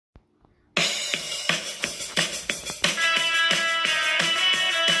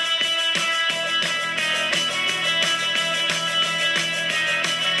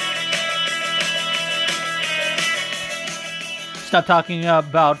Stop talking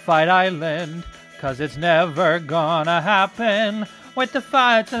about Fight Island, cause it's never gonna happen. With the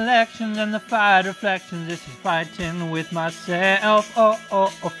fight selections and the fight reflections, this is fighting with myself.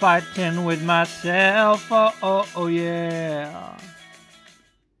 Fighting with myself. Yeah.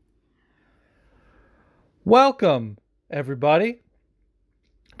 Welcome, everybody,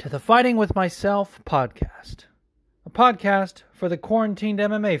 to the Fighting with Myself podcast. A podcast for the quarantined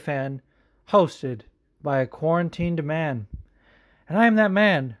MMA fan, hosted by a quarantined man. And I am that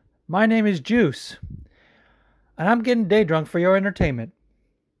man. My name is Juice. And I'm getting day drunk for your entertainment.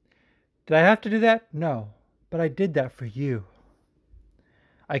 Did I have to do that? No. But I did that for you.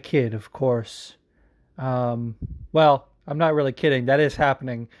 I kid, of course. Well, I'm not really kidding. That is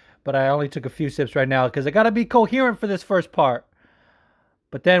happening. But I only took a few sips right now because I got to be coherent for this first part.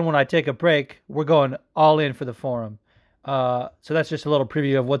 But then when I take a break, we're going all in for the forum. So that's just a little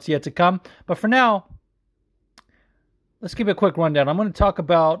preview of what's yet to come. But for now, let's give it a quick rundown. I'm going to talk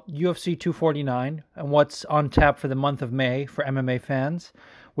about UFC 249 and what's on tap for the month of May for MMA fans,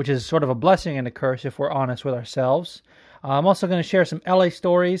 which is sort of a blessing and a curse if we're honest with ourselves. I'm also going to share some LA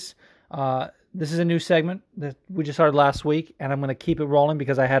stories. This is a new segment that we just started last week, and I'm going to keep it rolling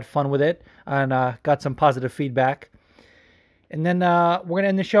because I had fun with it and got some positive feedback. And then we're going to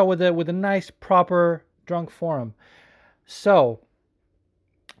end the show with a nice, proper drunk forum. So,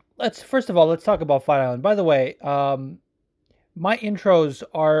 first of all, let's talk about Fight Island. By the way, my intros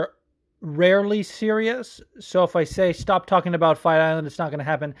are rarely serious, so if I say stop talking about Fight Island, it's not going to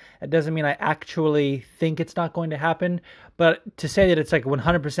happen. It doesn't mean I actually think it's not going to happen, but to say that it's like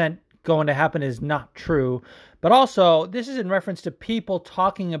 100% going to happen is not true. But also, this is in reference to people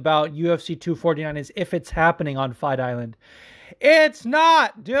talking about UFC 249 as if it's happening on Fight Island. It's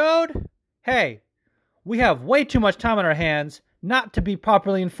not, dude! Hey, we have way too much time on our hands not to be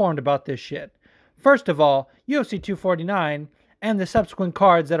properly informed about this shit. First of all, UFC 249 and the subsequent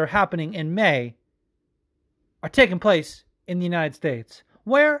cards that are happening in May are taking place in the United States.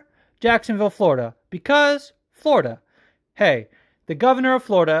 Where? Jacksonville, Florida. Because Florida. Hey, the governor of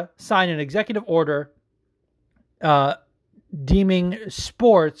Florida signed an executive order deeming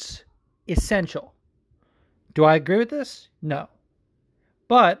sports essential. Do I agree with this? No.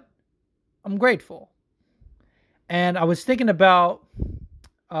 But I'm grateful. And I was thinking about,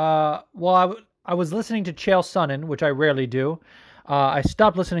 I was listening to Chael Sonnen, which I rarely do. I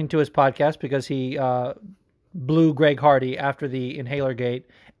stopped listening to his podcast because he blew Greg Hardy after the Inhaler Gate.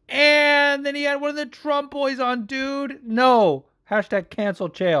 And then he had one of the Trump boys on, dude. No. Hashtag cancel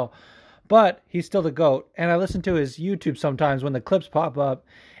Chael. But he's still the GOAT. And I listen to his YouTube sometimes when the clips pop up.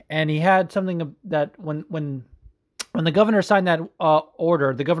 And he had something that when the governor signed that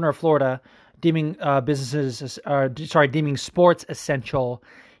order, the governor of Florida, deeming deeming sports essential,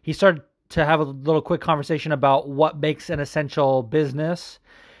 he started to have a little quick conversation about what makes an essential business.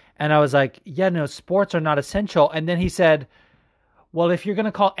 And I was like, yeah, no, sports are not essential. And then he said, well, if you're going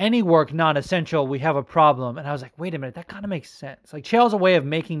to call any work non-essential, we have a problem. And I was like, wait a minute, that kind of makes sense. Like, Chael's a way of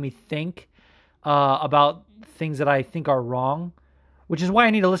making me think about things that I think are wrong, which is why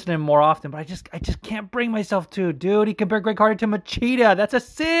I need to listen to him more often. But I just can't bring myself to, dude. He compared Greg Hardy to Machida. That's a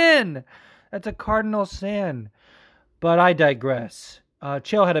sin. That's a cardinal sin. But I digress.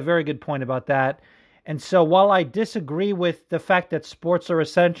 Chael had a very good point about that. And so while I disagree with the fact that sports are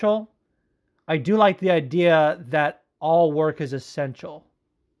essential, I do like the idea that all work is essential.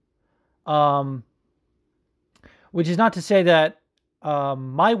 Which is not to say that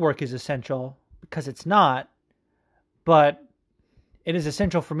my work is essential, because it's not. But it is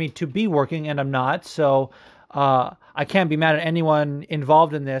essential for me to be working, and I'm not. So I can't be mad at anyone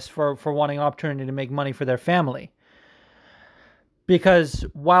involved in this for wanting an opportunity to make money for their family. Because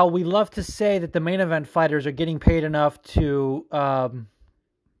while we love to say that the main event fighters are getting paid enough to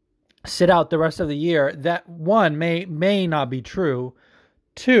sit out the rest of the year, that one may not be true.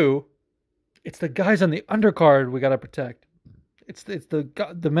 Two, it's the guys on the undercard we got to protect. It's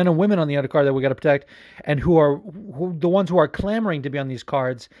the men and women on the undercard that we got to protect, and who the ones who are clamoring to be on these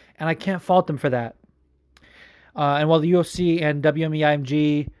cards, and I can't fault them for that. And while the UFC and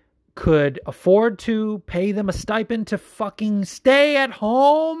WME-IMG could afford to pay them a stipend to fucking stay at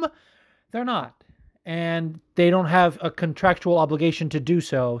home, they're not. And they don't have a contractual obligation to do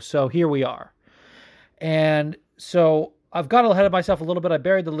so. So here we are. And so I've got ahead of myself a little bit. I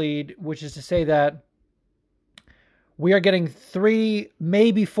buried the lead, which is to say that we are getting 3,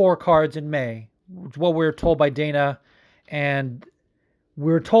 maybe 4 cards in May. Which is what we were told by Dana. And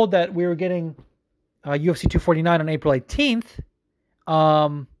we were told that we were getting UFC 249 on April 18th.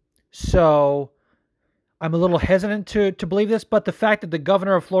 So I'm a little hesitant to believe this, but the fact that the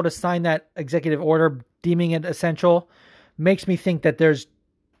governor of Florida signed that executive order deeming it essential makes me think that there's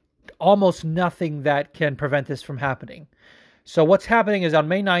almost nothing that can prevent this from happening. So what's happening is on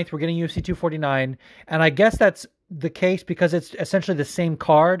May 9th, we're getting UFC 249, and I guess that's the case because it's essentially the same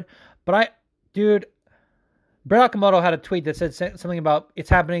card. But Brett Okamoto had a tweet that said something about it's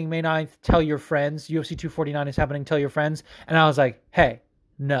happening May 9th, tell your friends. UFC 249 is happening, tell your friends. And I was like, hey,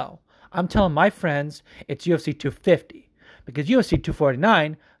 no. I'm telling my friends it's UFC 250 because UFC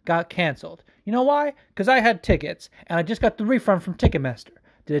 249 got canceled. You know why? Because I had tickets, and I just got the refund from Ticketmaster.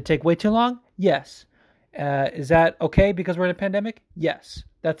 Did it take way too long? Yes. Is that okay because we're in a pandemic? Yes.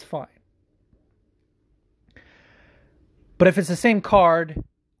 That's fine. But if it's the same card,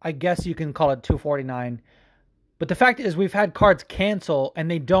 I guess you can call it 249. But the fact is we've had cards cancel, and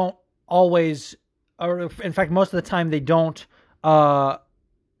they don't always, or in fact, most of the time they don't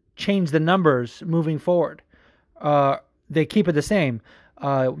change the numbers moving forward. They keep it the same.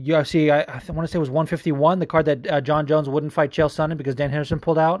 UFC, I want to say it was 151, the card that John Jones wouldn't fight Chael Sonnen because Dan Henderson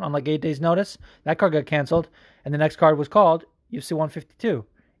pulled out on like 8 days' notice. That card got canceled, and the next card was called UFC 152,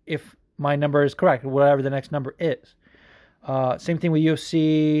 if my number is correct, whatever the next number is. Same thing with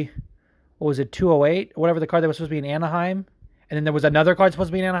UFC, what was it, 208, or whatever the card that was supposed to be in Anaheim, and then there was another card supposed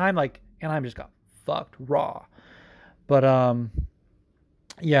to be in Anaheim. Like, Anaheim just got fucked raw. But,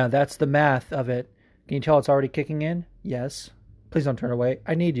 yeah, that's the math of it. Can you tell it's already kicking in? Yes. Please don't turn away.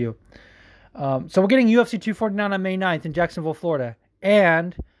 I need you. So we're getting UFC 249 on May 9th in Jacksonville, Florida.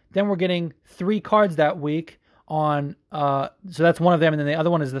 And then we're getting 3 cards that week on, so that's one of them. And then the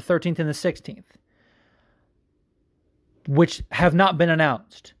other one is the 13th and the 16th, which have not been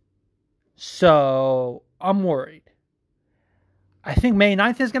announced. So I'm worried. I think May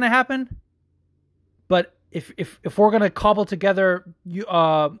 9th is going to happen. But if we're going to cobble together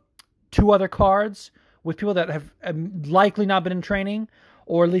 2 other cards with people that have likely not been in training,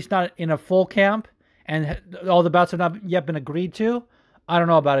 or at least not in a full camp, and all the bouts have not yet been agreed to, I don't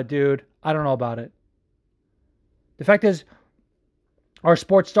know about it, dude. I don't know about it. The fact is, our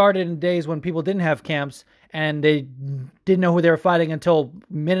sport started in days when people didn't have camps, and they didn't know who they were fighting until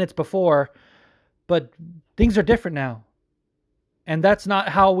minutes before, but things are different now. And that's not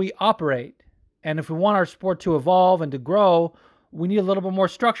how we operate. And if we want our sport to evolve and to grow, we need a little bit more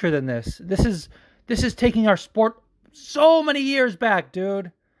structure than this. This is taking our sport so many years back,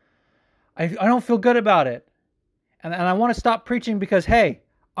 dude. I don't feel good about it. And I want to stop preaching because, hey,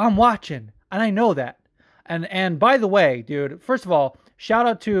 I'm watching. And I know that. And by the way, dude, first of all, shout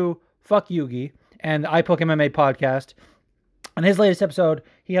out to Fuck Yugi and the iPoke MMA podcast. On his latest episode,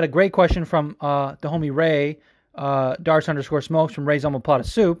 he had a great question from the homie Ray, Darks_Smokes from Ray's Omoplata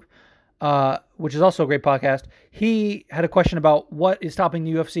Soup. Which is also a great podcast. He had a question about what is stopping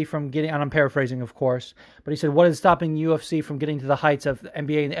the UFC from getting, and I'm paraphrasing, of course, but he said, what is stopping the UFC from getting to the heights of the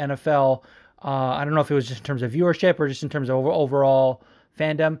NBA and the NFL? I don't know if it was just in terms of viewership or just in terms of overall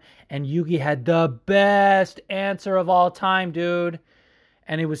fandom. And Yugi had the best answer of all time, dude.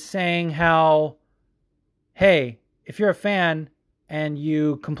 And he was saying how, hey, if you're a fan and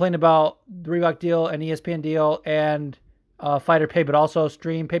you complain about the Reebok deal and ESPN deal and fighter pay, but also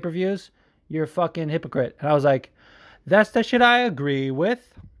stream pay-per-views, you're a fucking hypocrite. And I was like, that's the shit I agree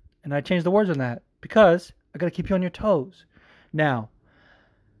with. And I changed the words on that because I got to keep you on your toes. Now,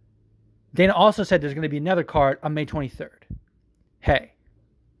 Dana also said there's going to be another card on May 23rd. Hey,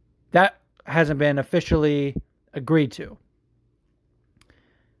 that hasn't been officially agreed to.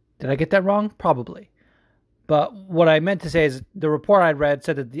 Did I get that wrong? Probably. But what I meant to say is the report I read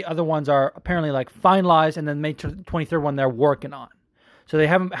said that the other ones are apparently like finalized, and then May 23rd one they're working on. So they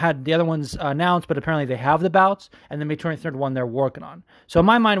haven't had the other ones announced, but apparently they have the bouts, and the May 23rd one they're working on. So in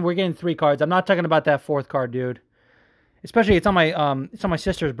my mind, we're getting 3 cards. I'm not talking about that 4th card, dude. Especially it's on my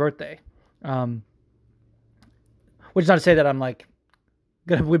sister's birthday. Which is not to say that I'm like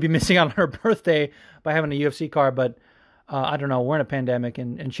we'd be missing out on her birthday by having a UFC card, but I don't know. We're in a pandemic,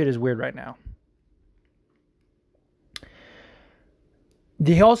 and shit is weird right now.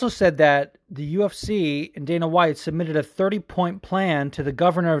 He also said that the UFC and Dana White submitted a 30-point plan to the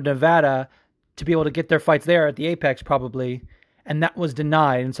governor of Nevada to be able to get their fights there at the Apex, probably, and that was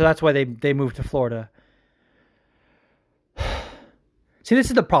denied, and so that's why they moved to Florida. See,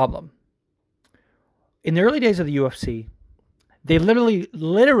 this is the problem. In the early days of the UFC, they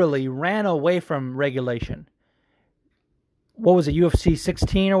literally ran away from regulation. What was it, UFC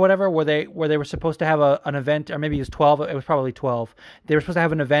 16 or whatever, where they were supposed to have an event, or maybe it was 12. It was probably 12. They were supposed to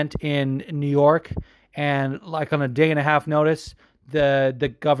have an event in New York, and like on a day and a half notice,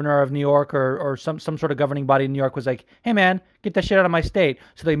 the governor of New York or some sort of governing body in New York was like, hey man, get that shit out of my state.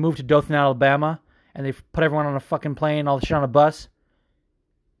 So they moved to Dothan, Alabama, and they put everyone on a fucking plane, all the shit on a bus.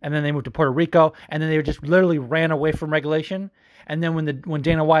 and then they moved to Puerto Rico, and then they just literally ran away from regulation. And then when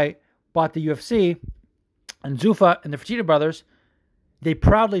Dana White bought the UFC and Zuffa and the Fertitta brothers, they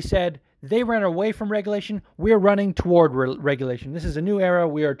proudly said they ran away from regulation. We're running toward regulation. This is a new era.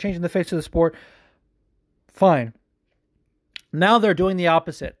 We are changing the face of the sport. Fine. Now they're doing the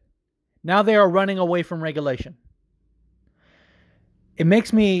opposite. Now they are running away from regulation. It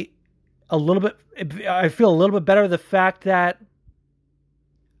makes me a little bit, I feel a little bit better the fact that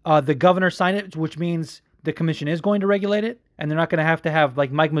the governor signed it, which means the commission is going to regulate it, and they're not going to have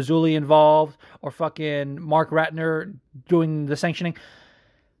like Mike Mazzulli involved or fucking Mark Ratner doing the sanctioning.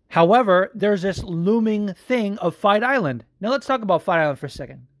 However, there's this looming thing of Fight Island. Now let's talk about Fight Island for a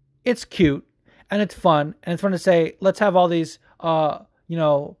second. It's cute and it's fun to say, let's have all these,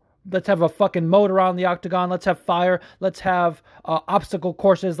 let's have a fucking moat around the octagon. Let's have fire. Let's have obstacle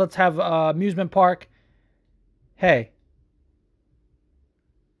courses. Let's have amusement park. Hey,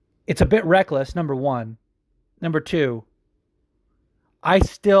 it's a bit reckless, number one. Number two, I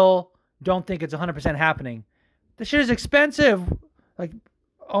still don't think it's 100% happening. This shit is expensive. Like,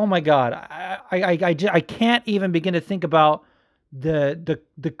 oh my God. I can't even begin to think about the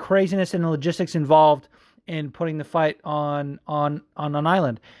craziness and the logistics involved in putting the fight on an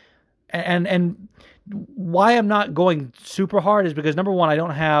island. And why I'm not going super hard is because, number one, I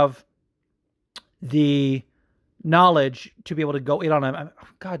don't have the knowledge to be able to go in on it.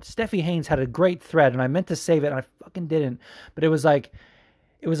 God, Steffi Haynes had a great thread, and I meant to save it, and I fucking didn't. But it was like,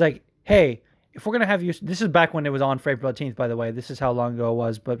 hey, if we're gonna have you, this is back when it was on for April 18th, by the way. This is how long ago it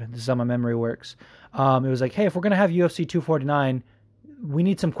was, but this is how my memory works. It was like, hey, if we're gonna have UFC 249, we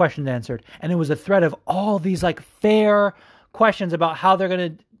need some questions answered, and it was a thread of all these like fair questions about how they're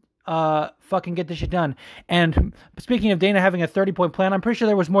gonna fucking get this shit done. And speaking of Dana having a 30-point plan, I'm pretty sure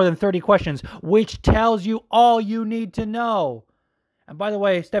there was more than 30 questions, which tells you all you need to know. And by the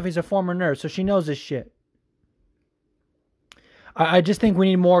way, Steffi's a former nurse, so she knows this shit. I just think we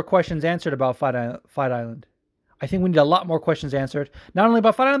need more questions answered about Fight Island. I think we need a lot more questions answered, not only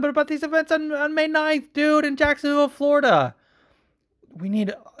about Fight Island, but about these events on May 9th, dude, in Jacksonville, Florida. We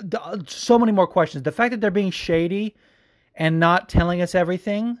need so many more questions. The fact that they're being shady and not telling us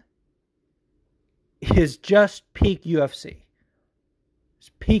everything is just peak UFC.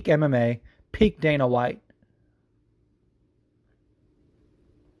 It's peak MMA, peak Dana White.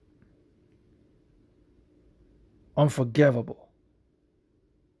 Unforgivable.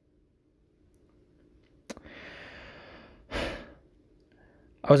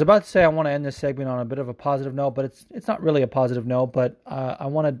 I was about to say I want to end this segment on a bit of a positive note, but it's not really a positive note. But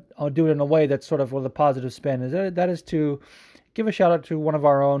I'll do it in a way that's sort of with a positive spin. That is to give a shout out to one of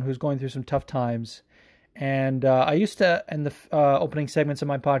our own who's going through some tough times. And I used to end the opening segments of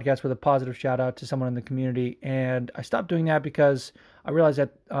my podcast with a positive shout out to someone in the community, and I stopped doing that because I realized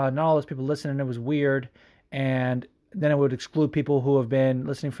that not all those people listened, and it was weird, and then it would exclude people who have been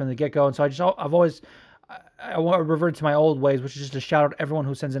listening from the get-go. And so I revert to my old ways, which is just to shout out everyone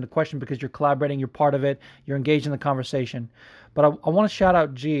who sends in a question, because you're collaborating, you're part of it, you're engaged in the conversation. But I want to shout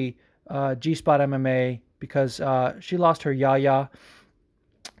out G-Spot MMA, because she lost her Yaya,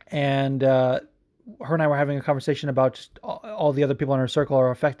 and her and I were having a conversation about just all the other people in her circle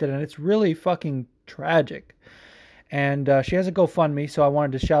are affected, and it's really fucking tragic. And she has a GoFundMe, so I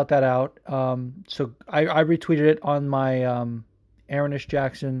wanted to shout that out. So I retweeted it on my Aaron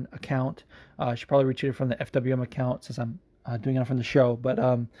Jackson account. She probably retweeted from the FWM account since I'm doing it from the show. But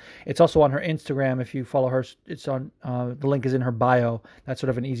it's also on her Instagram. If you follow her, it's on the link is in her bio. That's sort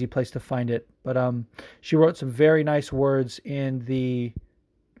of an easy place to find it. But she wrote some very nice words in the,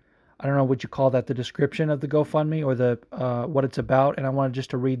 I don't know what you call that, the description of the GoFundMe, or the what it's about. And I wanted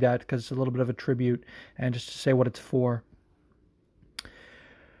just to read that because it's a little bit of a tribute and just to say what it's for.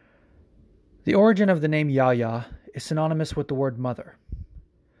 The origin of the name Yaya is synonymous with the word mother.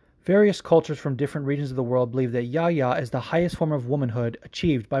 Various cultures from different regions of the world believe that Yaya is the highest form of womanhood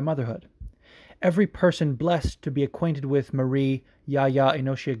achieved by motherhood. Every person blessed to be acquainted with Marie Yaya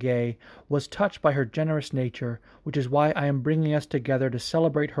Inoshige was touched by her generous nature, which is why I am bringing us together to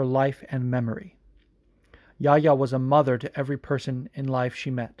celebrate her life and memory. Yaya was a mother to every person in life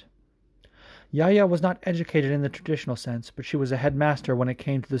she met. Yaya was not educated in the traditional sense, but she was a headmaster when it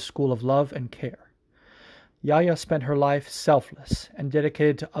came to the school of love and care. Yaya spent her life selfless and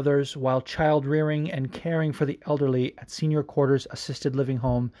dedicated to others while child-rearing and caring for the elderly at Senior Quarters Assisted Living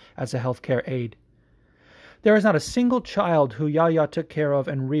Home as a healthcare aide. There is not a single child who Yaya took care of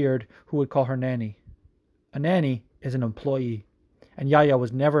and reared who would call her nanny. A nanny is an employee, and Yaya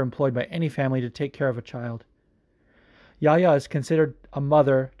was never employed by any family to take care of a child. Yaya is considered a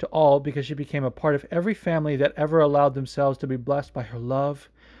mother to all because she became a part of every family that ever allowed themselves to be blessed by her love,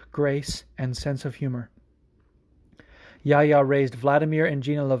 grace, and sense of humor. Yaya raised Vladimir and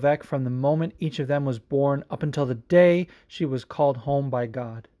Gina Levesque from the moment each of them was born up until the day she was called home by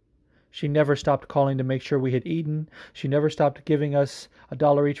God. She never stopped calling to make sure we had eaten. She never stopped giving us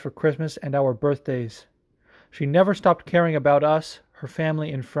 $1 each for Christmas and our birthdays. She never stopped caring about us, her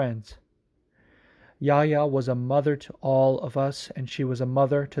family, and friends. Yaya was a mother to all of us, and she was a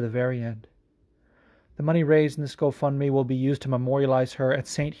mother to the very end. The money raised in this GoFundMe will be used to memorialize her at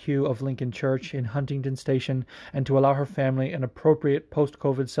St. Hugh of Lincoln Church in Huntington Station and to allow her family an appropriate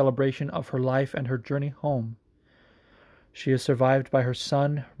post-COVID celebration of her life and her journey home. She is survived by her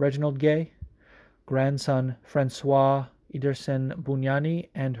son, Reginald Gay, grandson, Francois Idersen Bunyani,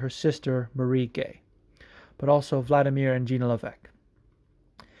 and her sister, Marie Gay, but also Vladimir and Gina Levesque.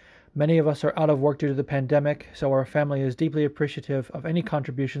 Many of us are out of work due to the pandemic, so our family is deeply appreciative of any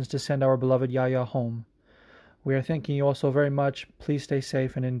contributions to send our beloved Yaya home. We are thanking you all so very much. Please stay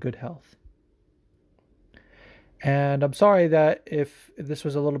safe and in good health. And I'm sorry that if this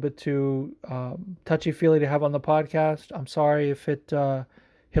was a little bit too touchy-feely to have on the podcast. I'm sorry if it hit a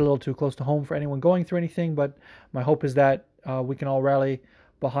little too close to home for anyone going through anything, but my hope is that we can all rally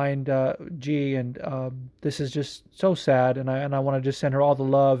behind G, and this is just so sad, and I want to just send her all the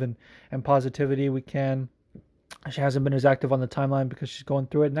love and positivity we can. She hasn't been as active on the timeline because she's going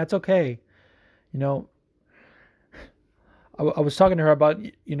through it, and that's okay. You know, I was talking to her about,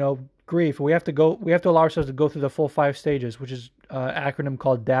 grief. We have to allow ourselves to go through the full 5 stages, which is an acronym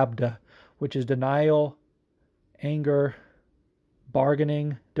called DABDA, which is denial, anger,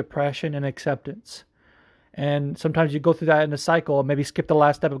 bargaining, depression, and acceptance. And sometimes you go through that in a cycle, maybe skip the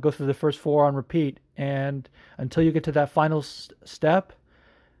last step and go through the first 4 on repeat. And until you get to that final step,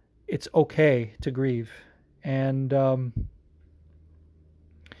 it's okay to grieve. And,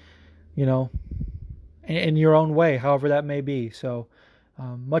 in your own way, however that may be. So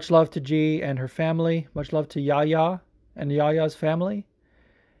much love to G and her family. Much love to Yaya and Yaya's family.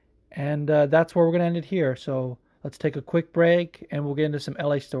 And that's where we're going to end it here. So let's take a quick break and we'll get into some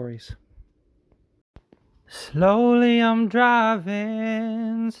LA stories. Slowly I'm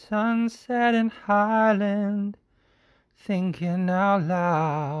driving, sunset in Highland, thinking out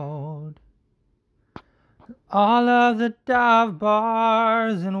loud. All of the dive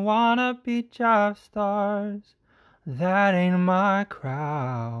bars and wannabe jive stars, that ain't my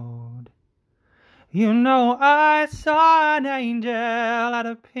crowd. I saw an angel at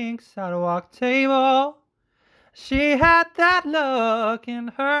a pink sidewalk table. She had that look in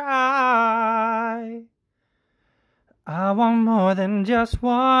her eye. I want more than just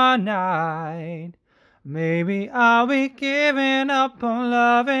one night. Maybe I'll be giving up on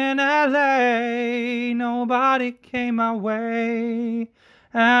love in LA. Nobody came my way,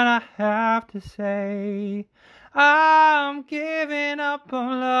 and I have to say, I'm giving up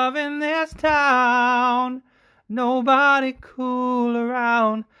on love in this town. Nobody cool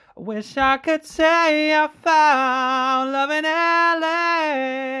around. I wish I could say I found love in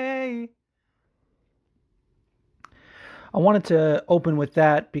LA. I wanted to open with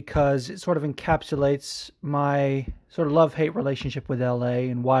that because it sort of encapsulates my sort of love-hate relationship with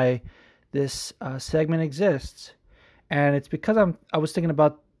LA and why this segment exists. And it's because I was thinking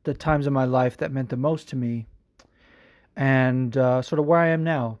about the times in my life that meant the most to me and sort of where I am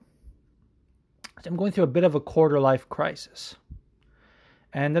now. I'm going through a bit of a quarter-life crisis.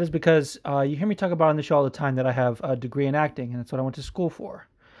 And that is because you hear me talk about on the show all the time that I have a degree in acting, and that's what I went to school for.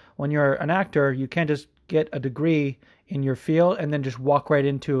 When you're an actor, you can't just get a degree in your field and then just walk right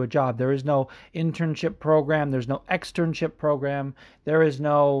into a job. There is no internship program. There's no externship program. There is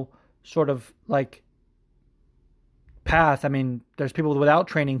no sort of like path. I mean, there's people without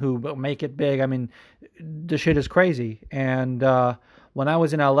training who make it big. I mean, the shit is crazy. And when I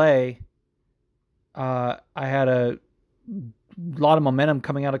was in LA, I had a lot of momentum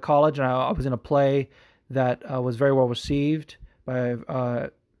coming out of college, and I was in a play that was very well received by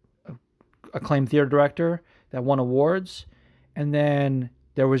acclaimed theater director that won awards, and then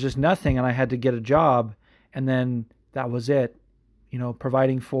there was just nothing, and I had to get a job, and then that was it.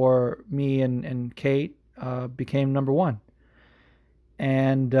 Providing for me and Kate became number one.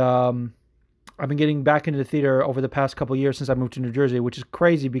 And I've been getting back into the theater over the past couple of years since I moved to New Jersey, which is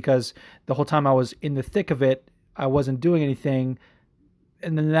crazy because the whole time I was in the thick of it, I wasn't doing anything.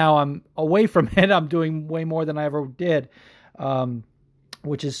 And then now I'm away from it. I'm doing way more than I ever did,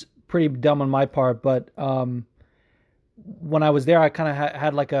 which is pretty dumb on my part. But when I was there, I kind of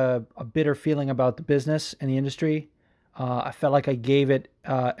had like a bitter feeling about the business and the industry. I felt like I gave it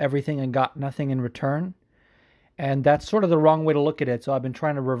everything and got nothing in return. And that's sort of the wrong way to look at it. So I've been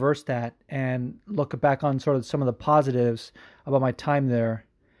trying to reverse that and look back on sort of some of the positives about my time there.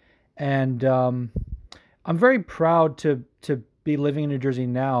 And I'm very proud to be living in New Jersey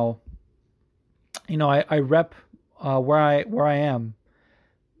now. You know, I rep where I am.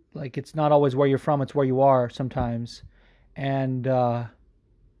 Like, it's not always where you're from; it's where you are sometimes. And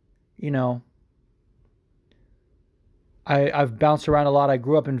you know, I've bounced around a lot. I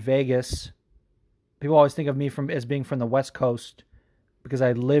grew up in Vegas. People always think of me from as being from the West Coast because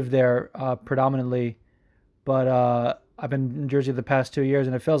I lived there predominantly. But I've been in Jersey the past 2 years,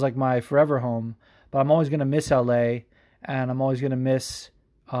 and it feels like my forever home. But I'm always gonna miss LA, and I'm always gonna miss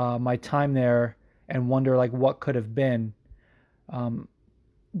my time there, and wonder like what could have been. Um,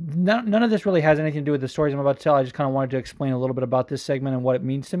 none of this really has anything to do with the stories I'm about to tell. I just kind of wanted to explain a little bit about this segment and what it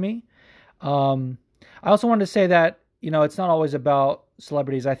means to me. Um, I also wanted to say that, it's not always about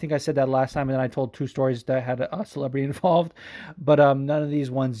celebrities. I think I said that last time, and then I told two stories that had a celebrity involved, but none of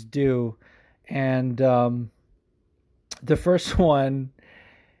these ones do. And the first one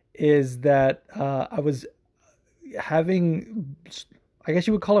is that I was having, I guess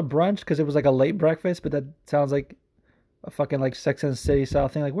you would call it brunch because it was like a late breakfast, but that sounds like a fucking like Sex and the City style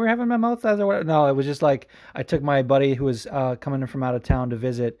thing. Like, we're having mimosas or what? No, it was just like I took my buddy who was coming in from out of town to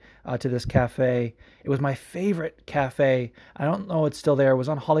visit to this cafe. It was my favorite cafe. I don't know it's still there. It was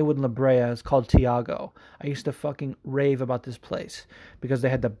on Hollywood and La Brea. It's called Tiago. I used to fucking rave about this place because they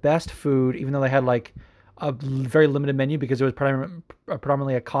had the best food, even though they had like a very limited menu because it was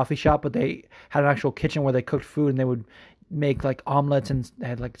predominantly a coffee shop, but they had an actual kitchen where they cooked food and they would make like omelets and they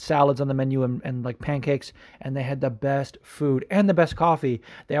had like salads on the menu and like pancakes, and they had the best food and the best coffee.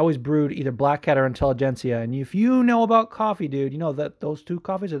 They always brewed either Black Cat or Intelligentsia, and if you know about coffee, dude, you know that those two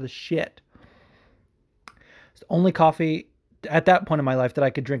coffees are the shit. It's the only coffee at that point in my life that I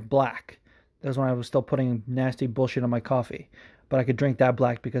could drink black. That was when I was still putting nasty bullshit on my coffee, but I could drink that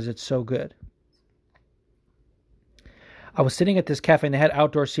black because it's so good. I was sitting at this cafe and they had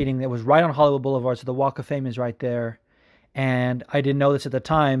outdoor seating that was right on Hollywood Boulevard, so the Walk of Fame is right there. And I didn't know this at the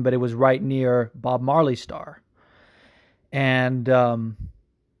time, but it was right near Bob Marley's star. And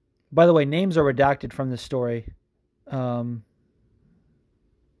by the way, names are redacted from this story. Um,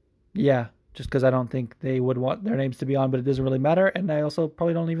 yeah, just because I don't think they would want their names to be on, but it doesn't really matter. And I also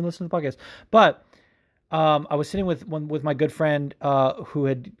probably don't even listen to the podcast. But I was sitting with my good friend who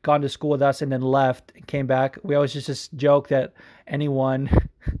had gone to school with us and then left and came back. We always just joke that anyone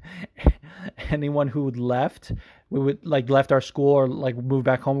anyone who left, we would like left our school or like moved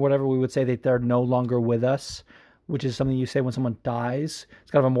back home or whatever, we would say that they're no longer with us, which is something you say when someone dies.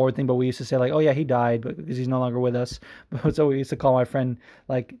 It's kind of a morbid thing, but we used to say like, oh yeah, he died, but because he's no longer with us. But so we used to call my friend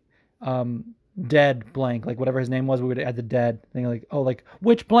like dead blank, like whatever his name was, we would add the dead thing, like, oh, like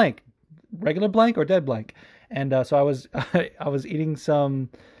which blank, regular blank or dead blank. And so I was I was eating some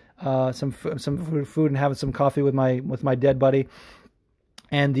food and having some coffee with my dead buddy,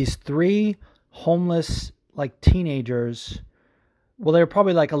 and these three homeless like teenagers. Well, they were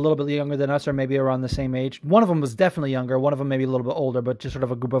probably like a little bit younger than us, or maybe around the same age. One of them was definitely younger. One of them maybe a little bit older, but just sort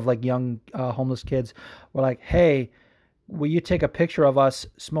of a group of like young homeless kids were like, "Hey, will you take a picture of us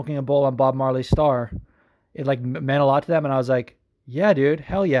smoking a bowl on Bob Marley's star?" It like meant a lot to them, and I was like, "Yeah, dude,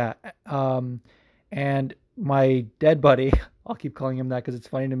 hell yeah." And my dead buddy, I'll keep calling him that because it's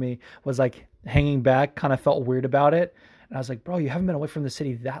funny to me, was like hanging back, kind of felt weird about it. And I was like, bro, you haven't been away from the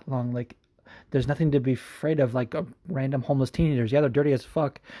city that long. Like, there's nothing to be afraid of, like random homeless teenagers. Yeah, they're dirty as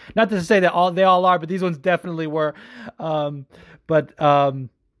fuck. Not to say that they all are, but these ones definitely were. But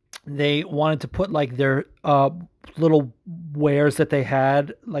they wanted to put like their little wares that they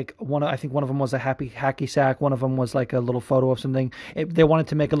had. Like I think one of them was a hacky sack. One of them was like a little photo of something. They wanted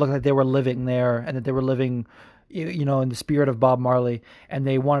to make it look like they were living there and that they were living, in the spirit of Bob Marley. And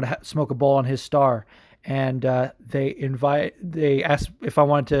they wanted to smoke a bowl on his star. And they asked if I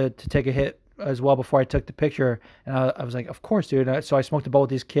wanted to take a hit as well before I took the picture, and I was like, of course, dude. So I smoked a bowl with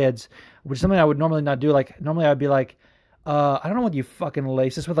these kids, which is something I would normally not do. Like normally I'd be like, I don't know what you fucking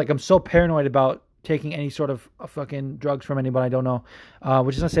lace this with. Like I'm so paranoid about taking any sort of fucking drugs from anybody I don't know,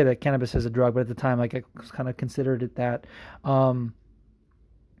 which is not to say that cannabis is a drug, but at the time, like I kind of considered it that. And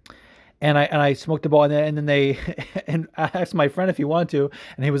I smoked the bowl, and then they and I asked my friend if he wanted to,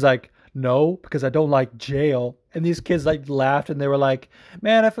 and he was like, no, because I don't like jail. And these kids like laughed, and they were like,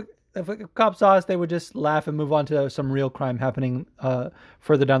 man, if a cop saw us, they would just laugh and move on to some real crime happening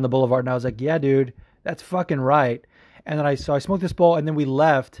further down the boulevard. And I was like, yeah, dude, that's fucking right. And then I smoked this bowl, and then we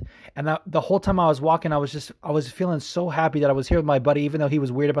left. And the whole time I was walking, I was feeling so happy that I was here with my buddy, even though he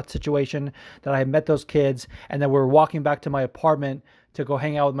was weird about the situation, that I had met those kids, and then we were walking back to my apartment to go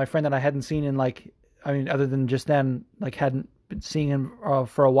hang out with my friend that I hadn't seen in other than just then, like hadn't been seeing him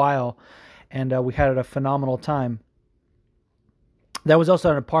for a while. And we had a phenomenal time. that was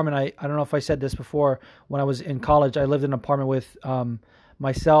also an apartment. I don't know if I said this before. When I was in college, I lived in an apartment with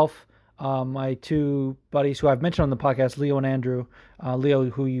myself, my two buddies who I've mentioned on the podcast, Leo and Andrew. Leo,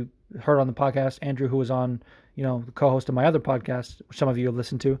 who you heard on the podcast, Andrew, who was on, the co-host of my other podcast, which some of you have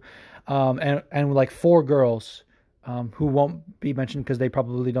listened to, and like four girls who won't be mentioned because they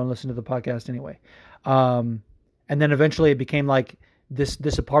probably don't listen to the podcast anyway. And then eventually it became like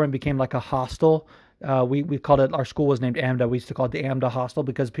this apartment became like a hostel. We called it, our school was named AMDA. We used to call it the AMDA hostel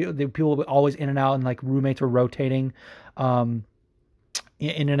because people were always in and out, and like roommates were rotating in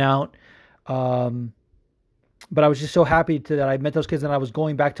and out. But I was just so happy that I met those kids, and I was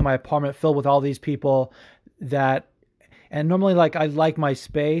going back to my apartment filled with all these people and normally like I like my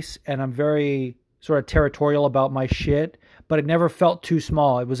space and I'm very sort of territorial about my shit, but it never felt too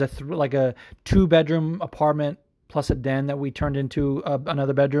small. It was like a 2-bedroom apartment plus a den that we turned into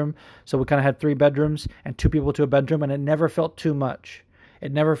another bedroom. So we kind of had 3 bedrooms and 2 people to a bedroom, and it never felt too much.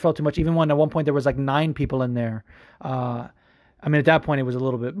 It never felt too much, even when at one point there was like 9 people in there. At that point it was a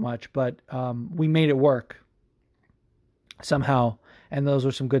little bit much, but we made it work somehow, and those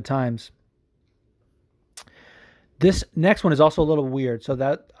were some good times. This next one is also a little weird, so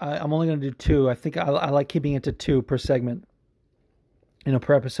that I'm only going to do 2. I think I like keeping it to 2 per segment,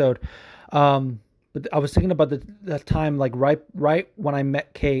 per episode. But I was thinking about that time, like right when I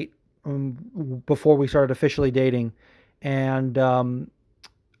met Kate, before we started officially dating, and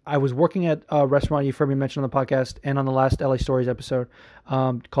I was working at a restaurant you've heard me mention on the podcast and on the last LA Stories episode,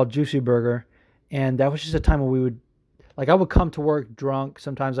 called Juicy Burger, and that was just a time when I would come to work drunk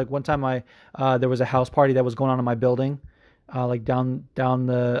sometimes. Like one time there was a house party that was going on in my building, like down on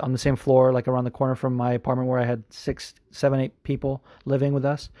the same floor, like around the corner from my apartment where I had 6, 7, 8 people living with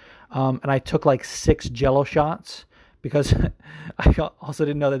us. And I took like 6 Jello shots because I also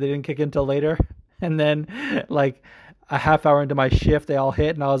didn't know that they didn't kick in until later. And then like a half hour into my shift, they all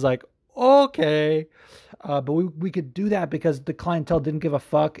hit, and I was like, okay. But we could do that because the clientele didn't give a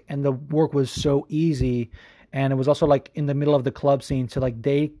fuck and the work was so easy. And it was also like in the middle of the club scene, so like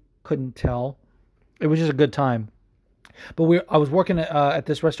they couldn't tell. It was just a good time. But I was working at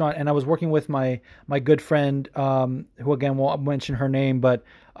this restaurant, and I was working with my good friend, who again won't mention her name, but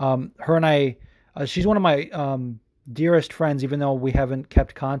her and I, she's one of my dearest friends, even though we haven't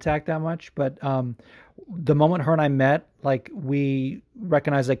kept contact that much. But the moment her and I met, like we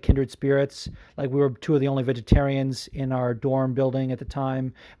recognized like kindred spirits. Like we were 2 of the only vegetarians in our dorm building at the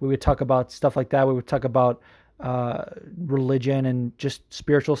time. We would talk about stuff like that. We would talk about religion and just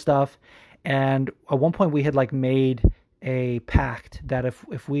spiritual stuff. And at one point we had like made a pact that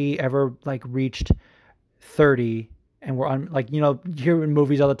if we ever like reached 30 and we're on, like, you hear in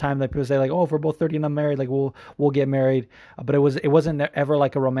movies all the time that people say like, oh, if we're both 30 and unmarried, like we'll get married. But it wasn't ever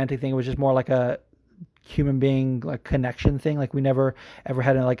like a romantic thing. It was just more like a human being like connection thing. Like we never ever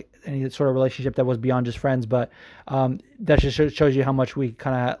had any sort of relationship that was beyond just friends. But that just shows you how much we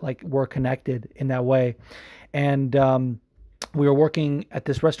kind of like were connected in that way. And we were working at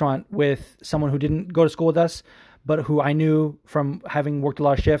this restaurant with someone who didn't go to school with us, but who I knew from having worked a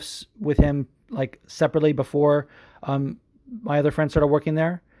lot of shifts with him, like separately before my other friends started working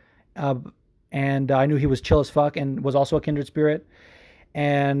there. And I knew he was chill as fuck and was also a kindred spirit.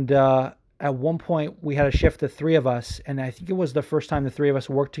 And at one point we had a shift, the 3 of us, and I think it was the first time the 3 of us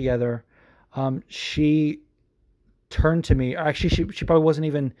worked together. She turned to me. Actually, she probably wasn't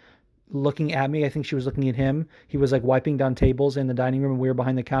even looking at me. I think she was looking at him. He was like wiping down tables in the dining room and we were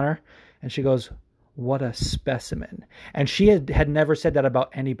behind the counter. And she goes, "What a specimen." And she had never said that about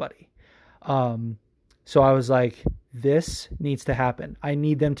anybody. So I was like, this needs to happen. I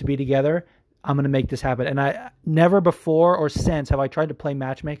need them to be together. I'm going to make this happen. And I never before or since have I tried to play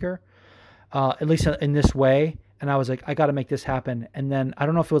matchmaker, at least in this way. And I was like, I got to make this happen. And then I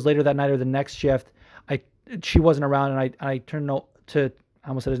don't know if it was later that night or the next shift, she wasn't around, and I turned to, I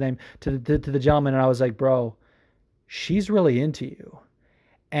almost said his name, to the gentleman, and I was like, bro, she's really into you.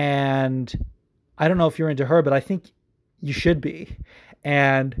 And I don't know if you're into her, but I think you should be.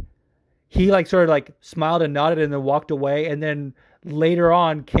 And he like sort of like smiled and nodded and then walked away. And then later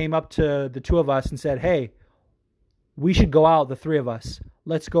on came up to the 2 of us and said, "Hey, we should go out, the 3 of us.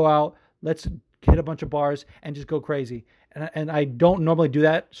 Let's go out. Let's hit a bunch of bars and just go crazy." And I don't normally do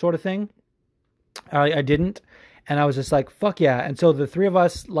that sort of thing. I didn't. And I was just like, fuck yeah. And so the 3 of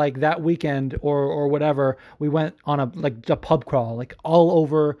us, like that weekend or whatever, we went on a pub crawl, like all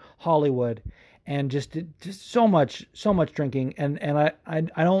over Hollywood, and just so much drinking. And I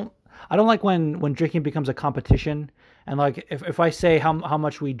don't like when drinking becomes a competition. And like, if I say how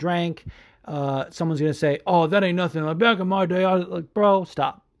much we drank, someone's going to say, "Oh, that ain't nothing. Like back in my day," I was like, bro,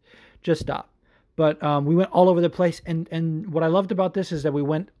 stop. Just stop. But we went all over the place, and what I loved about this is that we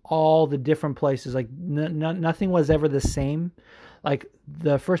went all the different places. Like nothing was ever the same. Like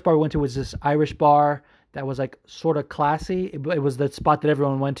the first bar we went to was this Irish bar that was like sort of classy. It was the spot that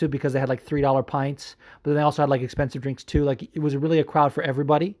everyone went to because they had like $3 pints, but then they also had like expensive drinks too. Like it was really a crowd for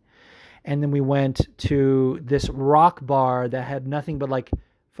everybody. And then we went to this rock bar that had nothing but like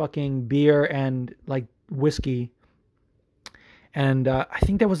fucking beer and like whiskey. And I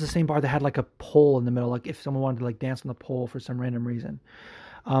think that was the same bar that had like a pole in the middle, like if someone wanted to like dance on the pole for some random reason.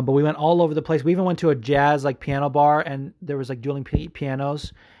 But we went all over the place. We even went to a jazz like piano bar, and there was like dueling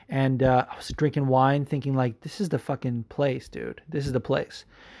pianos. And I was drinking wine, thinking like, this is the fucking place, dude. This is the place.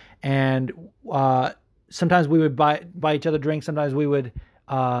 And sometimes we would buy each other drinks. Sometimes we would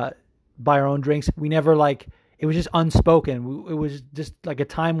buy our own drinks. We never like, it was just unspoken. It was just like a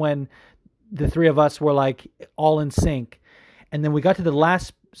time when the three of us were like all in sync. And then we got to the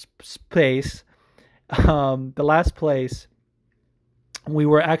last place. We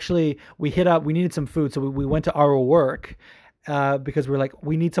needed some food. So we went to our work because we were like,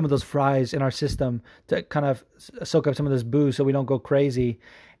 we need some of those fries in our system to kind of soak up some of this booze so we don't go crazy.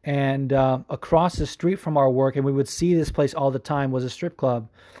 And across the street from our work, and we would see this place all the time, was a strip club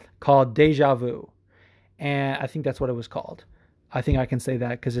called Deja Vu. And I think that's what it was called. I think I can say that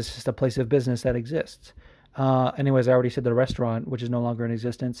because it's just a place of business that exists. Anyways, I already said the restaurant, which is no longer in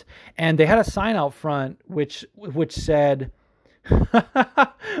existence. And they had a sign out front which said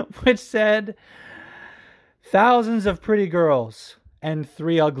which said thousands of pretty girls and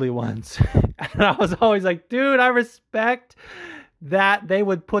 3 ugly ones. And I was always like, dude, I respect that they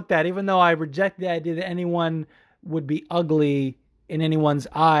would put that, even though I reject the idea that anyone would be ugly in anyone's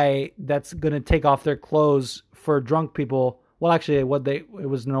eye that's going to take off their clothes for drunk people. Well, actually, it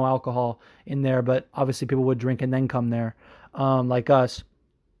was no alcohol in there, but obviously people would drink and then come there, like us.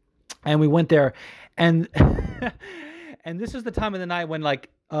 And we went there, and and this is the time of the night when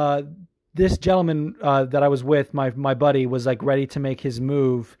like this gentleman that I was with, my buddy, was like ready to make his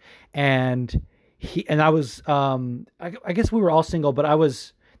move, and I was I guess we were all single, but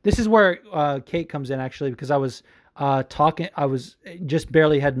this is where Kate comes in actually, because I was just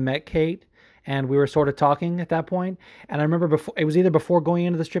barely had met Kate. And we were sort of talking at that point. And I remember it was either before going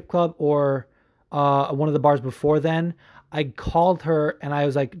into the strip club or one of the bars before then. I called her and I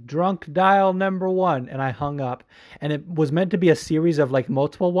was like, drunk dial number 1. And I hung up. And it was meant to be a series of like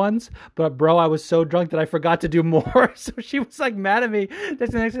multiple ones. But bro, I was so drunk that I forgot to do more. So she was like mad at me.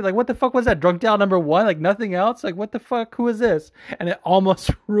 That's the next thing, like, what the fuck was that? Drunk dial number 1? Like nothing else? Like, what the fuck? Who is this? And it almost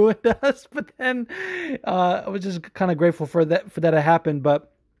ruined us. But then I was just kind of grateful for that to happen. But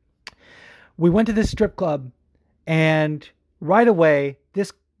we went to this strip club, and right away,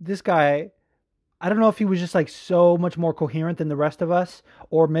 this guy, I don't know if he was just like so much more coherent than the rest of us,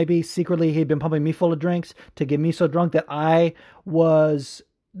 or maybe secretly he'd been pumping me full of drinks to get me so drunk that I was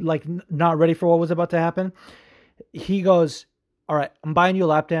like not ready for what was about to happen. He goes, all right, I'm buying you a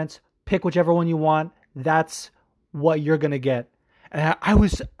lap dance. Pick whichever one you want. That's what you're going to get. And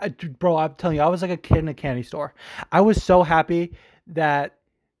bro, I'm telling you, I was like a kid in a candy store. I was so happy that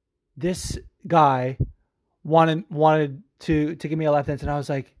this guy wanted to give me a lap dance, and I was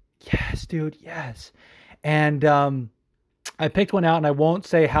like, yes, dude, yes. And I picked one out, and I won't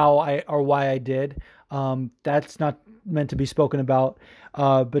say how or why I did. That's not meant to be spoken about.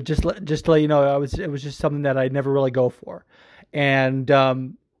 But just to let you know, it was just something that I never really go for.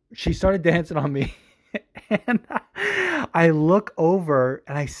 And she started dancing on me, and I look over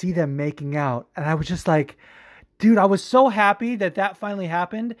and I see them making out, and I was just like, dude, I was so happy that finally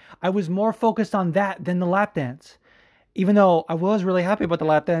happened. I was more focused on that than the lap dance. Even though I was really happy about the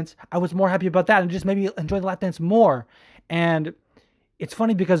lap dance, I was more happy about that and just made me enjoy the lap dance more. And it's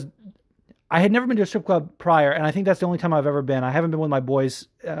funny because I had never been to a strip club prior, and I think that's the only time I've ever been. I haven't been with my boys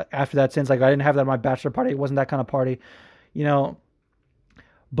after that since. Like, I didn't have that at my bachelor party. It wasn't that kind of party, you know.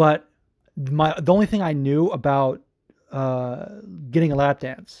 But the only thing I knew about getting a lap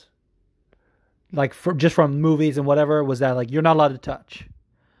dance, like just from movies and whatever, was that like you're not allowed to touch.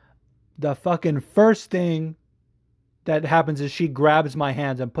 The fucking first thing that happens is she grabs my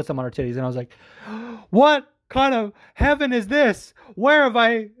hands and puts them on her titties, and I was like, what kind of heaven is this? Where have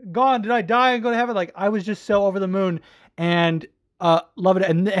I gone? Did I die and go to heaven? Like, I was just so over the moon and love it.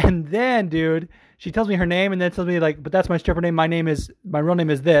 And then, dude, she tells me her name and then tells me like, but that's my stripper name. My real name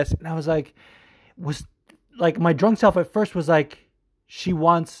is this. And I was like, my drunk self at first was like, she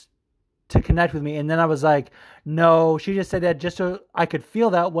wants to connect with me. And then I was like, no, she just said that just so I could feel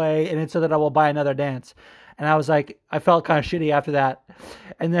that way, and it's so that I will buy another dance. And I was like, I felt kind of shitty after that.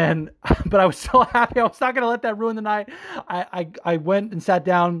 And then, but I was so happy. I was not going to let that ruin the night. I went and sat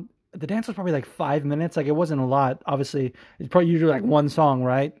down the dance was probably like 5 minutes. Like it wasn't a lot. Obviously, it's probably usually like one song,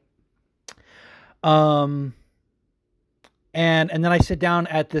 right? Um, and then I sit down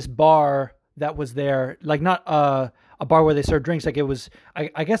at this bar that was there, like not a bar where they serve drinks. Like it was,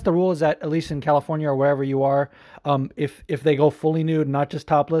 I guess the rule is that at least in California or wherever you are, if they go fully nude, not just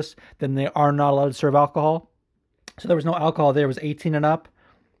topless, then they are not allowed to serve alcohol. So there was no alcohol there. It was 18 and up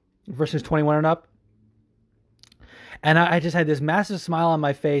versus 21 and up. And I just had this massive smile on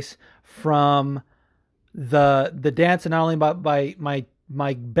my face from the dance, and not only by my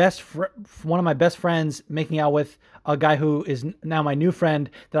one of my best friends making out with a guy who is now my new friend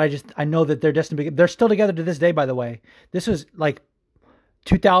that I know that they're destined to be. They're still together to this day, by the way. This was like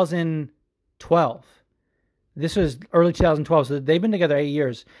 2012. This was early 2012, so they've been together 8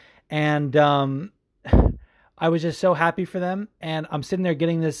 years, and I was just so happy for them. And I'm sitting there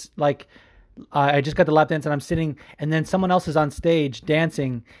getting this like. I just got the lap dance and I'm sitting, and then someone else is on stage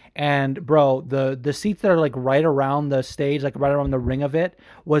dancing, and bro, the seats that are like right around the stage, like right around the ring of it,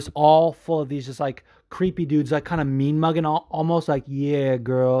 was all full of these just like creepy dudes, like kind of mean mugging, almost like, yeah,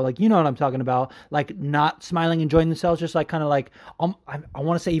 girl, like, you know what I'm talking about, like not smiling, enjoying themselves, just like kind of like, I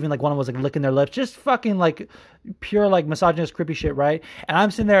want to say even like one of them was like licking their lips, just fucking like pure like misogynist creepy shit, right? And I'm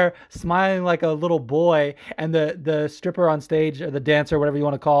sitting there smiling like a little boy, and the stripper on stage, or the dancer, whatever you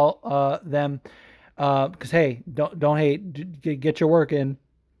want to call them, because hey, don't hate, get your work in.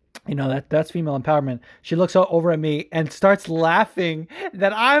 You know, that's female empowerment. She looks over at me and starts laughing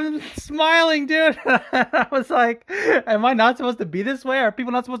that I'm smiling, dude. I was like, am I not supposed to be this way? Are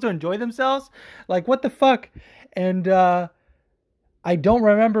people not supposed to enjoy themselves? Like, what the fuck? And I don't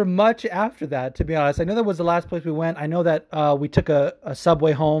remember much after that, to be honest. I know that was the last place we went. I know that we took a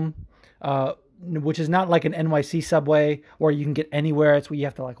subway home, which is not like an NYC subway where you can get anywhere. It's where you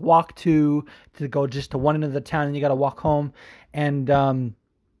have to like walk to go just to one end of the town, and you got to walk home. And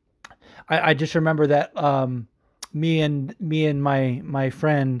I just remember that me and my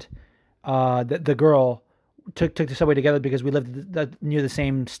friend, the girl, took the subway together because we lived near the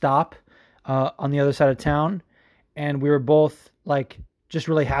same stop on the other side of town, and we were both like just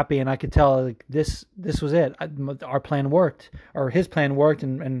really happy, and I could tell like this was it. Our plan worked, or his plan worked,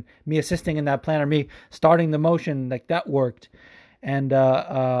 and me assisting in that plan, or me starting the motion, like that worked. And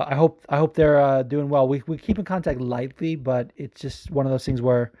I hope they're doing well. We keep in contact lightly, but it's just one of those things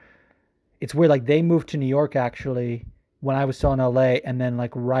where it's weird. Like they moved to New York actually when I was still in LA, and then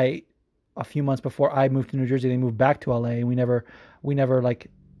like right a few months before I moved to New Jersey, they moved back to LA, and we never like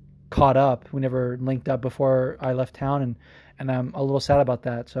caught up. We never linked up before I left town, and I'm a little sad about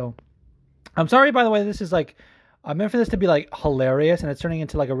that. So I'm sorry, by the way. This is like, I meant for this to be like hilarious, and it's turning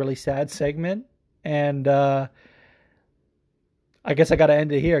into like a really sad segment. And I guess I got to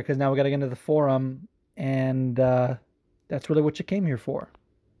end it here because now we got to get into the forum, and that's really what you came here for.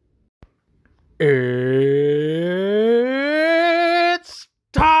 It's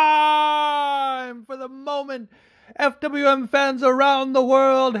time for the moment FWM fans around the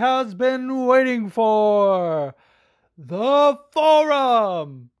world has been waiting for. The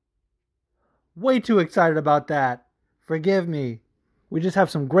forum. Way too excited about that. Forgive me. We just have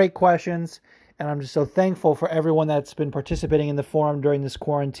some great questions, and I'm just so thankful for everyone that's been participating in the forum during this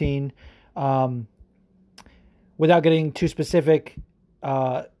quarantine. Without getting too specific,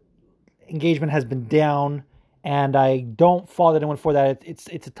 engagement has been down, and I don't fault anyone for that. It's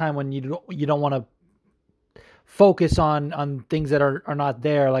a time when you don't want to focus on things that are not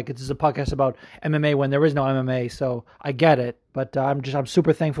there. Like, it's just a podcast about MMA when there is no MMA, so I get it. But I'm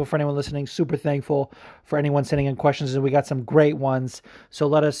super thankful for anyone listening. Super thankful for anyone sending in questions, and we got some great ones. So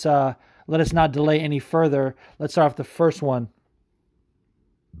let us not delay any further. Let's start off the first one.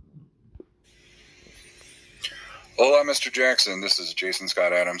 Hola, Mr. Jackson. This is Jason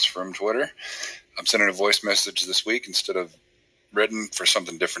Scott Adams from Twitter. I'm sending a voice message this week instead of written for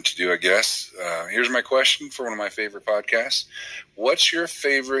something different to do, I guess. Here's my question for one of my favorite podcasts. What's your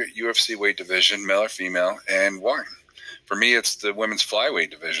favorite UFC weight division, male or female, and why? For me, it's the women's flyweight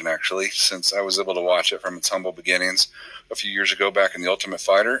division, actually, since I was able to watch it from its humble beginnings a few years ago back in The Ultimate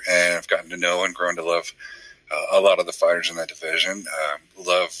Fighter, and I've gotten to know and grown to love a lot of the fighters in that division.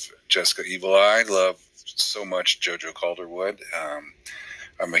 Love Jessica Evil Eye, love so much JoJo Calderwood.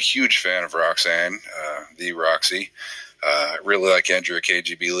 I'm a huge fan of Roxanne, the Roxy. I really like Andrea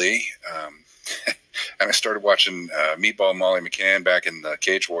KGB Lee. And I started watching Meatball Molly McCann back in the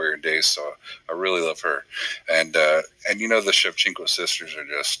Cage Warrior days, so I really love her. And you know, the Shevchenko sisters are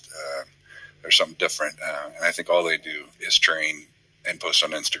just, they're something different. And I think all they do is train and post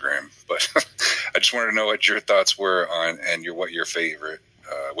on Instagram. But I just wanted to know what your thoughts were on, and what your favorite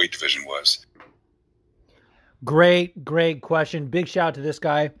weight division was. Great question. Big shout out to this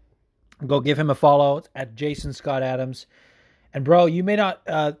guy. Go give him a follow. It's at Jason Scott Adams. And bro, you may not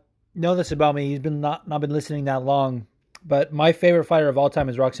know this about me. He's been not been listening that long, but my favorite fighter of all time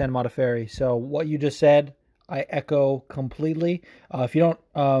is Roxanne Modafferi. So what you just said, I echo completely. If you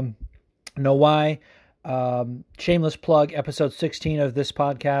don't know why, shameless plug, episode 16 of this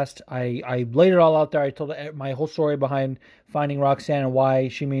podcast. I laid it all out there. I told my whole story behind finding Roxanne and why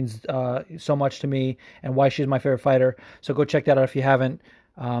she means so much to me and why she's my favorite fighter. So go check that out if you haven't.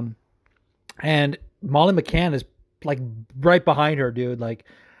 And Molly McCann is like right behind her, dude. Like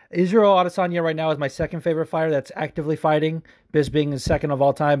Israel Adesanya right now is my second favorite fighter that's actively fighting. Bisping being his second of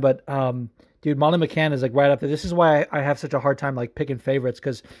all time, but dude, Molly McCann is like right up there. This is why I have such a hard time like picking favorites,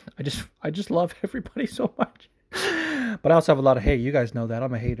 because I just love everybody so much. But I also have a lot of hate. You guys know that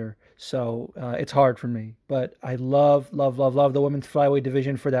I'm a hater, so it's hard for me. But I love the women's flyweight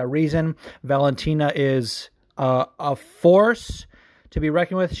division for that reason. Valentina is a force to be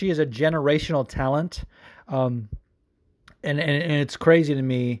reckoned with. She is a generational talent, and it's crazy to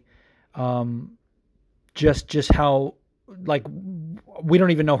me, just how like we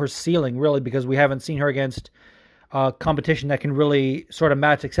don't even know her ceiling really, because we haven't seen her against competition that can really sort of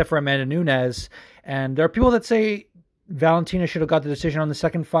match, except for Amanda Nunes. And there are people that say Valentina should have got the decision on the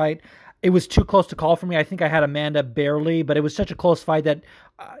second fight. It was too close to call for me. I think I had Amanda barely, but it was such a close fight that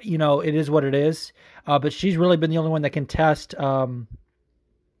it is what it is. But she's really been the only one that can test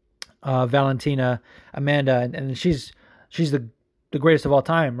Valentina. Amanda, and she's the greatest of all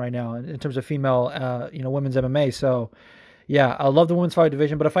time right now in terms of female women's MMA. So yeah, I love the women's fight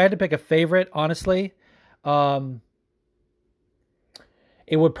division. But if I had to pick a favorite, honestly, it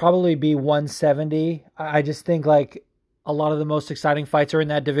would probably be 170. I just think like a lot of the most exciting fights are in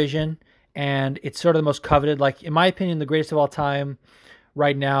that division, and it's sort of the most coveted. Like in my opinion, the greatest of all time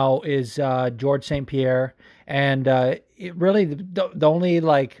right now is George St. Pierre, and it really the only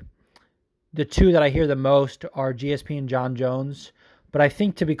like the two that I hear the most are GSP and John Jones. But I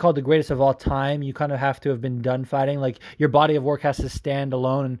think to be called the greatest of all time, you kind of have to have been done fighting. Like your body of work has to stand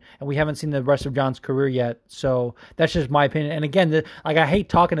alone, and we haven't seen the rest of John's career yet. So that's just my opinion. And again, I hate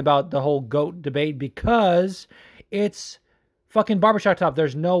talking about the whole GOAT debate because it's fucking barbershop talk.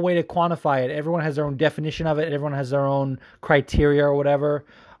 There's no way to quantify it. Everyone has their own definition of it. Everyone has their own criteria or whatever.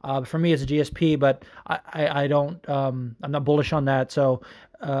 For me, it's a GSP, but I don't. I'm not bullish on that. So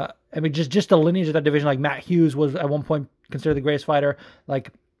I mean, just the lineage of that division. Like Matt Hughes was at one point considered the greatest fighter.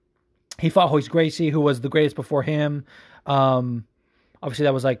 Like he fought Hoist Gracie, who was the greatest before him. Obviously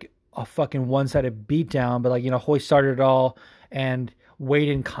that was like a fucking one-sided beatdown, but like, Hoist started it all, and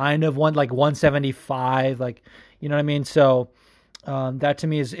Wade kind of won like 175, like, you know what I mean? So that to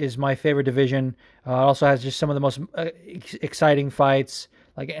me is my favorite division. It also has just some of the most exciting fights,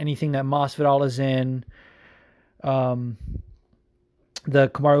 like anything that Masvidal is in. The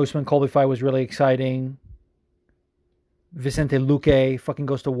Kamaru Usman-Colby fight was really exciting. Vicente Luque fucking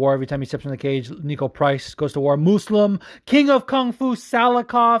goes to war every time he steps in the cage. Nico Price goes to war. Muslim, King of Kung Fu,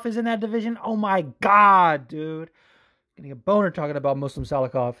 Salikov is in that division. Oh my God, dude. Getting a boner talking about Muslim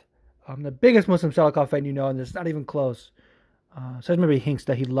Salikov. I'm the biggest Muslim Salikov fan and it's not even close. Says maybe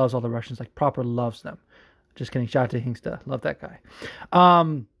Hinksta, he loves all the Russians, like proper loves them. Just kidding, shout out to Hinksta. Love that guy.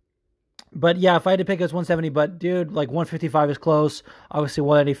 But yeah, if I had to pick, it's 170. But dude, like 155 is close. Obviously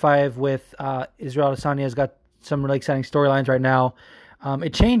 185 with Israel Adesanya has got some really exciting storylines right now.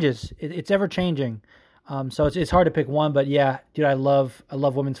 It changes. It's ever changing. So it's hard to pick one, but yeah, dude, I love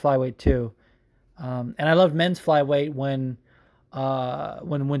women's flyweight too. And I loved men's flyweight when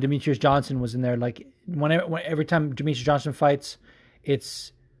Demetrius Johnson was in there. Like every time Demetrius Johnson fights,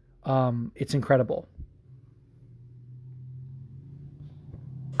 it's incredible.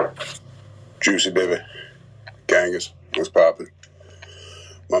 Juicy baby. Gangas. What's poppin'?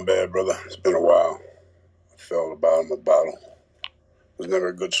 My bad, brother. It's been a while. I fell at the bottom of the bottle. Was never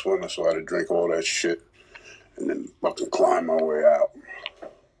a good swimmer, so I had to drink all that shit and then fucking climb my way out.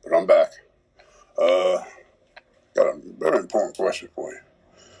 But I'm back. Got a very important question for you.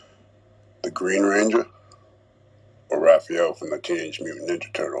 The Green Ranger or Raphael from the Teenage Mutant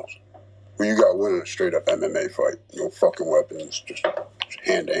Ninja Turtles? Who you got winning a straight up MMA fight? No fucking weapons, just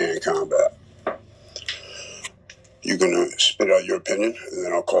hand-to-hand combat. You gonna spit out your opinion, and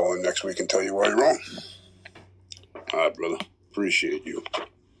then I'll call in next week and tell you why you're wrong. All right, brother. Appreciate you.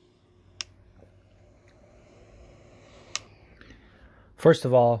 First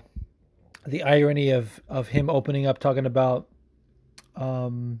of all, the irony of him opening up talking about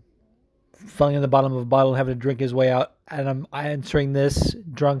falling in the bottom of a bottle and having to drink his way out, and I'm answering this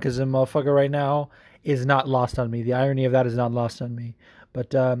drunk as a motherfucker right now, is not lost on me. The irony of that is not lost on me.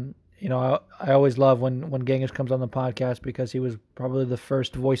 But I always love when Genghis comes on the podcast because he was probably the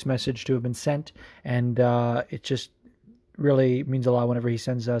first voice message to have been sent, and it just really means a lot whenever he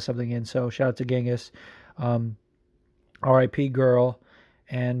sends something in. So shout out to Genghis, R.I.P. girl,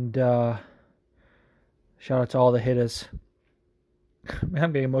 and shout out to all the hitters. Man,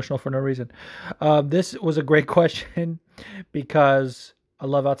 I'm getting emotional for no reason. This was a great question because I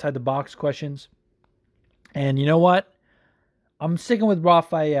love outside the box questions, and you know what? I'm sticking with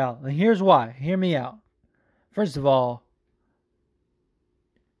Raphael, and here's why. Hear me out. First of all,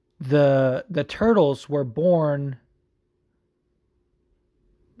 the turtles were born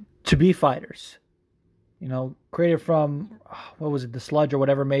to be fighters. Created from, what was it, the Sludge or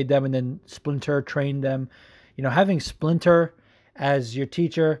whatever made them, and then Splinter trained them. Having Splinter as your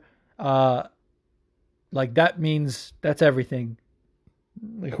teacher, that means that's everything.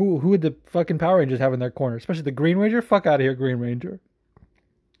 Like, who would the fucking Power Rangers have in their corner? Especially the Green Ranger? Fuck out of here, Green Ranger.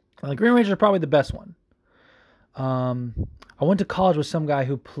 The Green Ranger is probably the best one. I went to college with some guy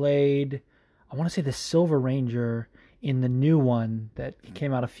who played, I want to say the Silver Ranger in the new one that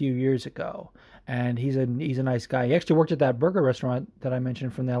came out a few years ago. And he's a nice guy. He actually worked at that burger restaurant that I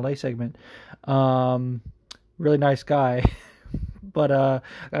mentioned from the LA segment. Really nice guy. But I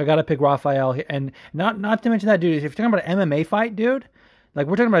gotta pick Raphael. And not to mention that, dude, if you're talking about an MMA fight, dude, like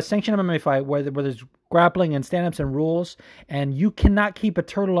we're talking about a sanctioned MMA fight where there's grappling and stand-ups and rules, and you cannot keep a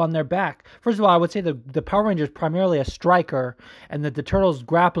turtle on their back. First of all, I would say the Power Ranger is primarily a striker, and that the turtle's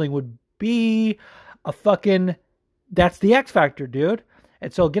grappling would be a fucking, that's the X factor, dude.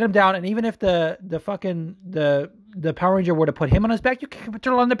 And so get him down, and even if the Power Ranger were to put him on his back, you can keep a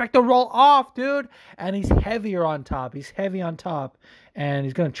turtle on their back to roll off, dude. And he's heavier on top. He's heavy on top, and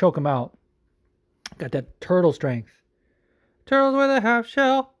he's gonna choke him out. Got that turtle strength. Turtles with a half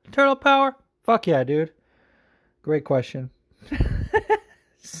shell. Turtle power. Fuck yeah, dude. Great question.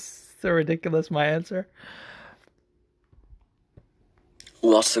 So ridiculous, my answer.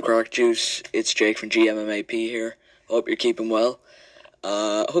 What's the crack, Juice? It's Jake from GMMAP here. Hope you're keeping well.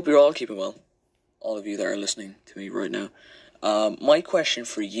 Hope you're all keeping well. All of you that are listening to me right now. My question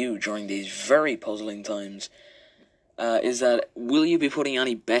for you during these very puzzling times is that, will you be putting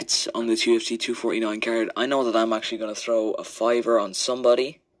any bets on this UFC 249 card? I know that I'm actually going to throw a $5 on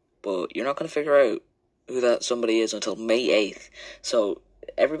somebody, but you're not going to figure out who that somebody is until May 8th. So,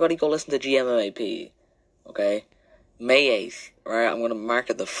 everybody go listen to GMMAP, okay? May 8th, right? I'm going to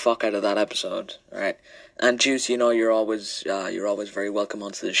market the fuck out of that episode, right? And Juice, you're always very welcome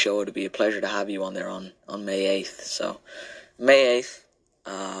onto the show. It'd be a pleasure to have you on there on May 8th. So, May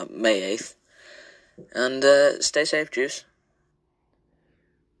 8th. And stay safe, Juice.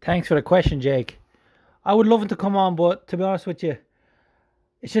 Thanks for the question, Jake. I would love it to come on, but to be honest with you,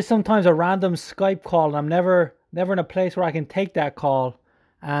 it's just sometimes a random Skype call, and I'm never in a place where I can take that call.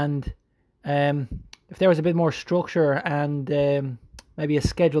 And if there was a bit more structure and maybe a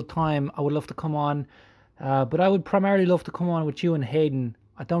scheduled time, I would love to come on. But I would primarily love to come on with you and Hayden.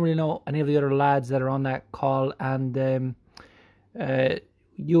 I don't really know any of the other lads that are on that call, and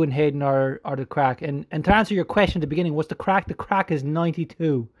you and Hayden are the crack. And to answer your question at the beginning, what's the crack? The crack is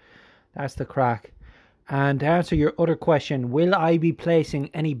 92. That's the crack. And to answer your other question, will I be placing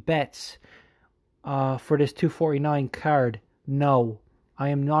any bets for this 249 card? No, I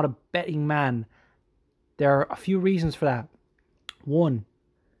am not a betting man. There are a few reasons for that. One,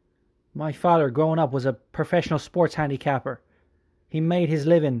 my father growing up was a professional sports handicapper. He made his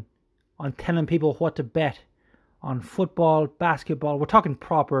living on telling people what to bet on football, basketball. We're talking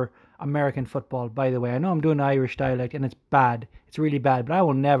proper American football, by the way. I know I'm doing Irish dialect and it's bad. It's really bad, but I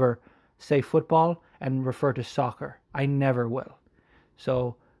will never say football and refer to soccer. I never will.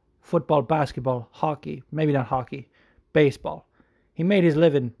 So football, basketball, hockey, maybe not hockey, baseball. He made his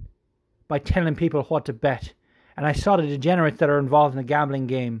living by telling people what to bet. And I saw the degenerates that are involved in the gambling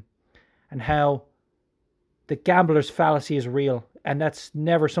game and how the gambler's fallacy is real. And that's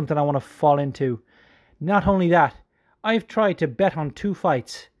never something I want to fall into. Not only that, I've tried to bet on 2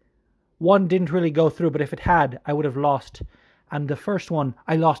 fights. One didn't really go through, but if it had, I would have lost. And the first one,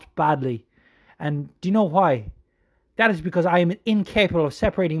 I lost badly. And do you know why? That is because I am incapable of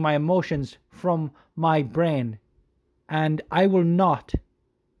separating my emotions from my brain. And I will not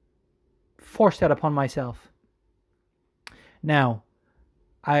force that upon myself. Now,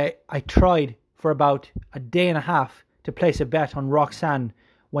 I tried for about a day and a half to place a bet on Roxanne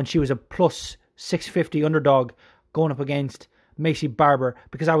when she was a plus 650 underdog going up against Macy Barber,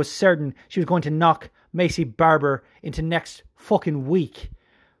 because I was certain she was going to knock Macy Barber into next fucking week.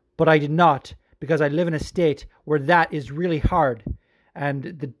 But I did not, because I live in a state where that is really hard. And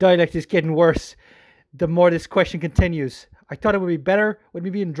the dialect is getting worse the more this question continues. I thought it would be better with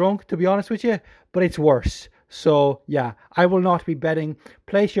me being drunk, to be honest with you, but it's worse. So, yeah, I will not be betting.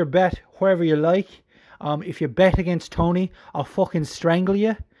 Place your bet wherever you like. If you bet against Tony, I'll fucking strangle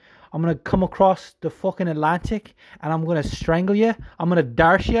you. I'm going to come across the fucking Atlantic and I'm going to strangle you. I'm going to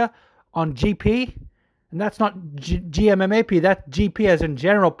dash you on GP. And that's not GMMAP, that's GP as in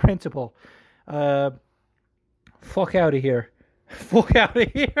general principle. Fuck out of here. Fuck out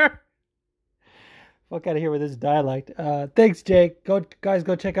of here. Fuck out of here with this dialect. Thanks, Jake. Go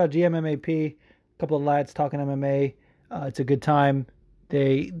check out GMMAP. A couple of lads talking MMA. It's a good time.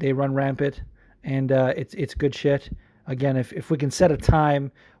 They run rampant, and it's good shit. Again, if we can set a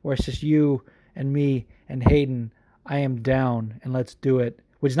time where it's just you and me and Hayden, I am down, and let's do it.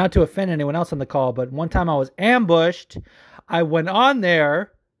 Which is not to offend anyone else on the call, but one time I was ambushed. I went on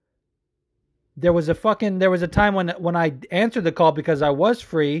there. There was a time when I answered the call because I was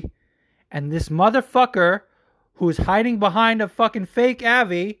free, and this motherfucker who's hiding behind a fucking fake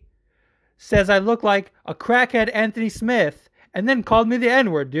Avi says I look like a crackhead Anthony Smith, and then called me the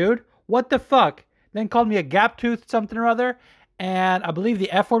N-word, dude. What the fuck? Then called me a gap-toothed something or other, and I believe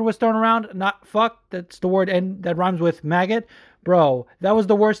the F-word was thrown around. Not fuck, that's the word that rhymes with maggot. Bro, that was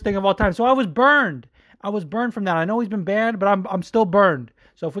the worst thing of all time. So I was burned. I was burned from that. I know he's been banned, but I'm still burned.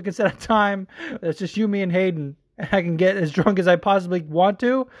 So if we can set a time that's just you, me, and Hayden, and I can get as drunk as I possibly want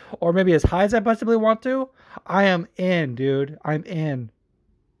to, or maybe as high as I possibly want to, I am in, dude. I'm in.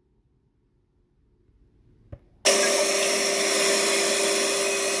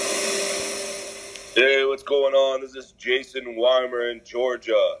 Hey, what's going on? This is Jason Weimer in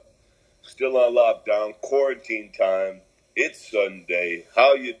Georgia. Still on lockdown, quarantine time. It's Sunday.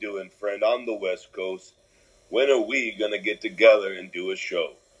 How you doing, friend? On the West Coast. When are we going to get together and do a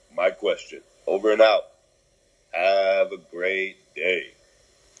show? My question. Over and out. Have a great day.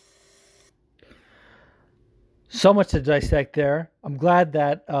 So much to dissect there. I'm glad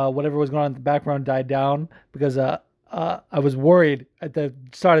that whatever was going on in the background died down, because I was worried at the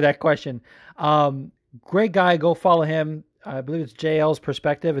start of that question. Great guy. Go follow him. I believe it's JL's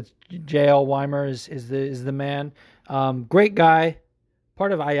Perspective. It's JL Weimer is the man. Great guy.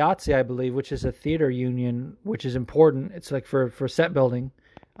 Part of IATSE, I believe, which is a theater union, which is important. It's like for set building.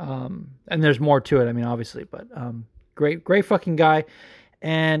 And there's more to it, I mean, obviously, but great fucking guy.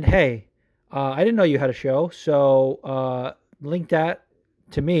 And hey, I didn't know you had a show, so link that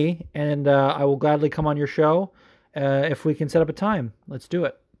to me, and I will gladly come on your show if we can set up a time. Let's do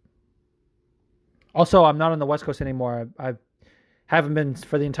it. Also, I'm not on the West Coast anymore. I haven't been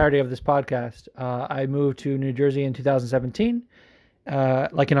for the entirety of this podcast. I moved to New Jersey in 2017,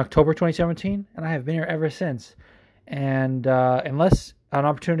 like in October 2017, and I have been here ever since. And unless an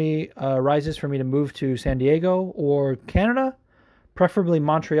opportunity arises for me to move to San Diego or Canada, preferably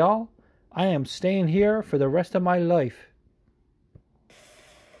Montreal, I am staying here for the rest of my life.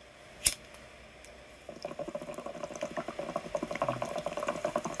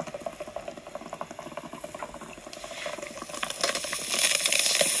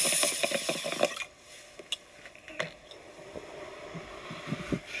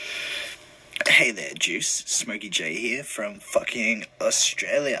 Hey there, Juice. Smokey J here from fucking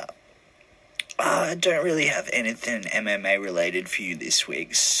Australia. I don't really have anything MMA related for you this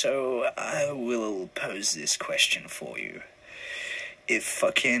week, so I will pose this question for you. If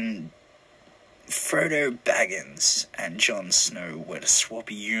fucking Frodo Baggins and Jon Snow were to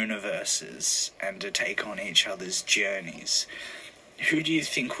swap universes and to take on each other's journeys, who do you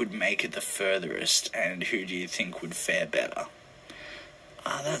think would make it the furthest, and who do you think would fare better?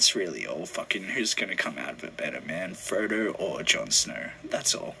 That's really all. Fucking who's gonna come out of it better, man? Frodo or Jon Snow?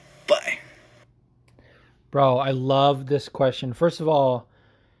 That's all. Bye. Bro, I love this question. First of all,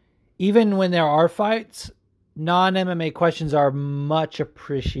 even when there are fights, non-MMA questions are much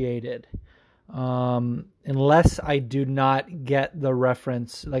appreciated. Unless I do not get the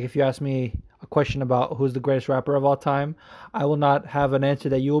reference. Like if you ask me a question about who's the greatest rapper of all time, I will not have an answer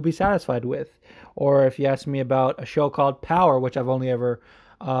that you will be satisfied with. Or if you ask me about a show called Power, which I've only ever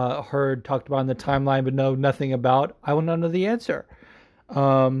heard talked about in the timeline but know nothing about, I will not know the answer.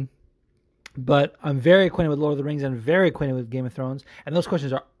 But I'm very acquainted with Lord of the Rings and very acquainted with Game of Thrones, and those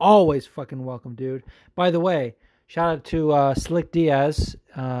questions are always fucking welcome, dude. By the way, shout out to Slick Diaz,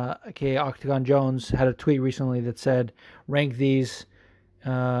 aka Octagon Jones, had a tweet recently that said, rank these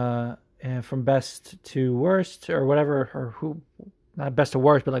from best to worst, or whatever, or who, not best to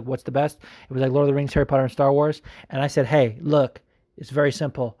worst, but like what's the best? It was like Lord of the Rings, Harry Potter, and Star Wars. And I said, hey, look, it's very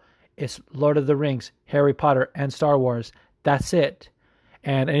simple. It's Lord of the Rings, Harry Potter, and Star Wars. That's it.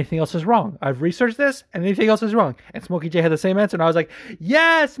 And anything else is wrong. I've researched this, and anything else is wrong. And Smokey J had the same answer, and I was like,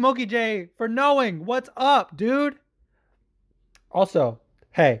 yes, Smokey J, for knowing what's up, dude. Also,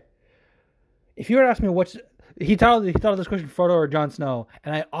 hey, if you were to ask me he titled this question Frodo or Jon Snow,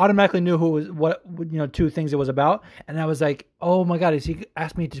 and I automatically knew what two things it was about, and I was like, oh my god, he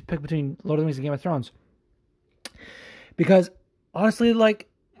asked me to pick between Lord of the Rings and Game of Thrones, because honestly, like,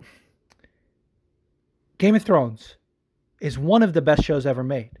 Game of Thrones is one of the best shows ever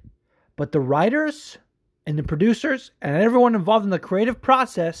made, but the writers and the producers and everyone involved in the creative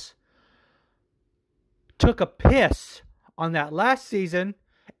process took a piss on that last season,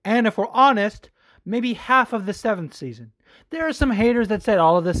 and if we're honest, maybe half of the 7th season. There are some haters that said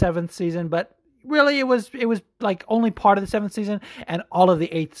all of the 7th season, but really it was like only part of the 7th season and all of the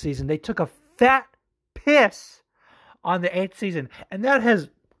 8th season. They took a fat piss on the 8th season, and that has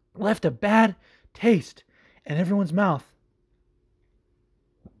left a bad taste in everyone's mouth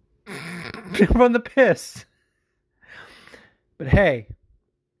from the piss. But hey,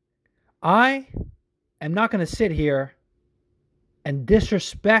 I am not going to sit here and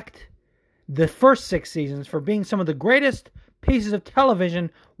disrespect the first 6 seasons for being some of the greatest pieces of television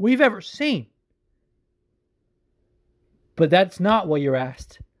we've ever seen. But that's not what you're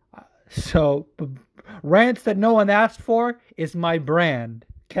asked. So, rants that no one asked for is my brand.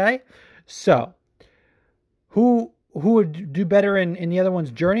 Okay? So, who would do better in the other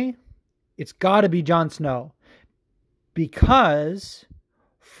one's journey? It's got to be Jon Snow. Because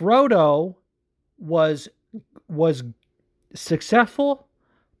Frodo was successful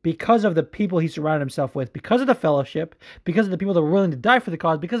because of the people he surrounded himself with, because of the Fellowship, because of the people that were willing to die for the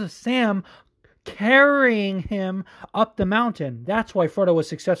cause, because of Sam carrying him up the mountain. That's why Frodo was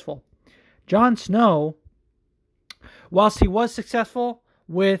successful. Jon Snow, whilst he was successful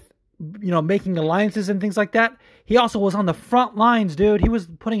with, making alliances and things like that, he also was on the front lines, dude. He was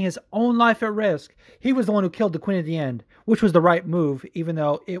putting his own life at risk. He was the one who killed the Queen at the end, which was the right move, even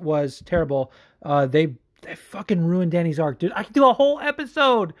though it was terrible. They fucking ruined Dany's arc, dude. I could do a whole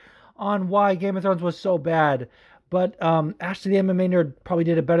episode on why Game of Thrones was so bad. But Ashley, the MMA nerd, probably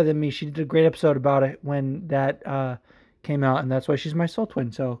did it better than me. She did a great episode about it when that came out, and that's why she's my soul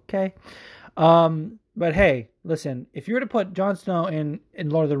twin. So, okay. But hey, listen, if you were to put Jon Snow in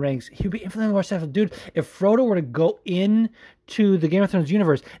Lord of the Rings, he would be infinitely more successful. Dude, if Frodo were to go into the Game of Thrones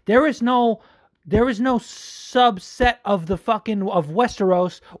universe, there is no subset of the of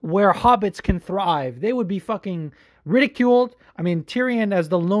Westeros where hobbits can thrive. They would be fucking ridiculed. I mean, Tyrion as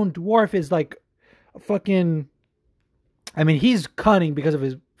the lone dwarf is like fucking... I mean, he's cunning because of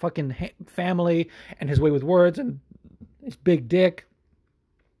his fucking family and his way with words and his big dick.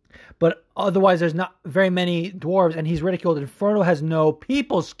 But otherwise, there's not very many dwarves, and he's ridiculed. And Frodo has no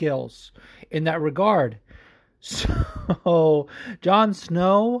people skills in that regard. So, Jon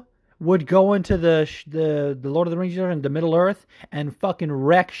Snow would go into the Lord of the Rings and the Middle Earth and fucking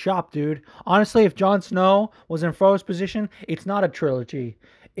wreck shop, dude. Honestly, if Jon Snow was in Frodo's position, it's not a trilogy.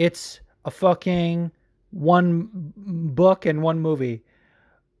 It's a fucking one book and one movie.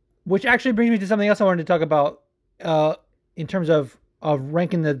 Which actually brings me to something else I wanted to talk about in terms of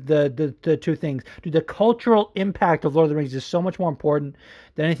ranking the two things. Dude, the cultural impact of Lord of the Rings is so much more important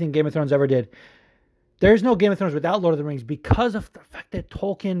than anything Game of Thrones ever did. There's no Game of Thrones without Lord of the Rings because of the fact that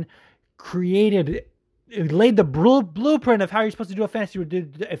Tolkien laid the blueprint of how you're supposed to do a fantasy.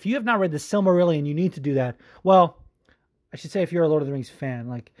 If you have not read the Silmarillion, you need to do that. Well, I should say if you're a Lord of the Rings fan,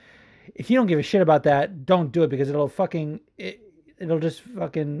 like, if you don't give a shit about that, don't do it, because it'll just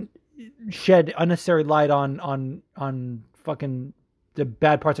fucking shed unnecessary light on fucking the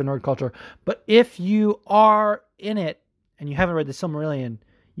bad parts of nerd culture. But if you are in it and you haven't read the Silmarillion,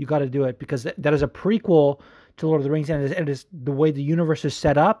 you got to do it, because that is a prequel to Lord of the Rings, and it is the way the universe is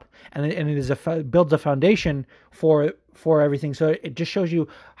set up, and it is builds a foundation for everything. So it just shows you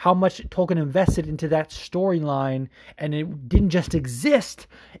how much Tolkien invested into that storyline, and it didn't just exist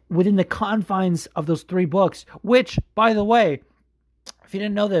within the confines of those 3 books. Which, by the way, if you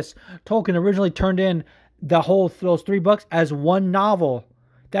didn't know this, Tolkien originally turned in those 3 books as one novel.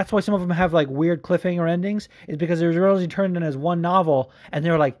 That's why some of them have like weird cliffhanger endings, is because they were originally turned in as one novel, and they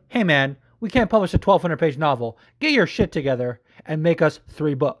were like, hey man, we can't publish a 1,200-page novel. Get your shit together and make us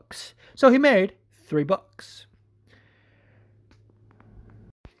 3 books. So he made 3 books.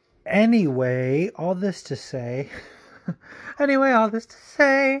 Anyway, all this to say,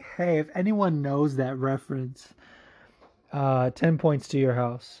 hey, if anyone knows that reference, 10 points to your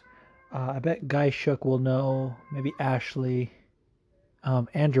house. I bet Guy Shook will know, maybe Ashley.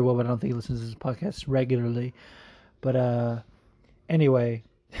 Andrew will, but I don't think he listens to this podcast regularly. But anyway,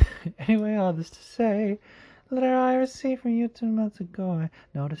 all this to say, letter I received from you 2 months ago, I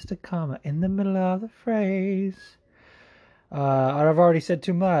noticed a comma in the middle of the phrase. I've already said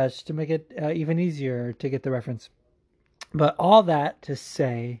too much to make it even easier to get the reference. But all that to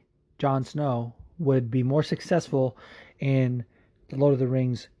say, Jon Snow would be more successful in the Lord of the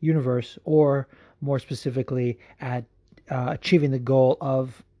Rings universe, or more specifically at achieving the goal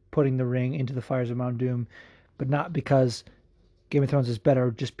of putting the ring into the fires of Mount Doom, but not because Game of Thrones is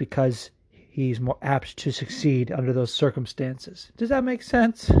better, just because he's more apt to succeed under those circumstances. Does that make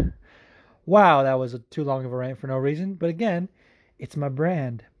sense? Wow, that was too long of a rant for no reason. But again, it's my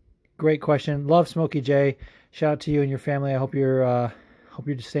brand. Great question. Love Smokey J. Shout out to you and your family. I hope you're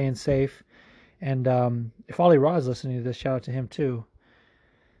staying safe. And if Ollie Raw is listening to this, shout out to him too.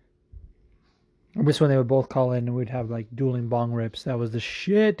 I miss when they would both call in and we'd have like dueling bong rips. That was the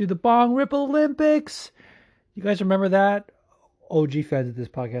shit, dude. The bong rip Olympics. You guys remember that? OG fans of this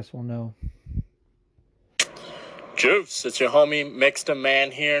podcast will know. Juice, it's your homie Mixed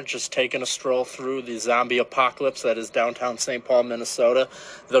Man here, just taking a stroll through the zombie apocalypse that is downtown St. Paul, Minnesota,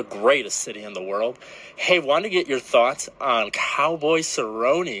 the greatest city in the world. Hey, want to get your thoughts on Cowboy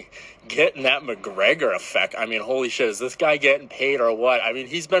Cerrone getting that McGregor effect? I mean, holy shit, is this guy getting paid or what? I mean,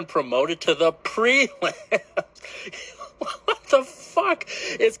 he's been promoted to the prelims. What the fuck?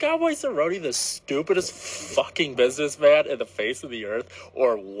 Is Cowboy Cerrone the stupidest fucking businessman in the face of the earth,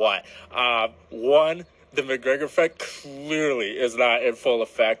 or what? One, the McGregor effect clearly is not in full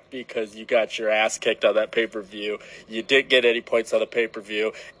effect because you got your ass kicked on that pay-per-view. You didn't get any points on the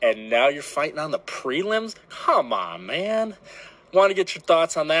pay-per-view, and now you're fighting on the prelims? Come on, man. Want to get your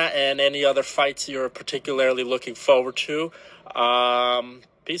thoughts on that and any other fights you're particularly looking forward to.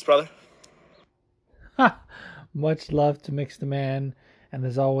 Peace, brother. Much love to Mix the Man, and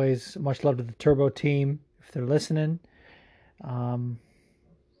as always, much love to the Turbo team if they're listening.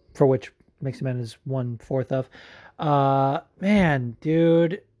 For which Mix the Man is 1/4 of. Man,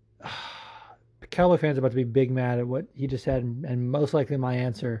 dude, Cowboy fans are about to be big mad at what he just said, and most likely my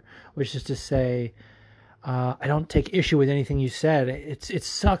answer was just to say, I don't take issue with anything you said. It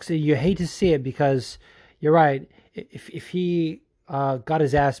sucks. You hate to see it because you're right. If he got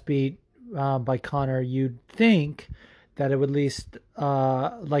his ass beat by Conor, you'd think that it would at least,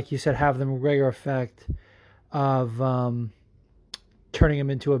 like you said, have the McGregor effect of turning him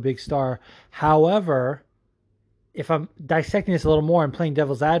into a big star. However, if I'm dissecting this a little more and playing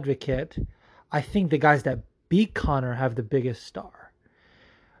devil's advocate, I think the guys that beat Conor have the biggest star.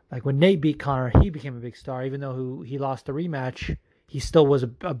 Like when Nate beat Conor, he became a big star, even though he lost the rematch. He still was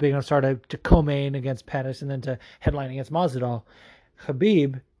a big enough star to co-main against Pettis and then to headline against Masvidal.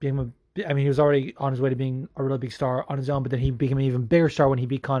 Khabib became he was already on his way to being a really big star on his own, but then he became an even bigger star when he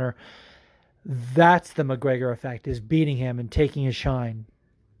beat Conor. That's the McGregor effect, is beating him and taking his shine.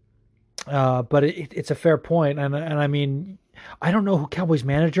 But it's a fair point. And I mean, I don't know who Cowboy's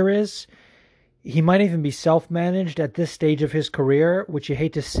manager is. He might even be self-managed at this stage of his career, which you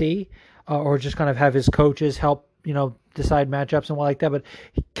hate to see, or just kind of have his coaches help, decide matchups and what like that. But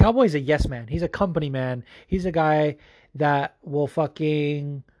Cowboy's a yes man. He's a company man. He's a guy that will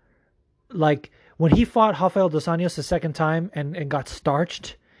fucking, like, when he fought Rafael dos Anjos the second time and got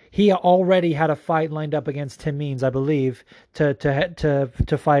starched, he already had a fight lined up against Tim Means, I believe, to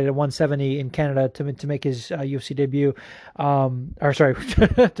fight at 170 in Canada to make his UFC debut,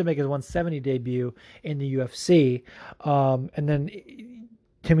 to make his 170 debut in the UFC, and then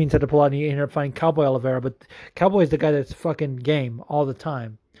Tim Means had to pull out and he ended up fighting Cowboy Oliveira. But Cowboy is the guy that's fucking game all the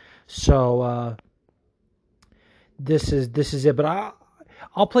time. So this is it. But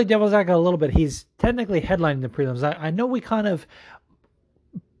I'll play devil's advocate a little bit. He's technically headlining the prelims. I know we kind of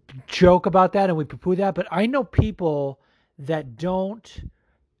joke about that and we poo-poo that, but I know people that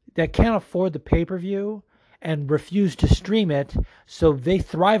can't afford the pay-per-view and refuse to stream it, so they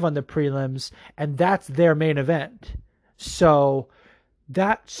thrive on the prelims and that's their main event. So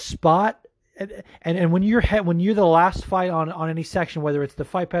that spot, and when you're the last fight on any section, whether it's the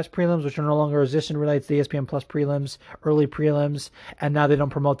Fight Pass prelims, which are no longer resistant related to the ESPN Plus prelims, early prelims, and now they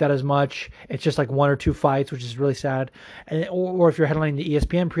don't promote that as much. It's just like one or two fights, which is really sad. Or if you're headlining the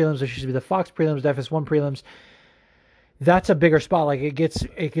ESPN prelims, which used to be the Fox prelims, the FS1 prelims, that's a bigger spot. Like it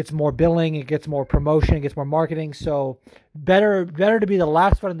gets more billing, it gets more promotion, it gets more marketing. So better to be the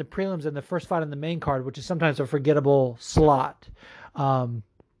last fight in the prelims than the first fight on the main card, which is sometimes a forgettable slot.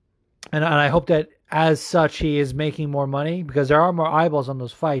 And I hope that as such he is making more money because there are more eyeballs on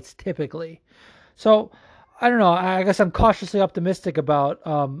those fights typically. So I don't know. I guess I'm cautiously optimistic about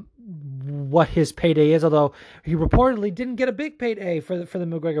what his payday is, although he reportedly didn't get a big payday for the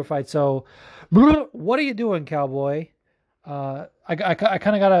McGregor fight. So what are you doing, Cowboy? I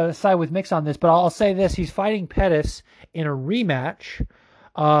kind of got to side with Mix on this, but I'll say this. He's fighting Pettis in a rematch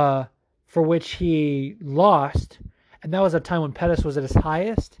for which he lost, and that was a time when Pettis was at his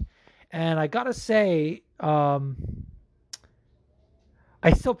highest. And I got to say,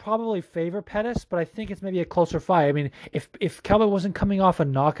 I still probably favor Pettis, but I think it's maybe a closer fight. I mean, if Cowboy wasn't coming off a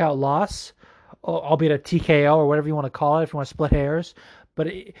knockout loss, albeit a TKO or whatever you want to call it, if you want to split hairs, but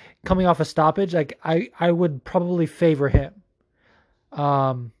coming off a stoppage, like I would probably favor him.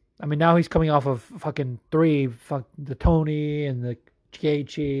 I mean, now he's coming off of fucking the Tony and the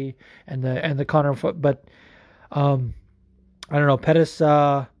Gaethje and the Conor, but I don't know. Pettis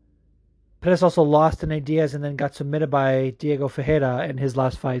also lost to Nate Diaz and then got submitted by Diego Ferreira in his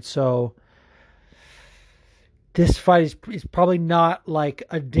last fight. So this fight is probably not like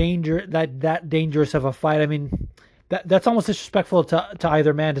that dangerous of a fight. I mean, that's almost disrespectful to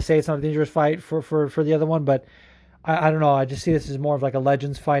either man to say it's not a dangerous fight for the other one. But I don't know. I just see this as more of like a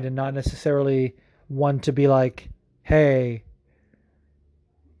legends fight and not necessarily one to be like, hey,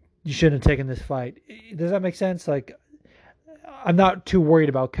 you shouldn't have taken this fight. Does that make sense? Like, I'm not too worried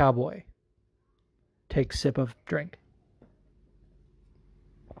about Cowboy. Take a sip of drink.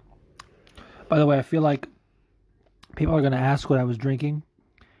 By the way, I feel like people are going to ask what I was drinking,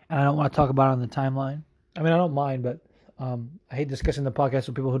 and I don't want to talk about it on the timeline. I mean, I don't mind, but I hate discussing the podcast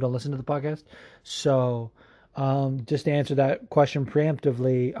with people who don't listen to the podcast. So, just to answer that question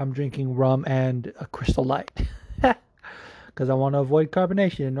preemptively, I'm drinking rum and a Crystal Light. Because I want to avoid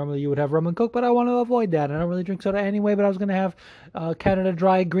carbonation. And normally you would have rum and Coke, but I want to avoid that. I don't really drink soda anyway, but I was going to have Canada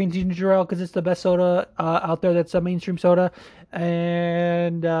Dry green ginger ale because it's the best soda out there that's a mainstream soda.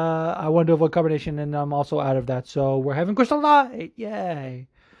 And I wanted to avoid carbonation, and I'm also out of that. So we're having Crystal Light. Yay.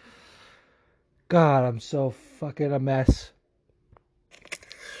 God, I'm so fucking a mess.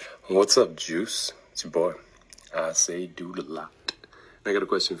 What's up, Juice? It's your boy. I say dude a lot. I got a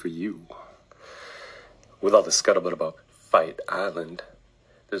question for you. With all the scuttlebutt about Fight Island,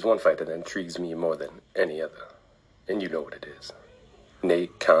 there's one fight that intrigues me more than any other, and you know what it is.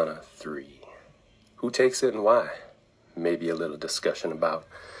 Nate Conor 3. Who takes it and why? Maybe a little discussion about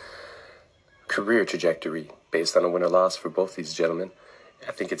career trajectory based on a win or loss for both these gentlemen.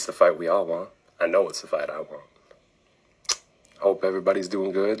 I think it's the fight we all want. I know it's the fight I want. Hope everybody's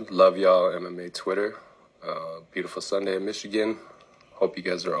doing good. Love y'all, MMA Twitter. Beautiful Sunday in Michigan. Hope you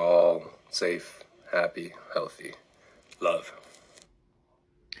guys are all safe, happy, healthy. Love.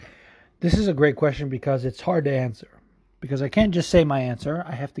 This is a great question because it's hard to answer. Because I can't just say my answer.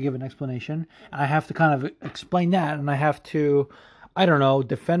 I have to give an explanation. And I have to kind of explain that. And I have to, I don't know,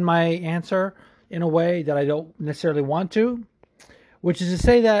 defend my answer in a way that I don't necessarily want to. Which is to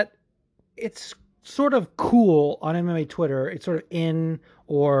say that it's sort of cool on MMA Twitter. It's sort of in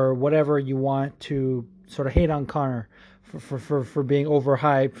or whatever you want to sort of hate on Conor for being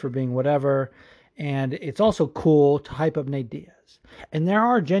overhyped, for being whatever. And it's also cool to hype up Nate Diaz. And there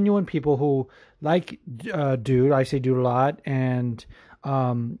are genuine people who like Dude, I say Dude a lot, and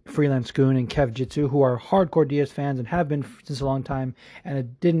Freelance Goon and Kev Jitsu, who are hardcore Diaz fans and have been since a long time. And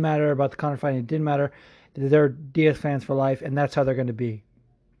it didn't matter about the Conor fight. It didn't matter. They're Diaz fans for life, and that's how they're going to be.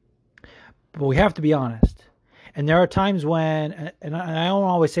 But we have to be honest. And there are times when, and I don't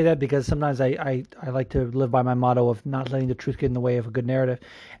always say that because sometimes I like to live by my motto of not letting the truth get in the way of a good narrative.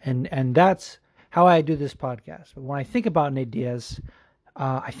 And that's how I do this podcast. But when I think about Nate Diaz,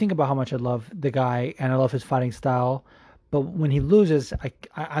 I think about how much I love the guy and I love his fighting style. But when he loses,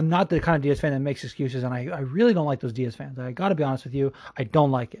 I'm not the kind of Diaz fan that makes excuses, and I really don't like those Diaz fans. I got to be honest with you, I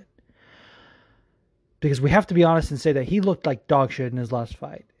don't like it. Because we have to be honest and say that he looked like dog shit in his last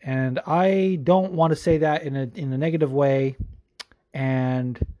fight. And I don't want to say that in a negative way.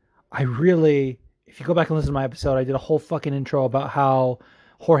 And I really, if you go back and listen to my episode, I did a whole fucking intro about how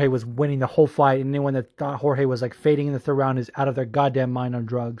Jorge was winning the whole fight. And anyone that thought Jorge was like fading in the third round is out of their goddamn mind on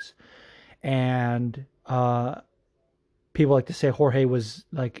drugs. And people like to say Jorge was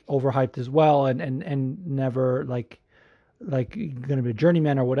like overhyped as well and never like gonna be a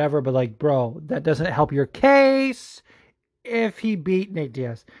journeyman or whatever, but like, bro, that doesn't help your case if he beat Nate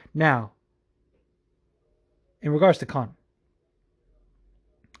Diaz. Now, in regards to Conor,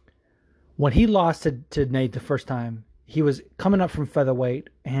 when he lost to Nate the first time, he was coming up from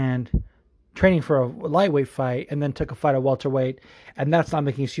featherweight and training for a lightweight fight, and then took a fight at welterweight. And that's not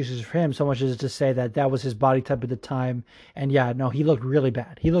making excuses for him so much as to say that that was his body type at the time. And yeah, no, he looked really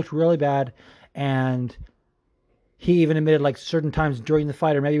bad. And he even admitted like certain times during the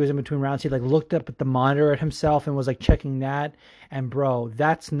fight, or maybe it was in between rounds, he like looked up at the monitor at himself and was like checking that. And bro,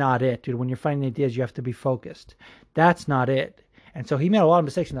 that's not it, dude. When you're fighting Nate Diaz, you have to be focused. That's not it. And so he made a lot of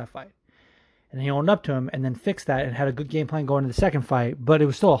mistakes in that fight. And he owned up to him and then fixed that and had a good game plan going into the second fight. But it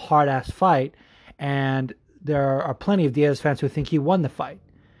was still a hard-ass fight. And there are plenty of Diaz fans who think he won the fight.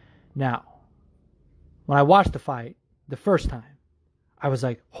 Now, when I watched the fight the first time, I was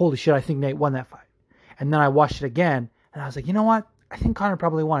like, holy shit, I think Nate won that fight. And then I watched it again, and I was like, you know what? think Conor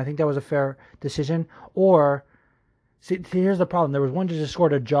probably won. I think that was a fair decision. Or see, here's the problem. There was one judge that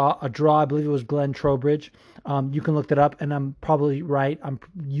scored a draw. I believe it was Glenn Trowbridge. You can look that up, and I'm probably right. I'm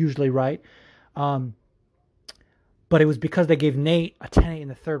usually right. But it was because they gave Nate a 10-8 in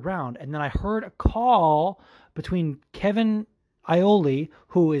the third round. And then I heard a call between Kevin Iole,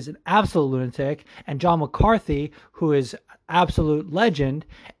 who is an absolute lunatic, and John McCarthy, who is absolute legend.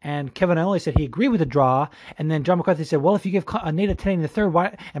 And Kevin Iole said he agreed with the draw. And then John McCarthy said, well, if you give Nate a 10-8 in the third,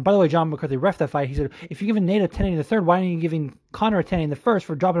 why? And by the way, John McCarthy ref that fight. He said, if you're giving Nate a 10-8 in the third, why aren't you giving Conor a 10-8 in the first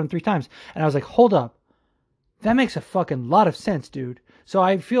for dropping him 3 times? And I was like, hold up. That makes a fucking lot of sense, dude. So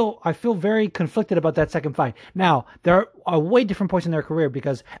I feel very conflicted about that second fight. Now, there are way different points in their career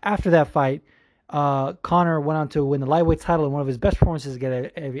because after that fight, Conor went on to win the lightweight title in one of his best performances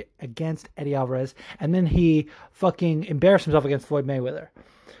against Eddie Alvarez. And then he fucking embarrassed himself against Floyd Mayweather.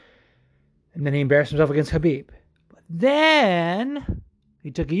 And then he embarrassed himself against Khabib. But then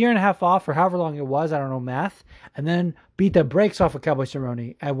he took a year and a half off for however long it was. I don't know math. And then beat the brakes off of Cowboy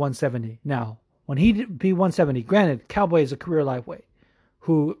Cerrone at 170. Now, when he beat 170, granted, Cowboy is a career lightweight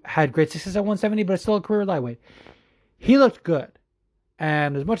who had great success at 170, but it's still a career lightweight. He looked good.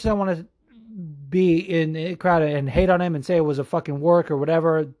 And as much as I want to be in the crowd and hate on him and say it was a fucking work or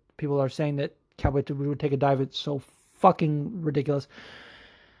whatever, people are saying that Cowboy would take a dive. It's so fucking ridiculous.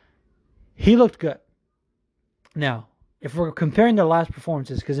 He looked good. Now, if we're comparing their last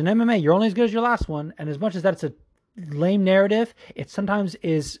performances, because in MMA, you're only as good as your last one, and as much as that's a lame narrative, it sometimes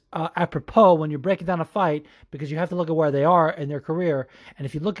is apropos when you're breaking down a fight because you have to look at where they are in their career. And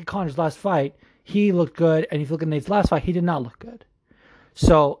if you look at Conor's last fight, he looked good, and if you look at Nate's last fight, he did not look good.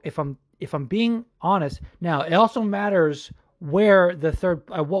 So if I'm being honest, now it also matters where the third,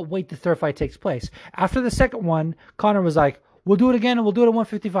 what weight the third fight takes place. After the second one, Conor was like, "We'll do it again, and we'll do it at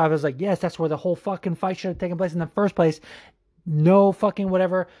 155." I was like, "Yes, that's where the whole fucking fight should have taken place in the first place." No fucking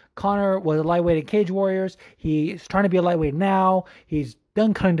whatever. Conor was a lightweight in Cage Warriors. He's trying to be a lightweight now. He's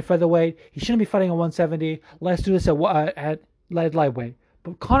done cutting to featherweight. He shouldn't be fighting at 170. Let's do this at lightweight.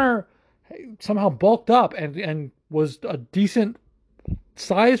 But Conor somehow bulked up and was a decent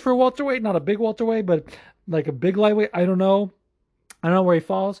size for welterweight. Not a big welterweight, but like a big lightweight. I don't know where he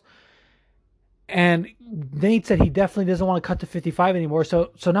falls. And Nate said he definitely doesn't want to cut to 55 anymore.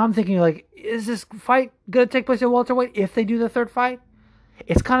 So now I'm thinking, like, is this fight going to take place at welterweight if they do the third fight?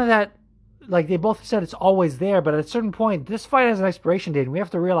 It's kind of that, like, they both said it's always there, but at a certain point, this fight has an expiration date, and we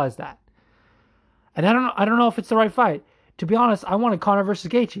have to realize that. And I don't know if it's the right fight. To be honest, I wanted Conor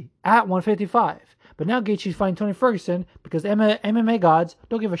versus Gaethje at 155. But now Gaethje's fighting Tony Ferguson because MMA gods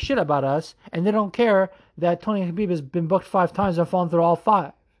don't give a shit about us, and they don't care that Tony Khabib has been booked 5 times and fallen through all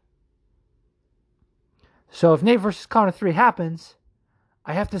 5. So if Nate versus Conor 3 happens,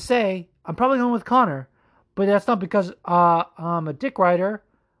 I have to say I'm probably going with Conor, but that's not because I'm a dick rider,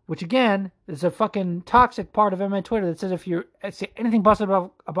 which again is a fucking toxic part of MMA Twitter that says if you say anything busted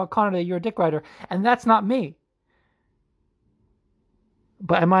about Conor that you're a dick rider, and that's not me.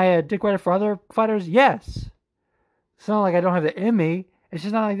 But am I a dick rider for other fighters? Yes. It's not like I don't have it in me. It's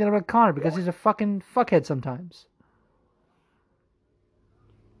just not like that about Conor because he's a fucking fuckhead sometimes.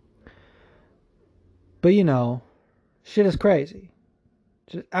 But you know, shit is crazy.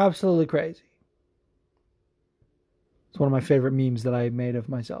 Just absolutely crazy. It's one of my favorite memes that I made of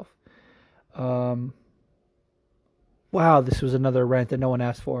myself. Wow, this was another rant that no one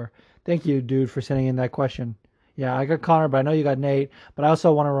asked for. Thank you, dude, for sending in that question. Yeah, I got Conor, but I know you got Nate. But I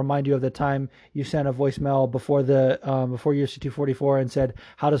also want to remind you of the time you sent a voicemail before UFC 244 and said,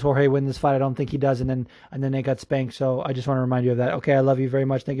 "How does Jorge win this fight? I don't think he does." And then Nate got spanked. So I just want to remind you of that. Okay, I love you very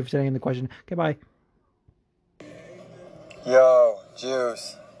much. Thank you for sending in the question. Okay, bye. Yo,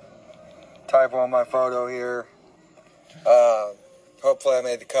 Juice. Typo on my photo here. Hopefully I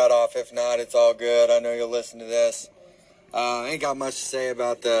made the cutoff. If not, it's all good. I know you'll listen to this. Ain't got much to say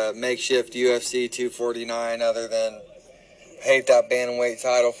about the makeshift UFC 249 other than hate that bantamweight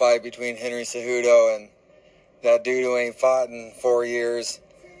title fight between Henry Cejudo and that dude who ain't fought in 4 years.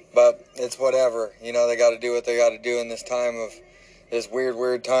 But it's whatever. You know, they got to do what they got to do in this time of this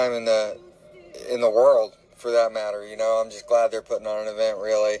weird time in the world, for that matter. You know, I'm just glad they're putting on an event,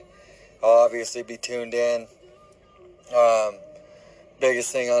 really. I'll obviously be tuned in.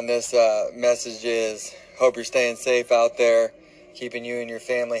 Biggest thing on this message is hope you're staying safe out there, keeping you and your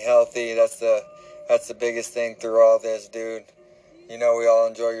family healthy. That's the biggest thing through all this, dude. You know we all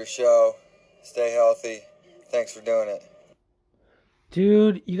enjoy your show. Stay healthy. Thanks for doing it.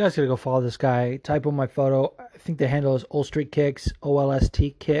 Dude, you guys gotta go follow this guy. Type on my photo. I think the handle is Olst Kicks,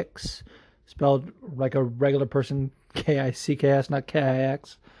 OLST Kicks, spelled like a regular person, Kicks, not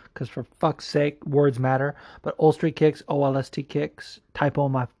KIX. because for fuck's sake, words matter. But Olstreet Kicks, OLST Kicks, typo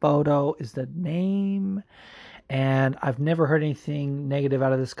my photo is the name. And I've never heard anything negative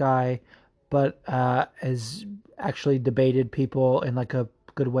out of this guy, but has actually debated people in like a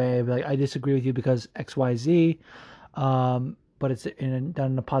good way. Like, I disagree with you because XYZ, but it's done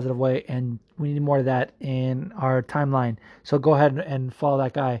in a positive way, and we need more of that in our timeline. So go ahead and follow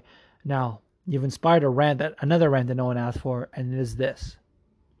that guy. Now, you've inspired another rant that no one asked for, and it is this.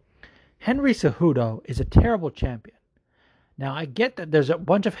 Henry Cejudo is a terrible champion. Now, I get that there's a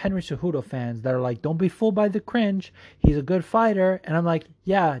bunch of Henry Cejudo fans that are like, don't be fooled by the cringe. He's a good fighter. And I'm like,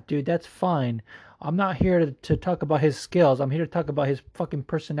 yeah, dude, that's fine. I'm not here to talk about his skills. I'm here to talk about his fucking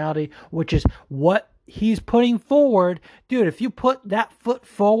personality, which is what he's putting forward. Dude, if you put that foot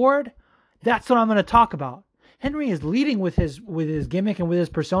forward, that's what I'm going to talk about. Henry is leading with his gimmick and with his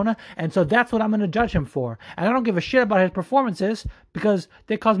persona, and so that's what I'm going to judge him for. And I don't give a shit about his performances because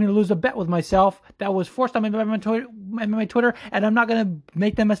they caused me to lose a bet with myself that was forced on me by my Twitter, and I'm not going to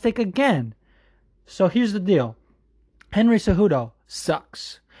make that mistake again. So here's the deal. Henry Cejudo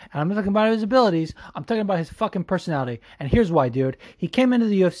sucks. And I'm not talking about his abilities. I'm talking about his fucking personality. And here's why, dude. He came into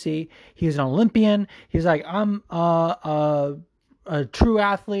the UFC. He's an Olympian. He's like, I'm a true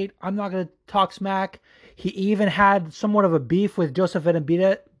athlete. I'm not going to talk smack. He even had somewhat of a beef with Joseph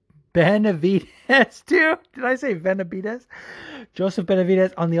Benavidez, dude. Did I say Benavidez? Joseph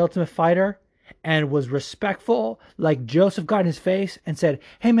Benavidez on The Ultimate Fighter, and was respectful. Like, Joseph got in his face and said,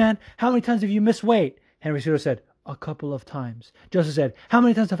 hey man, how many times have you missed weight? Henry Cejudo said, a couple of times. Joseph said, how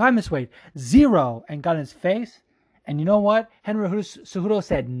many times have I missed weight? 0. And got in his face. And you know what? Henry Cejudo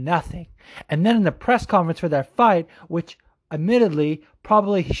said nothing. And then in the press conference for that fight, which admittedly,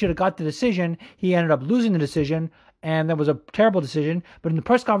 probably he should have got the decision. He ended up losing the decision, and that was a terrible decision. But in the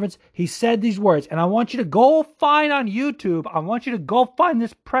press conference, he said these words, and I want you to go find on YouTube, I want you to go find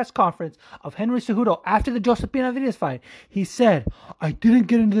this press conference of Henry Cejudo after the Joseph Benavidez fight. He said, I didn't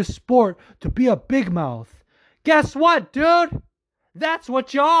get into this sport to be a big mouth. Guess what, dude? That's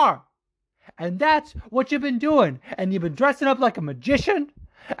what you are. And that's what you've been doing. And you've been dressing up like a magician.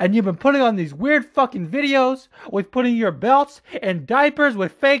 And you've been putting on these weird fucking videos with putting your belts in diapers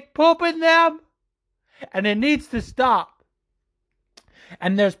with fake poop in them. And it needs to stop.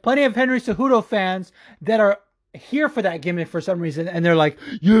 And there's plenty of Henry Cejudo fans that are here for that gimmick for some reason. And they're like,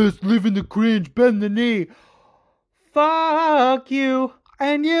 yes, live in the cringe, bend the knee. Fuck you,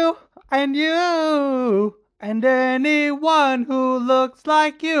 and you, and you, and anyone who looks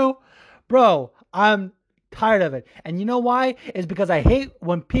like you. Bro, I'm tired of it. And you know why? It's because I hate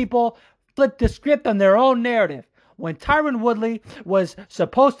when people flip the script on their own narrative. When Tyron Woodley was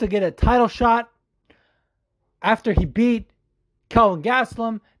supposed to get a title shot after he beat Kelvin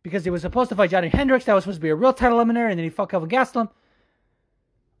Gastelum, because he was supposed to fight Johnny Hendricks, that was supposed to be a real title eliminator, and then he fought Kelvin Gastelum.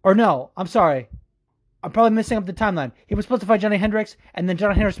 Or no, I'm sorry. I'm probably missing up the timeline. He was supposed to fight Johnny Hendricks, and then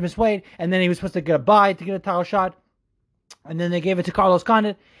Johnny Hendricks missed weight, and then he was supposed to get a bye to get a title shot, and then they gave it to Carlos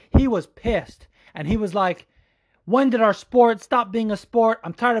Condit. He was pissed. And he was like, when did our sport stop being a sport?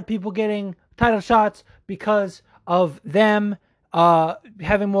 I'm tired of people getting title shots because of them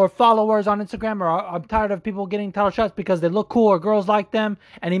having more followers on Instagram. Or I'm tired of people getting title shots because they look cool or girls like them.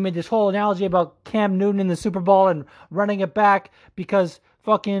 And he made this whole analogy about Cam Newton in the Super Bowl and running it back because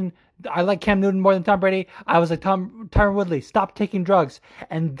fucking I like Cam Newton more than Tom Brady. I was like, Tyron Woodley, stop taking drugs.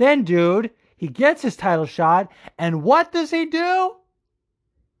 And then, dude, he gets his title shot. And what does he do?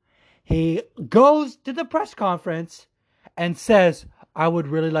 He goes to the press conference and says, I would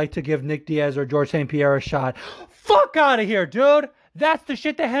really like to give Nick Diaz or George St. Pierre a shot. Fuck out of here, dude. That's the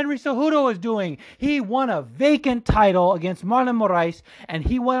shit that Henry Cejudo is doing. He won a vacant title against Marlon Moraes, and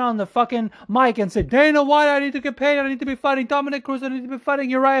he went on the fucking mic and said, Dana White, I need to get paid. I need to be fighting Dominic Cruz. I need to be fighting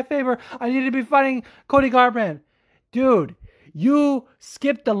Uriah Faber. I need to be fighting Cody Garbrandt. Dude, you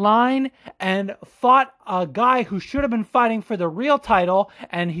skipped the line and fought a guy who should have been fighting for the real title,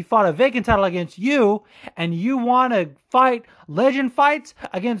 and he fought a vacant title against you, and you want to fight legend fights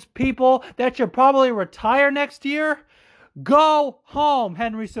against people that should probably retire next year? Go home,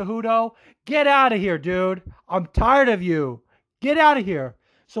 Henry Cejudo. Get out of here, dude. I'm tired of you. Get out of here.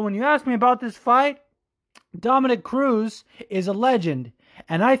 So when you ask me about this fight, Dominic Cruz is a legend,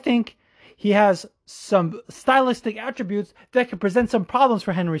 and I think he has some stylistic attributes that could present some problems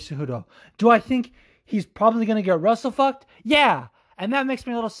for Henry Cejudo. Do I think he's probably going to get wrestle-fucked? Yeah, and that makes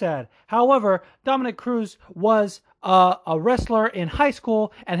me a little sad. However, Dominic Cruz was a wrestler in high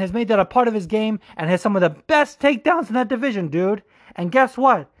school and has made that a part of his game and has some of the best takedowns in that division, dude. And guess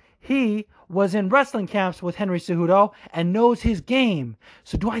what? he was in wrestling camps with Henry Cejudo and knows his game.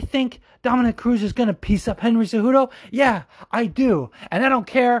 So do I think Dominic Cruz is going to piece up Henry Cejudo? Yeah, I do. And I don't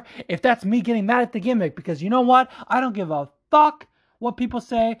care if that's me getting mad at the gimmick, because you know what? I don't give a fuck what people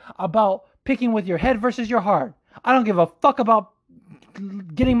say about picking with your head versus your heart. I don't give a fuck about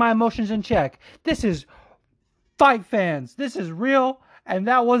getting my emotions in check. This is fight fans. This is real. And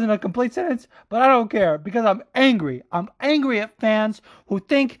that wasn't a complete sentence, but I don't care, because I'm angry. I'm angry at fans who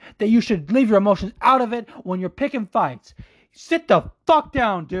think that you should leave your emotions out of it when you're picking fights. Sit the fuck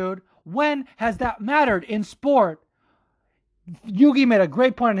down, dude. When has that mattered in sport? Yugi made a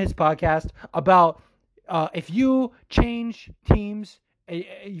great point in his podcast about if you change teams, if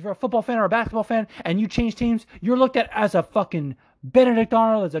you're a football fan or a basketball fan, and you change teams, you're looked at as a fucking Benedict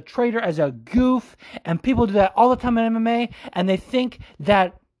Arnold, as a traitor, as a goof, and people do that all the time in MMA, and they think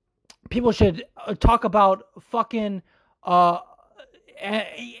that people should talk about fucking analytics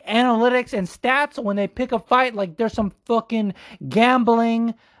and stats when they pick a fight like there's some fucking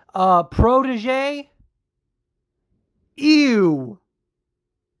gambling protege. Ew.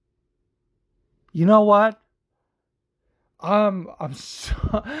 You know what? I'm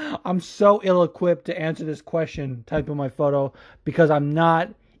so ill-equipped to answer this question typed in my photo, because I'm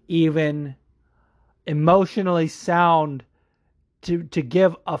not even emotionally sound to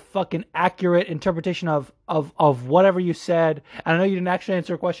give a fucking accurate interpretation of whatever you said. And I know you didn't actually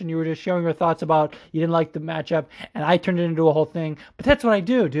answer a question. You were just sharing your thoughts about you didn't like the matchup, and I turned it into a whole thing. But that's what I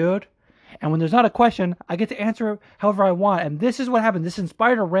do, dude. And when there's not a question, I get to answer however I want. And this is what happened. This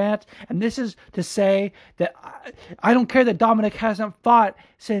inspired a rant. And this is to say that I don't care that Dominic hasn't fought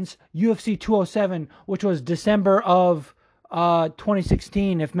since UFC 207, which was December of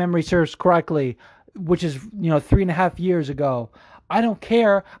 2016, if memory serves correctly, which is, 3.5 years ago. I don't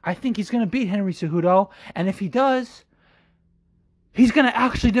care. I think he's going to beat Henry Cejudo. And if he does, he's going to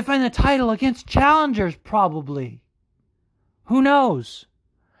actually defend the title against challengers, probably. Who knows?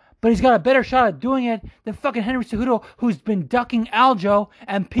 But he's got a better shot at doing it than fucking Henry Cejudo, who's been ducking Aljo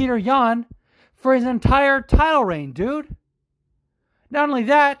and Peter Yan for his entire title reign, dude. Not only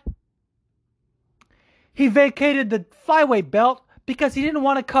that, he vacated the flyweight belt because he didn't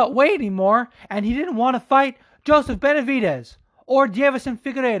want to cut weight anymore, and he didn't want to fight Joseph Benavidez or Deiveson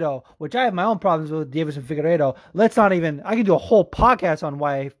Figueiredo, which I have my own problems with Deiveson Figueiredo. I can do a whole podcast on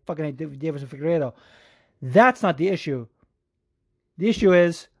why I fucking hate Deiveson Figueiredo. That's not the issue. The issue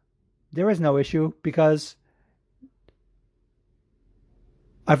is, there is no issue, because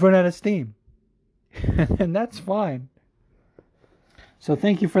I've run out of steam. And that's fine. So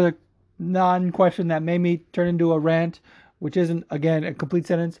thank you for the non-question that made me turn into a rant, which isn't, again, a complete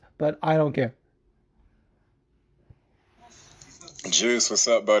sentence, but I don't care. Juice, what's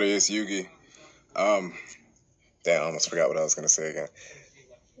up, buddy? It's Yugi. Damn, I almost forgot what I was going to say again.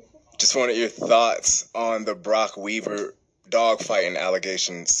 Just wanted your thoughts on the Brock Weaver dogfighting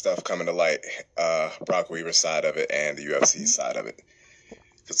allegation stuff coming to light, Brock Weaver's side of it and the UFC side of it,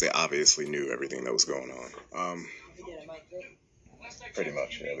 because they obviously knew everything that was going on. Pretty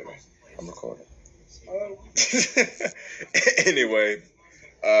much everything. I'm recording. Anyway,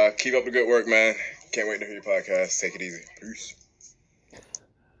 keep up the good work, man. Can't wait to hear your podcast. Take it easy. Peace.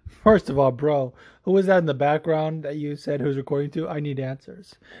 First of all, bro, who was that in the background that you said who's recording to? I need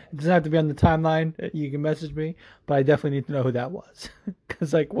answers. It doesn't have to be on the timeline. You can message me, but I definitely need to know who that was.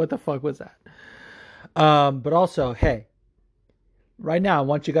 Because, what the fuck was that? But also, hey, right now I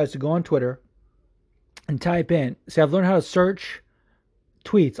want you guys to go on Twitter and type in. See, I've learned how to search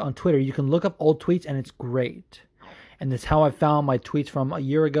tweets on Twitter. You can look up old tweets, and it's great. And it's how I found my tweets from a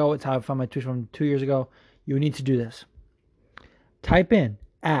year ago. It's how I found my tweets from 2 years ago. You need to do this. Type in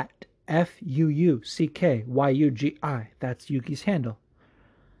at FUUCKYUGI. That's Yuki's handle.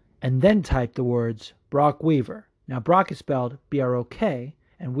 And then type the words Brock Weaver. Now, Brock is spelled B-R-O-K,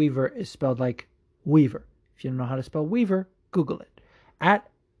 and Weaver is spelled like Weaver. If you don't know how to spell Weaver, Google it. At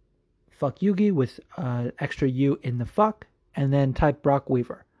fuck Yugi with extra U in the fuck, and then type Brock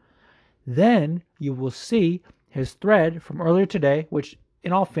Weaver. Then you will see his thread from earlier today, which,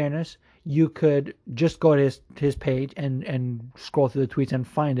 in all fairness, you could just go to his page and scroll through the tweets and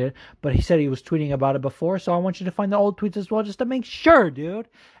find it. But he said he was tweeting about it before, so I want you to find the old tweets as well, just to make sure, dude.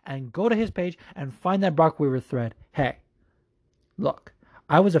 And go to his page and find that Brock Weaver thread. Hey, look,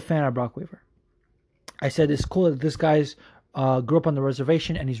 I was a fan of Brock Weaver. I said it's cool that this guy's grew up on the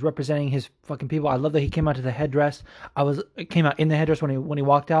reservation and he's representing his fucking people. I love that he came out to the headdress. Came out in the headdress when he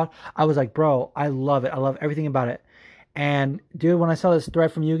walked out. I was like, bro, I love it. I love everything about it. And, dude, when I saw this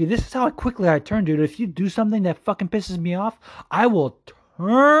thread from Yugi, this is how quickly I turn, dude. If you do something that fucking pisses me off, I will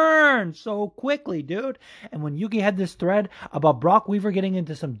turn so quickly, dude. And when Yugi had this thread about Brock Weaver getting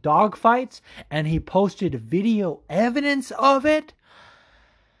into some dog fights and he posted video evidence of it,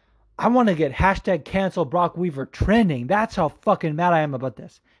 I want to get hashtag cancel Brock Weaver trending. That's how fucking mad I am about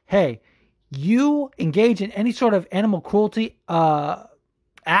this. Hey, you engage in any sort of animal cruelty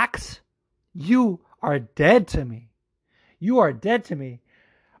acts, you are dead to me. You are dead to me.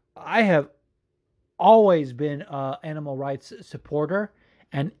 I have always been an animal rights supporter,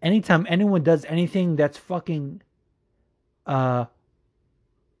 and anytime anyone does anything that's fucking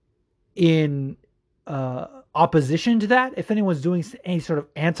in opposition to that, if anyone's doing any sort of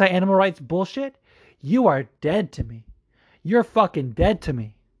anti-animal rights bullshit, you are dead to me. You're fucking dead to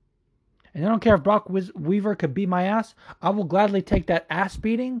me. And I don't care if Brock Weaver could beat my ass. I will gladly take that ass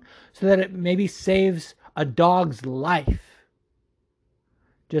beating so that it maybe saves a dog's life.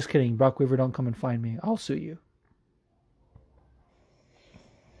 Just kidding. Brock Weaver, don't come and find me. I'll sue you.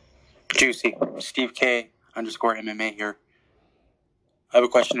 Juicy. Steve K _MMA here. I have a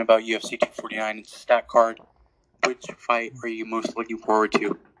question about UFC 249. It's a stat card. Which fight are you most looking forward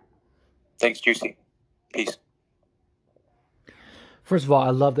to? Thanks, Juicy. Peace. First of all, I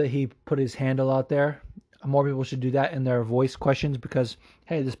love that he put his handle out there. More people should do that in their voice questions because,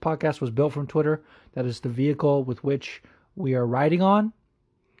 hey, this podcast was built from Twitter. That is the vehicle with which we are riding on.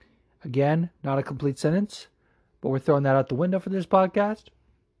 Again, not a complete sentence, but we're throwing that out the window for this podcast.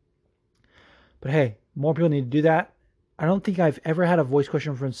 But hey, more people need to do that. I don't think I've ever had a voice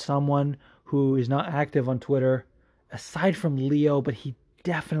question from someone who is not active on Twitter, aside from Leo, but he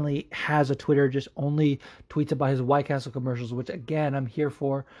definitely has a Twitter, just only tweets about his White Castle commercials, which again, I'm here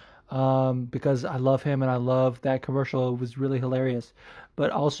for because I love him and I love that commercial. It was really hilarious. But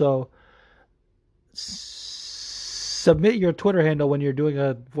also, submit your Twitter handle when you're doing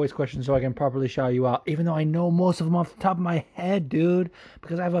a voice question so I can properly shout you out, even though I know most of them off the top of my head, dude,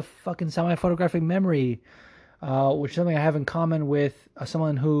 because I have a fucking semi-photographic memory. Which is something I have in common with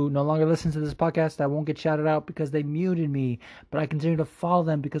someone who no longer listens to this podcast that won't get shouted out because they muted me. But I continue to follow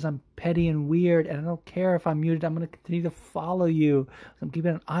them because I'm petty and weird, and I don't care if I'm muted. I'm going to continue to follow you. I'm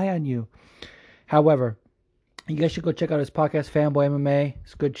keeping an eye on you. However, you guys should go check out his podcast, Fanboy MMA.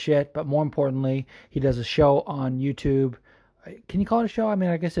 It's good shit. But more importantly, he does a show on YouTube. Can you call it a show? I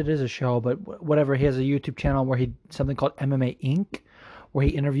mean, I guess it is a show, but whatever. He has a YouTube channel where something called MMA Inc., where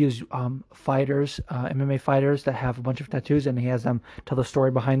he interviews fighters, MMA fighters that have a bunch of tattoos, and he has them tell the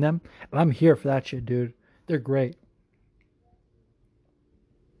story behind them. And I'm here for that shit, dude. They're great.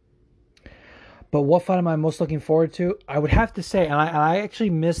 But what fight am I most looking forward to? I would have to say, and I actually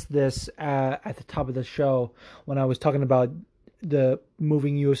missed this at the top of the show when I was talking about the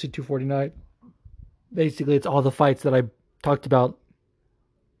moving UFC 249. Basically, it's all the fights that I talked about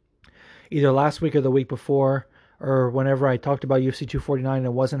either last week or the week before, or whenever I talked about UFC 249 and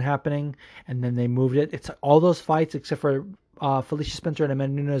it wasn't happening, and then they moved it. It's all those fights except for Felicia Spencer and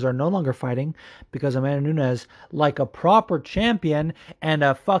Amanda Nunes are no longer fighting because Amanda Nunes, like a proper champion and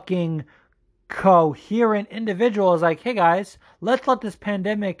a fucking coherent individual, is like, hey guys, let's let this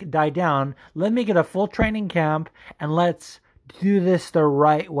pandemic die down. Let me get a full training camp and let's do this the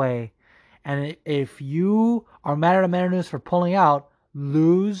right way. And if you are mad at Amanda Nunes for pulling out,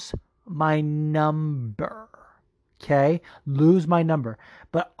 lose my number. Okay, lose my number.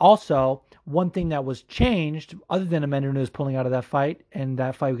 But also, one thing that was changed, other than Amanda Nunes pulling out of that fight and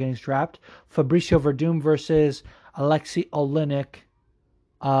that fight getting strapped, Fabricio Verdum versus Alexei Oleinik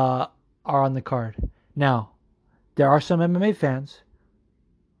are on the card. Now, there are some MMA fans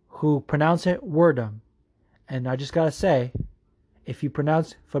who pronounce it Werdum. And I just gotta say, if you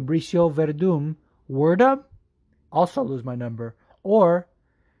pronounce Fabricio Verdum Werdum, also lose my number. Or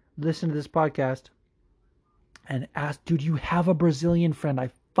listen to this podcast and ask, dude, you have a Brazilian friend.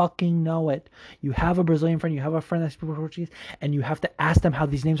 I fucking know it. You have a Brazilian friend. You have a friend that speaks Portuguese. And you have to ask them how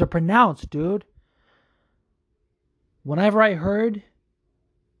these names are pronounced, dude. Whenever I heard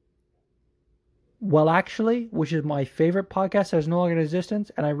Well Actually, which is my favorite podcast that is no longer in existence,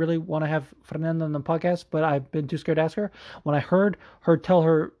 and I really want to have Fernanda on the podcast, but I've been too scared to ask her. When I heard her tell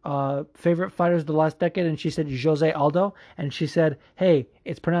her favorite fighters of the last decade, and she said Jose Aldo, and she said, hey,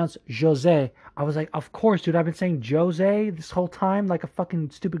 it's pronounced Jose. I was like, of course, dude, I've been saying Jose this whole time like a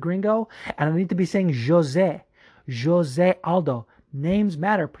fucking stupid gringo, and I need to be saying Jose. Jose Aldo. Names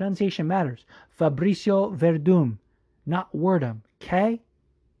matter. Pronunciation matters. Fabricio Verdum, not Werdum. Okay?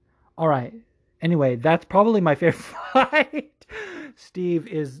 All right. Anyway, that's probably my favorite fight. Steve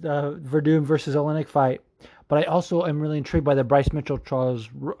is the Verdum versus Oleinik fight. But I also am really intrigued by the Bryce Mitchell-Charles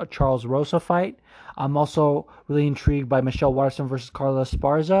Rosa fight. I'm also really intrigued by Michelle Waterson versus Carla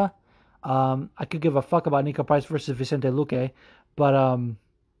Esparza. I could give a fuck about Nico Price versus Vicente Luque. But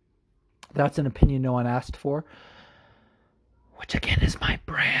that's an opinion no one asked for, which again is my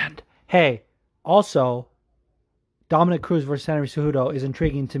brand. Hey, also, Dominic Cruz versus Henry Cejudo is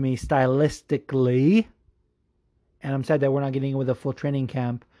intriguing to me stylistically, and I'm sad that we're not getting it with a full training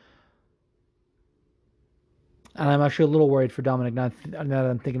camp. And I'm actually a little worried for Dominic now that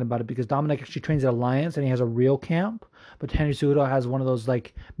I'm thinking about it, because Dominic actually trains at Alliance and he has a real camp, but Henry Cejudo has one of those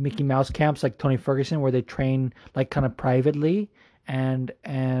like Mickey Mouse camps like Tony Ferguson where they train like kind of privately, and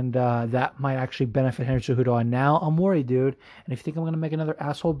that might actually benefit Henry Cejudo. And now I'm worried, dude. And if you think I'm gonna make another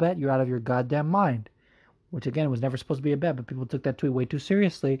asshole bet, you're out of your goddamn mind. Which again was never supposed to be a bet, but people took that tweet way too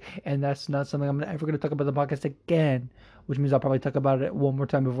seriously, and that's not something I'm ever going to talk about the podcast again. Which means I'll probably talk about it one more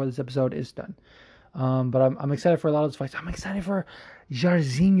time before this episode is done. But I'm excited for a lot of those fights. I'm excited for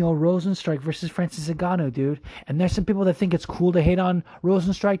Jairzinho Rozenstruik versus Francis Ngannou, dude. And there's some people that think it's cool to hate on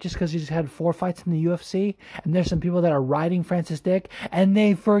Rozenstruik just because he's had 4 fights in the UFC. And there's some people that are riding Francis Dick, and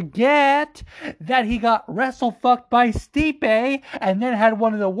they forget that he got wrestle-fucked by Stipe and then had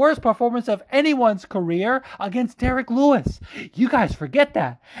one of the worst performances of anyone's career against Derek Lewis. You guys forget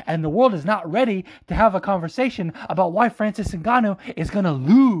that. And the world is not ready to have a conversation about why Francis Ngannou is going to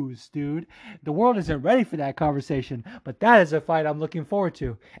lose, dude. The world isn't ready for that conversation. But that is a fight I'm looking forward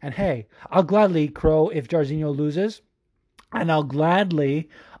to. And hey, I'll gladly crow if Jairzinho loses, and I'll gladly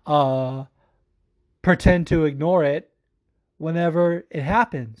pretend to ignore it whenever it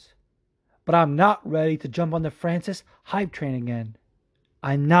happens. But I'm not ready to jump on the Francis hype train again.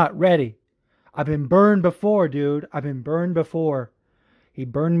 I'm not ready. I've been burned before, dude. I've been burned before. He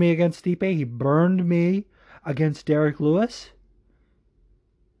burned me against Stipe. He burned me against Derek Lewis.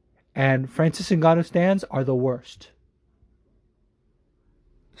 And Francis Ngannou stands are the worst.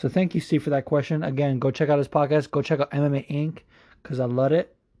 So thank you, Steve, for that question. Again, go check out his podcast. Go check out MMA Inc. because I love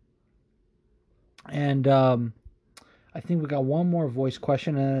it. And I think we got one more voice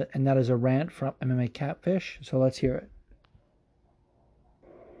question, and that is a rant from MMA Catfish. So let's hear it.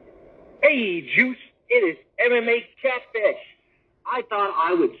 Hey, Juice. It is MMA Catfish. I thought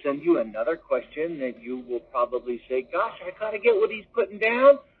I would send you another question that you will probably say, gosh, I kind of get what he's putting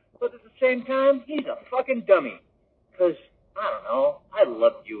down, but at the same time, he's a fucking dummy. Because, I don't know, I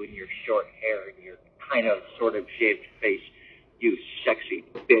love you and your short hair and your kind of sort of shaved face, you sexy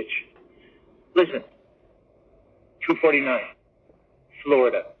bitch. Listen, 249,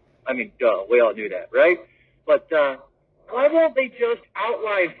 Florida. I mean, duh, we all knew that, right? But why won't they just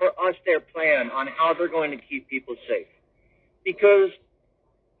outline for us their plan on how they're going to keep people safe? Because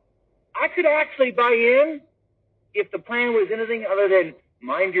I could actually buy in if the plan was anything other than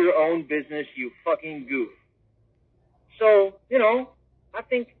mind your own business, you fucking goof. So, you know, I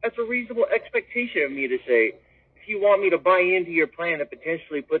think that's a reasonable expectation of me to say, if you want me to buy into your plan that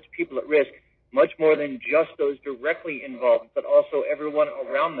potentially puts people at risk, much more than just those directly involved, but also everyone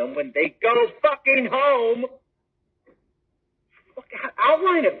around them when they go fucking home,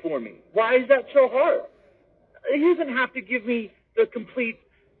 outline it for me. Why is that so hard? He doesn't have to give me the complete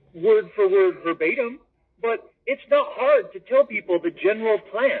word-for-word verbatim, but it's not hard to tell people the general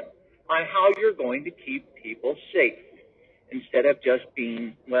plan on how you're going to keep people safe instead of just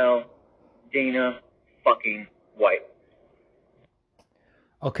being, well, Dana fucking White.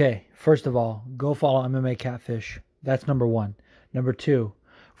 Okay, first of all, go follow MMA Catfish. That's number one. Number two,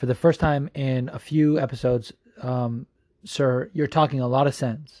 for the first time in a few episodes, sir, you're talking a lot of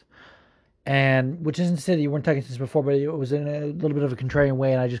sense. And which isn't to say that you weren't talking sense before, but it was in a little bit of a contrarian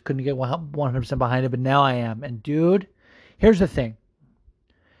way, and I just couldn't get 100% behind it, but now I am. And dude, here's the thing.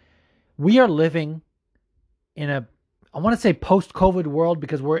 We are living in a, I want to say post-COVID world,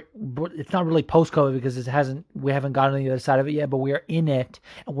 because it's not really post-COVID because we haven't gotten on the other side of it yet, but we are in it,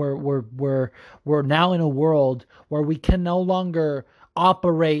 and we're now in a world where we can no longer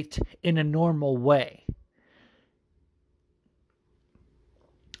operate in a normal way.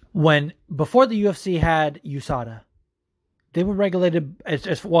 Before the UFC had USADA, they were regulated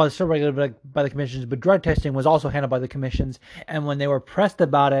as well as still regulated by the commissions, but drug testing was also handled by the commissions. And when they were pressed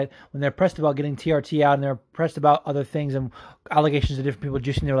about it, when they're pressed about getting TRT out, and they're pressed about other things and allegations of different people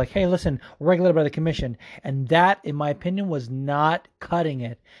juicing, they were like, hey, listen, we're regulated by the commission. And that, in my opinion, was not cutting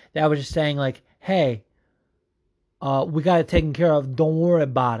it. That was just saying like, hey, we got it taken care of. Don't worry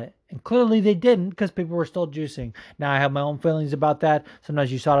about it. And clearly they didn't, because people were still juicing. Now I have my own feelings about that.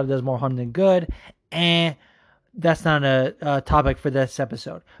 Sometimes USADA does more harm than good. And that's not a topic for this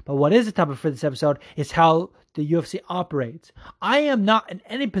episode. But what is a topic for this episode is how the UFC operates. I am not in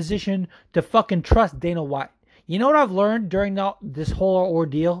any position to fucking trust Dana White. You know what I've learned during this whole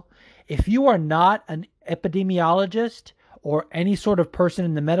ordeal? If you are not an epidemiologist or any sort of person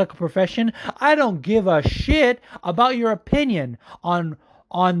in the medical profession. I don't give a shit about your opinion on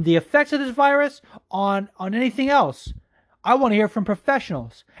the effects of this virus, on anything else. I want to hear from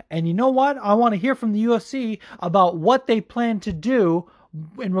professionals. And you know what? I want to hear from the UFC about what they plan to do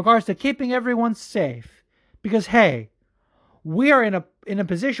in regards to keeping everyone safe. Because, hey, we are in a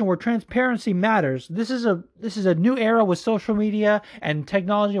position where transparency matters. This is a new era with social media and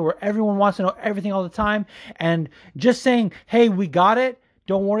technology where everyone wants to know everything all the time. And just saying, hey, we got it,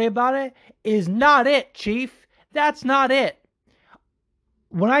 don't worry about it, is not it, Chief. That's not it.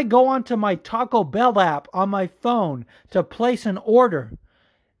 When I go onto my Taco Bell app on my phone to place an order,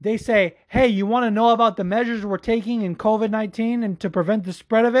 they say, hey, you want to know about the measures we're taking in COVID-19 and to prevent the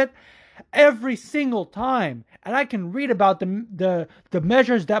spread of it? Every single time. And I can read about the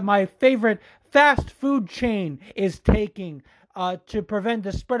measures that my favorite fast food chain is taking to prevent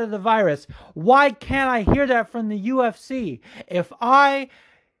the spread of the virus. Why can't I hear that from the UFC? If I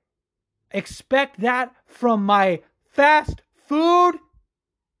expect that from my fast food,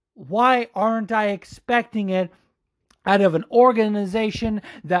 why aren't I expecting it out of an organization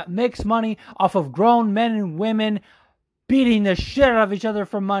that makes money off of grown men and women beating the shit out of each other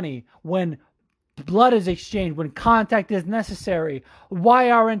for money when blood is exchanged, when contact is necessary? Why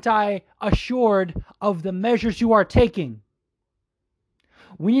aren't I assured of the measures you are taking?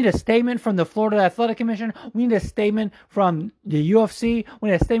 We need a statement from the Florida Athletic Commission. We need a statement from the UFC. We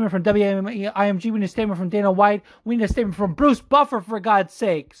need a statement from WIMG. We need a statement from Dana White. We need a statement from Bruce Buffer, for God's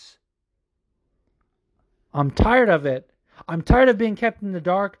sakes. I'm tired of it. I'm tired of being kept in the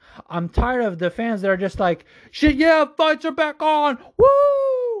dark. I'm tired of the fans that are just like, shit, yeah, fights are back on. Woo!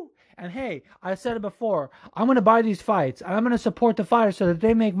 And hey, I said it before. I'm going to buy these fights. And I'm going to support the fighters so that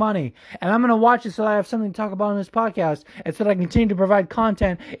they make money. And I'm going to watch it so that I have something to talk about on this podcast. And so that I continue to provide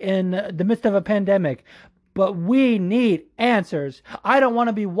content in the midst of a pandemic. But we need answers. I don't want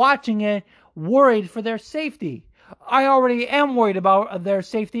to be watching it worried for their safety. I already am worried about their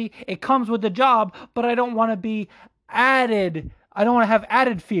safety. It comes with the job, but I don't want to be added. I don't want to have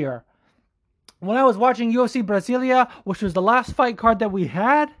added fear. When I was watching UFC Brasilia, which was the last fight card that we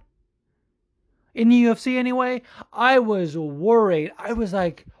had in the UFC anyway, I was worried. I was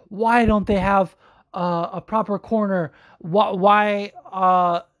like, why don't they have a proper corner? Why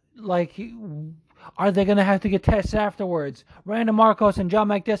are they going to have to get tests afterwards? Randa Marcos and John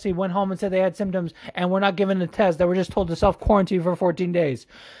Makdessi went home and said they had symptoms and were not given a test. They were just told to self-quarantine for 14 days.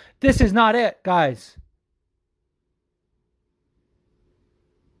 This is not it, guys.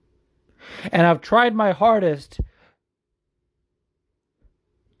 And I've tried my hardest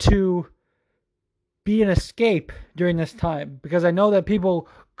to be an escape during this time because I know that people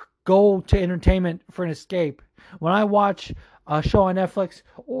go to entertainment for an escape. When I watch a show on Netflix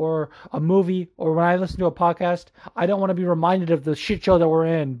or a movie or when I listen to a podcast, I don't want to be reminded of the shit show that we're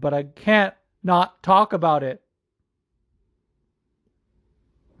in, but I can't not talk about it.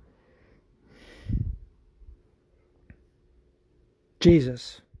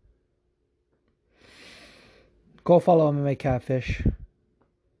 Jesus. Go follow MMA Catfish.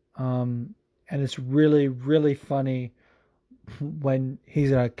 And it's really, really funny when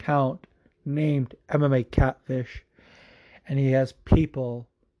he's an account named MMA Catfish and he has people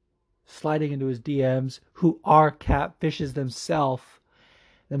sliding into his DMs who are catfishes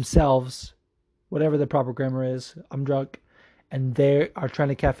themselves, whatever the proper grammar is. I'm drunk. And they are trying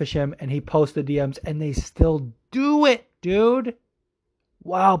to catfish him and he posts the DMs and they still do it, dude.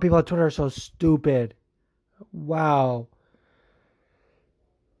 Wow, people on Twitter are so stupid. Wow.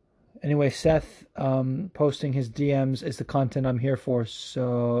 Anyway, Seth posting his DMs is the content I'm here for.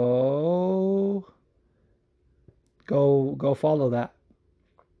 So go follow that.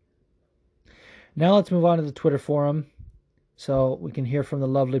 Now let's move on to the Twitter forum so we can hear from the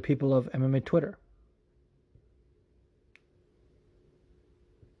lovely people of MMA Twitter.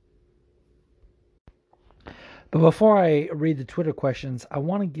 But before I read the Twitter questions, I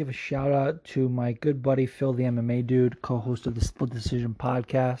want to give a shout out to my good buddy Phil the MMA Dude, co-host of the Split Decision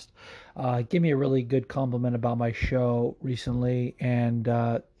podcast. Give me a really good compliment about my show recently, and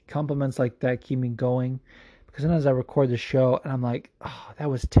compliments like that keep me going. Because sometimes I record the show and I'm like, oh, that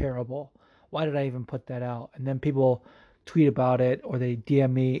was terrible. Why did I even put that out? And then people tweet about it or they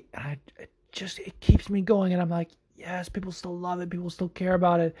DM me, and it keeps me going. And I'm like, yes, people still love it. People still care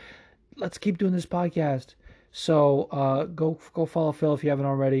about it. Let's keep doing this podcast. So go follow Phil if you haven't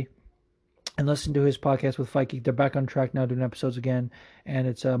already, and listen to his podcast with Fight Geek. They're back on track now, doing episodes again, and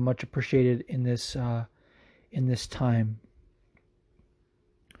it's much appreciated in this time.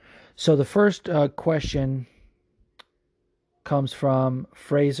 So the first question comes from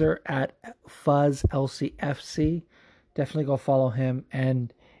Fraser at FuzzLCFC. definitely go follow him.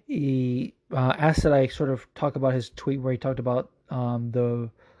 And he asked that I sort of talk about his tweet where he talked about the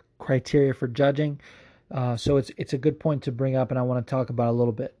criteria for judging. So it's a good point to bring up, and I want to talk about it a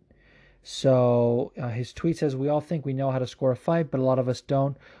little bit. So his tweet says, "We all think we know how to score a fight, but a lot of us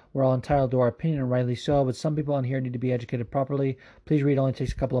don't. We're all entitled to our opinion, and rightly so, but some people on here need to be educated properly. Please read, it only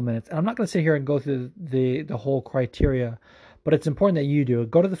takes a couple of minutes." And I'm not going to sit here and go through the whole criteria, but it's important that you do.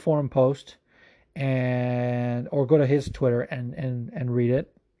 Go to the forum post or go to his Twitter and read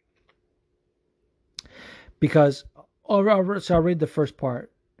it. Because, so I'll read the first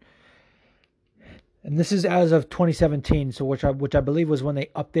part. And this is as of 2017, so which I believe was when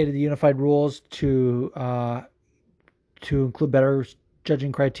they updated the unified rules to include better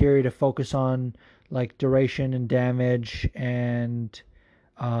judging criteria to focus on like duration and damage and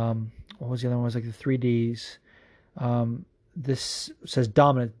what was the other one? It was like the 3Ds. This says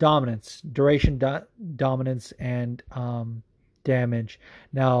dominance, duration, dominance, and damage.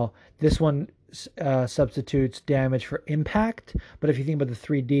 Now this one substitutes damage for impact, but if you think about the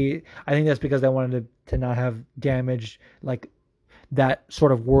 3D, I think that's because they wanted to not have damage. Like that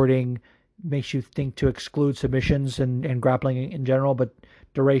sort of wording makes you think to exclude submissions and grappling in general, but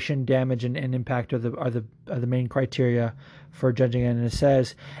duration, damage, and impact are the main criteria for judging it. And it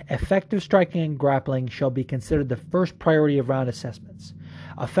says effective striking and grappling shall be considered the first priority of round assessments.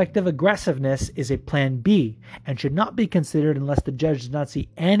 Effective aggressiveness is a plan B and should not be considered unless the judge does not see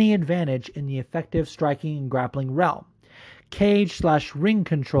any advantage in the effective striking and grappling realm. Cage/ring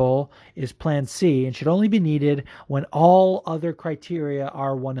control is plan C and should only be needed when all other criteria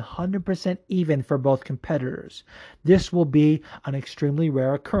are 100% even for both competitors. This will be an extremely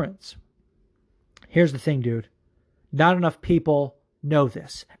rare occurrence. Here's the thing, dude. Not enough people know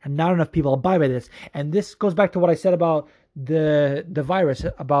this, and not enough people abide by this. And this goes back to what I said about the virus,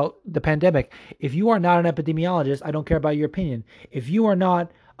 about the pandemic. If you are not an epidemiologist, I don't care about your opinion. If you are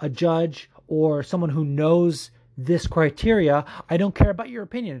not a judge or someone who knows this criteria, I don't care about your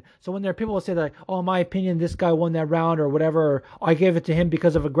opinion. So when there are people who say that, oh, in my opinion, this guy won that round or whatever, or I gave it to him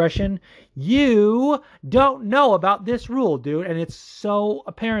because of aggression, you don't know about this rule, dude. And it's so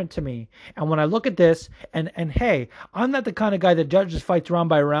apparent to me. And when I look at this, and hey, I'm not the kind of guy that judges fights round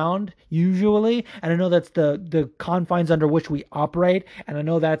by round, usually. And I know that's the confines under which we operate. And I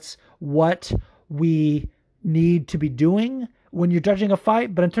know that's what we need to be doing when you're judging a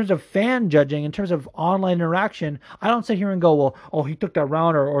fight. But in terms of fan judging, in terms of online interaction, I don't sit here and go, well, oh, he took that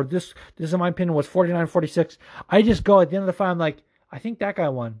round, or this in my opinion was 49-46. I just go at the end of the fight, I'm like, I think that guy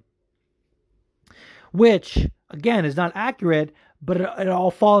won. Which, again, is not accurate, but it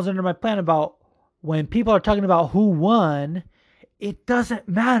all falls under my plan about when people are talking about who won, it doesn't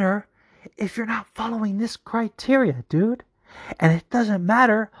matter if you're not following this criteria, dude. And it doesn't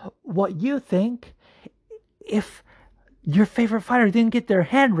matter what you think if your favorite fighter didn't get their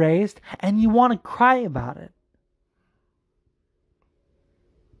hand raised and you want to cry about it.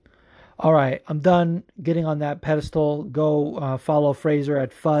 All right, I'm done getting on that pedestal. Go follow Fraser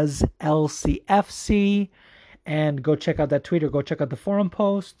at FuzzLCFC and go check out that tweet or go check out the forum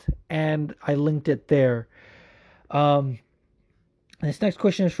post, and I linked it there. This next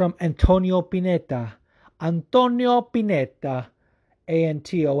question is from Antonio Pineta. Antonio Pineta.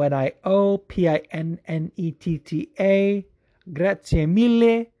 ANTONIOPINNETTA. Grazie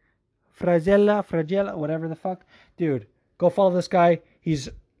mille. Fragella, whatever the fuck. Dude, go follow this guy. He's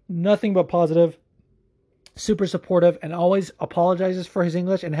nothing but positive, super supportive, and always apologizes for his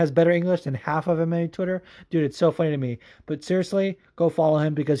English and has better English than half of MMA Twitter. Dude, it's so funny to me. But seriously, go follow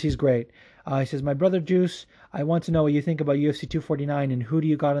him because he's great. He says, my brother Juice, I want to know what you think about UFC 249 and who do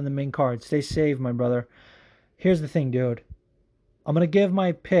you got on the main card. Stay safe, my brother. Here's the thing, dude. I'm going to give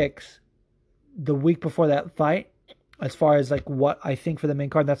my picks the week before that fight as far as like what I think for the main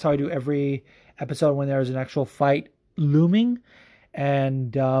card. That's how I do every episode when there's an actual fight looming.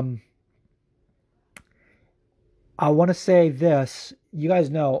 And I want to say this. You guys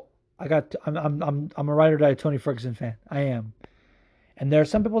know I'm a ride or die Tony Ferguson fan. I am. And there are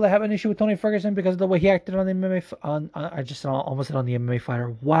some people that have an issue with Tony Ferguson because of the way he acted on the MMA I just almost said on the MMA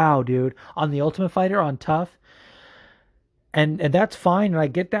Fighter. Wow, dude. On the Ultimate Fighter, on Tough. And that's fine, and I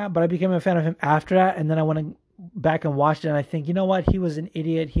get that, but I became a fan of him after that, and then I went back and watched it, and I think, you know what, he was an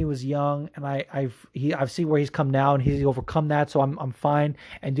idiot, he was young, and I've seen where he's come now, and he's overcome that, so I'm fine.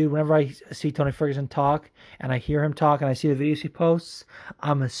 And dude, whenever I see Tony Ferguson talk, and I hear him talk, and I see the videos he posts,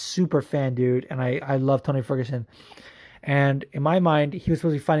 I'm a super fan, dude, and I love Tony Ferguson. And in my mind, he was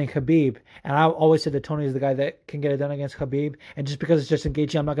supposed to be fighting Khabib. And I always said that Tony is the guy that can get it done against Khabib. And just because it's just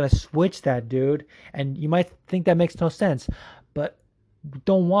engaging, I'm not going to switch that, dude. And you might think that makes no sense. But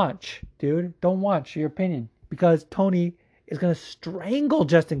don't watch, dude. Don't watch your opinion. because Tony is going to strangle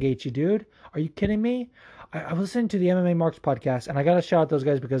Justin Gaethje, dude. Are you kidding me? I was listening to the MMA Marks podcast, and I got to shout out those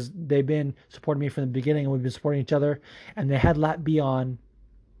guys because they've been supporting me from the beginning, and we've been supporting each other. And they had Lat B on,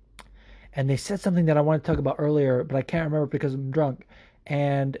 and they said something that I wanted to talk about earlier, but I can't remember because I'm drunk.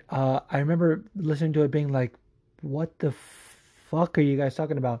 And I remember listening to it being like, what the fuck are you guys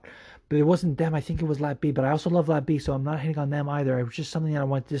talking about? But it wasn't them. I think it was Lat B, but I also love Lat B, so I'm not hitting on them either. It was just something that I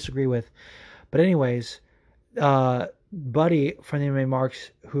wanted to disagree with. But anyways, Buddy from the MMA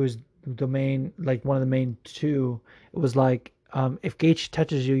Marks, who's the main, like one of the main two, it was like, if Gaethje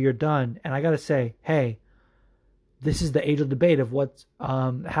touches you, you're done. And I gotta say, hey, this is the age-old debate of what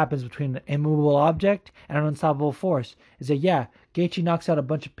happens between an immovable object and an unstoppable force. Is that, yeah, Gaethje knocks out a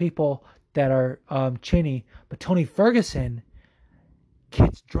bunch of people that are chinny, but Tony Ferguson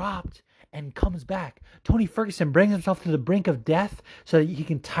gets dropped and comes back. Tony Ferguson brings himself to the brink of death so that he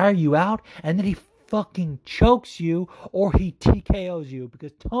can tire you out, and then he fucking chokes you or he TKOs you,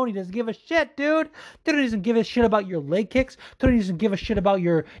 because Tony doesn't give a shit, dude. Tony doesn't give a shit about your leg kicks. Tony doesn't give a shit about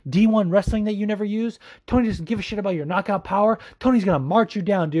your D1 wrestling that you never use. Tony doesn't give a shit about your knockout power. Tony's gonna march you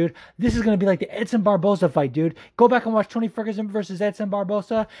down, dude. This is gonna be like the Edson Barboza fight, dude. Go back and watch Tony Ferguson versus Edson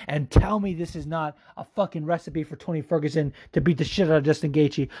Barboza and tell me this is not a fucking recipe for Tony Ferguson to beat the shit out of Justin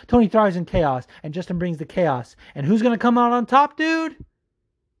Gaethje. Tony thrives in chaos, and Justin brings the chaos. And who's gonna come out on top, dude?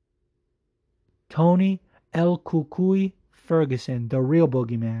 Tony El Cucuy Ferguson, the real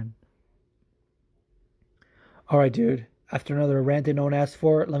boogeyman. Alright, dude. After another rant that no one asked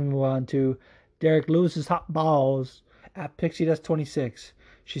for, let me move on to Derek Lewis's hot balls at PixieDust26.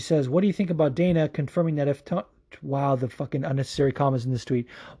 She says, what do you think about Dana confirming that if... Wow, the fucking unnecessary comments in this tweet.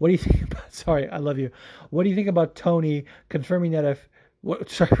 What do you think about... Sorry, I love you. What do you think about Tony confirming that if...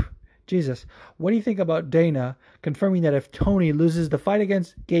 Sorry... Jesus, what do you think about Dana confirming that if Tony loses the fight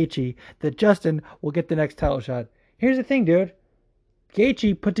against Gaethje, that Justin will get the next title shot? Here's the thing, dude.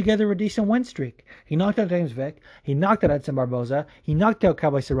 Gaethje put together a decent win streak. He knocked out James Vick. He knocked out Edson Barboza. He knocked out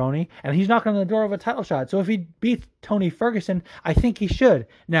Cowboy Cerrone. And he's knocking on the door of a title shot. So if he beats Tony Ferguson, I think he should.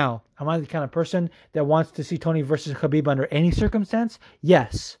 Now, am I the kind of person that wants to see Tony versus Khabib under any circumstance?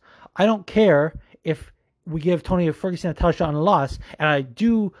 Yes. I don't care if we give Tony Ferguson a title shot and a loss, and I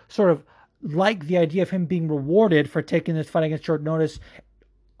do sort of like the idea of him being rewarded for taking this fight against short notice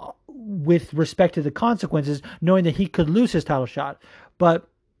with respect to the consequences, knowing that he could lose his title shot. But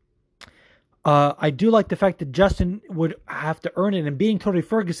I do like the fact that Justin would have to earn it, and being Tony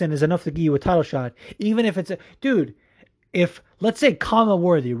Ferguson is enough to give you a title shot, even if it's a... Dude, if, let's say Kama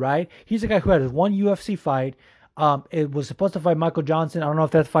Worthy, right? He's a guy who had his one UFC fight. It was supposed to fight Michael Johnson. I don't know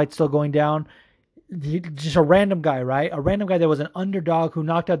if that fight's still going down. Just a random guy, right? A random guy that was an underdog who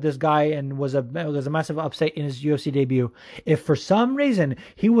knocked out this guy and was a massive upset in his UFC debut. If for some reason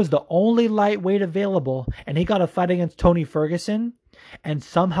he was the only lightweight available and he got a fight against Tony Ferguson and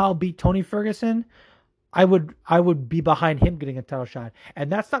somehow beat Tony Ferguson, I would be behind him getting a title shot. And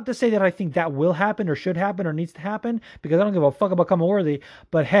that's not to say that I think that will happen or should happen or needs to happen, because I don't give a fuck about Kama Worthy.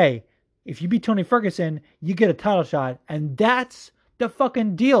 But hey, if you beat Tony Ferguson, you get a title shot, and that's the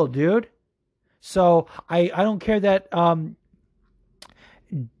fucking deal, dude. So I don't care that Gaethje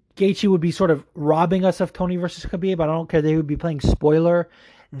would be sort of robbing us of Tony versus Khabib. I don't care that he would be playing spoiler.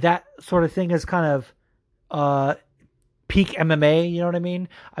 That sort of thing is kind of peak MMA, you know what I mean?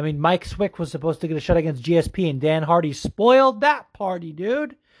 I mean, Mike Swick was supposed to get a shot against GSP, and Dan Hardy spoiled that party,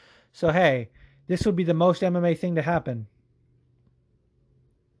 dude. So hey, this would be the most MMA thing to happen.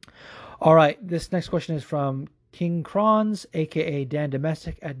 All right, this next question is from King Crons, a.k.a. Dan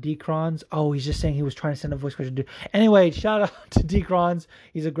Domestic at D Crons. Oh, he's just saying he was trying to send a voice question. Dude. Anyway, shout out to D Crons.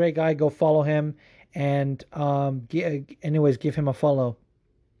 He's a great guy. Go follow him. And anyways, give him a follow.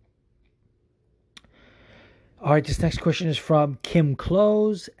 All right, this next question is from Kim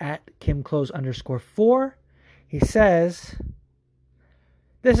Close at KimClose_4. He says,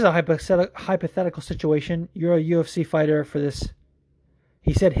 this is a hypothetical situation. You're a UFC fighter for this.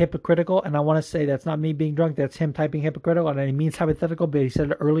 He said hypocritical, and I want to say that's not me being drunk. That's him typing hypocritical, and he means hypothetical, but he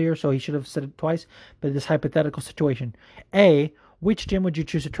said it earlier, so he should have said it twice. But this hypothetical situation. A, which gym would you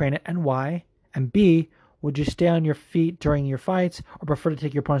choose to train at and why? And B, would you stay on your feet during your fights or prefer to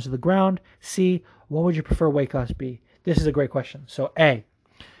take your opponents to the ground? C, what would you prefer weight class be? This is a great question. So A,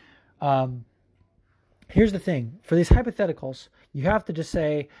 here's the thing. For these hypotheticals, you have to just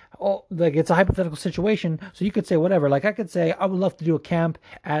say, oh, like it's a hypothetical situation, so you could say whatever. Like I could say, I would love to do a camp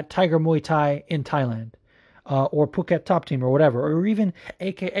at Tiger Muay Thai in Thailand. or Phuket Top Team or whatever, or even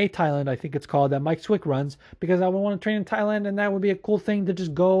AKA Thailand, I think it's called, that Mike Swick runs, because I would want to train in Thailand, and that would be a cool thing to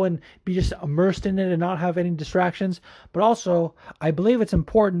just go and be just immersed in it and not have any distractions. But also, I believe it's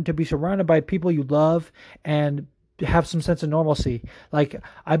important to be surrounded by people you love and have some sense of normalcy. Like,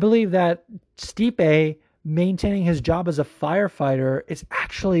 I believe that Stipe maintaining his job as a firefighter is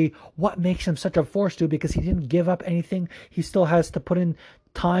actually what makes him such a force, dude, because he didn't give up anything. He still has to put in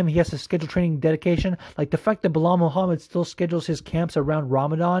time. He has to schedule training dedication. Like, the fact that Bilal Muhammad still schedules his camps around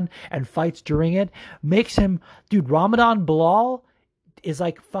Ramadan and fights during it makes him, dude, Ramadan Bilal is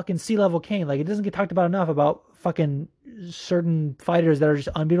like fucking C-level Kane. Like, it doesn't get talked about enough about fucking certain fighters that are just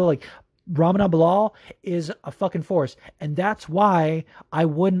unbeatable. Like, Ramadan Bilal is a fucking force. And that's why I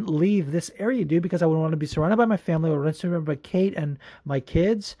wouldn't leave this area, dude, because I would want to be surrounded by my family. I would want to be surrounded by Kate and my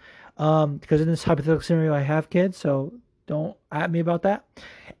kids. Because in this hypothetical scenario, I have kids, so don't at me about that.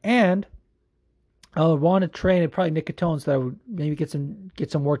 And I would want to train at probably Nick Catone, so that I would maybe get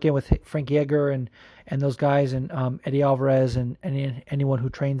some work in with Frankie Edgar and those guys, and Eddie Alvarez and anyone who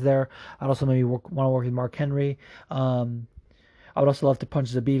trains there. I'd also maybe want to work with Mark Henry. I would also love to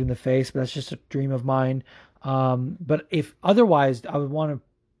punch Zabit in the face, but that's just a dream of mine. But if otherwise, I would want to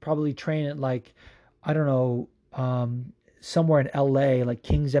probably train at, like, I don't know, somewhere in LA, like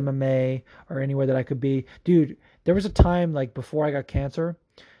King's MMA or anywhere that I could be. Dude, there was a time, like, before I got cancer,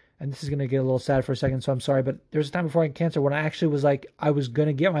 and this is going to get a little sad for a second, so I'm sorry, but there was a time before I got cancer when I actually was like, I was going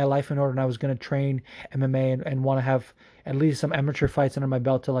to get my life in order, and I was going to train MMA and want to have at least some amateur fights under my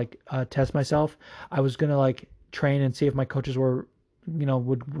belt to, like, test myself. I was going to, like, train and see if my coaches were,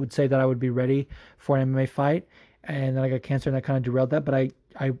 would say that I would be ready for an MMA fight. And then I got cancer, and that kind of derailed that. But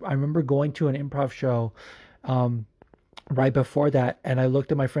I remember going to an improv show right before that, and I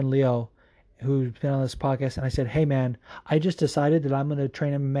looked at my friend Leo, who's been on this podcast, and I said, hey man, I just decided that I'm going to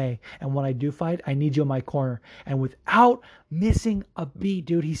train MMA, and when I do fight, I need you in my corner. And without missing a beat,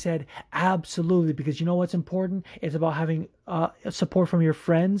 dude, he said, absolutely, because you know what's important? It's about having support from your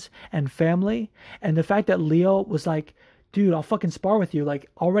friends and family. And the fact that Leo was like, dude, I'll fucking spar with you.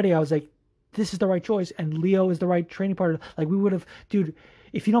 Like, already I was like, this is the right choice, and Leo is the right training partner. Like, we would have, dude,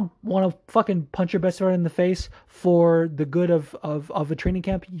 if you don't want to fucking punch your best friend in the face for the good of a training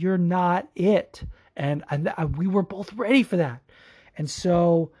camp, you're not it. And we were both ready for that. And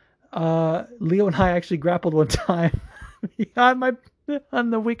so Leo and I actually grappled one time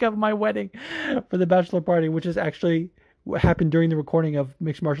on the week of my wedding for the bachelor party, which is actually what happened during the recording of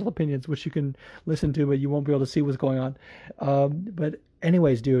Mixed Martial Opinions, which you can listen to, but you won't be able to see what's going on. But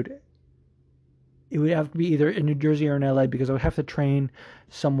anyways, dude, it would have to be either in New Jersey or in LA, because I would have to train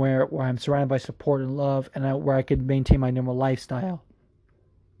somewhere where I'm surrounded by support and love, and where I could maintain my normal lifestyle.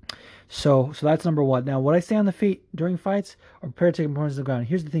 So that's number one. Now, would I stay on the feet during fights or prepare to take opponents to the ground?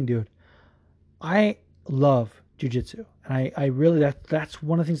 Here's the thing, dude. I love jiu-jitsu, and I really, that's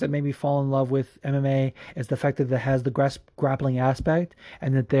one of the things that made me fall in love with MMA, is the fact that it has the grappling aspect,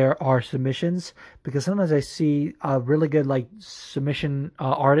 and that there are submissions, because sometimes I see a really good, like, submission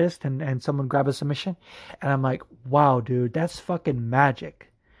artist and someone grab a submission, and I'm like, wow, dude, that's fucking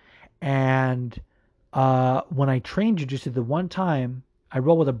magic. And when I trained jiu-jitsu, the one time I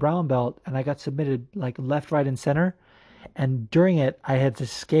rolled with a brown belt and I got submitted, like, left, right, and center, and during it I had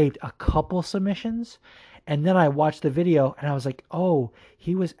escaped a couple submissions. And then I watched the video and I was like, oh,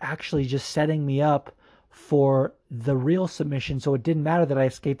 he was actually just setting me up for the real submission. So it didn't matter that I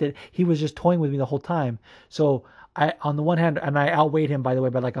escaped it. He was just toying with me the whole time. So I, on the one hand, and I outweighed him, by the way,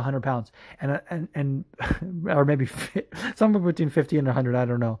 by like 100 pounds, and or maybe somewhere between 50 and 100. I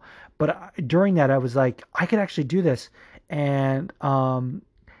don't know. But during that, I was like, I could actually do this. And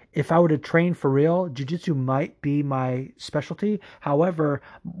if I were to train for real, jiu-jitsu might be my specialty. However,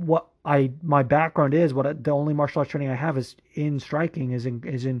 my background is, the only martial arts training I have is in striking, is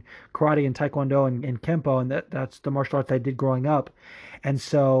in karate and taekwondo and kempo, and that's the martial arts I did growing up. And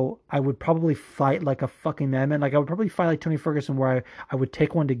so I would probably fight like a fucking madman. Like, I would probably fight like Tony Ferguson, where I would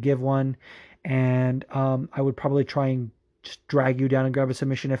take one to give one, and I would probably try and just drag you down and grab a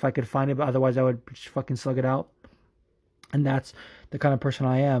submission if I could find it, but otherwise I would just fucking slug it out. And that's the kind of person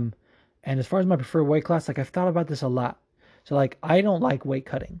I am. And as far as my preferred weight class, like, I've thought about this a lot. So, like, I don't like weight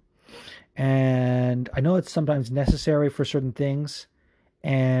cutting. And I know it's sometimes necessary for certain things.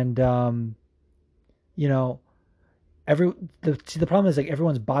 And, you know, the problem is, like,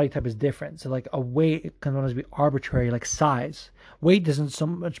 everyone's body type is different. So, like, a weight can sometimes be arbitrary, like size. Weight doesn't so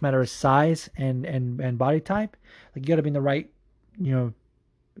much matter as size and body type. Like, you got to be in the right, you know,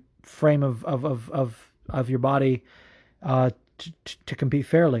 frame of your body to compete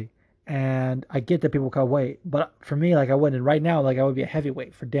fairly. And I get that people can't wait, but for me, like I wouldn't right now, like I would be a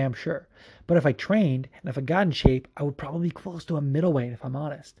heavyweight for damn sure. But if I trained and if I got in shape, I would probably be close to a middleweight if I'm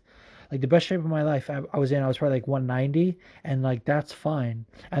honest. Like the best shape of my life I was probably like 190, and like that's fine.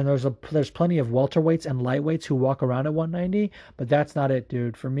 And there's plenty of welterweights and lightweights who walk around at 190, but that's not it,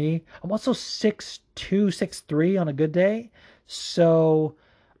 dude. For me, I'm also 6'2", 6'3" on a good day. So,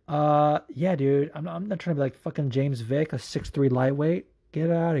 yeah, dude, I'm not trying to be like fucking James Vick, a 6'3" lightweight. Get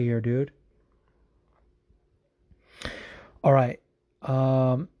out of here, dude. All right.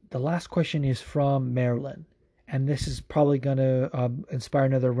 The last question is from Marilyn. And this is probably going to inspire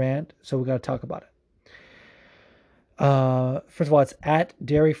another rant, so we got to talk about it. First of all, it's at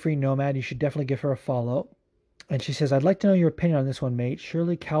Dairy Free Nomad. You should definitely give her a follow. And she says, I'd like to know your opinion on this one, mate.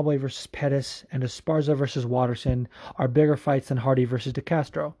 Surely Cowboy versus Pettis and Esparza versus Watterson are bigger fights than Hardy versus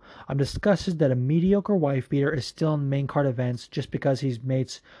DeCastro. I'm disgusted that a mediocre wife beater is still in main card events just because he's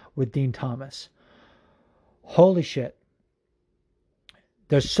mates with Dean Thomas. Holy shit.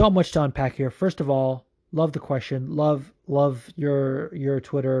 There's so much to unpack here. First of all, love the question. Love your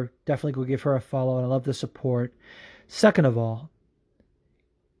Twitter. Definitely go give her a follow, and I love the support. Second of all,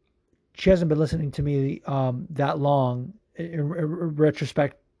 she hasn't been listening to me that long. In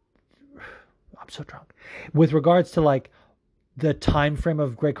retrospect, I'm so drunk. With regards to like the time frame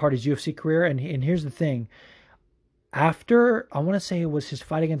of Greg Hardy's UFC career, and here's the thing. After, I want to say it was his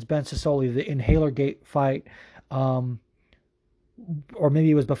fight against Ben Sassoli, the Inhaler Gate fight, or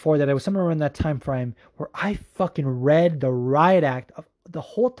maybe it was before that. It was somewhere around that time frame where I fucking read the riot act of the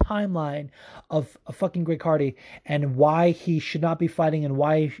whole timeline of fucking Greg Hardy and why he should not be fighting and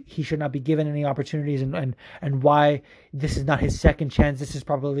why he should not be given any opportunities and why this is not his second chance. This is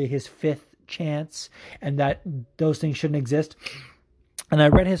probably his fifth chance, and that those things shouldn't exist. And I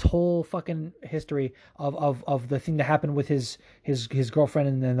read his whole fucking history of the thing that happened with his girlfriend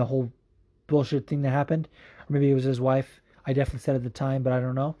and then the whole bullshit thing that happened. Or maybe it was his wife. I definitely said at the time, but I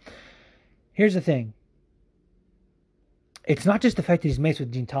don't know. Here's the thing. It's not just the fact that he's mates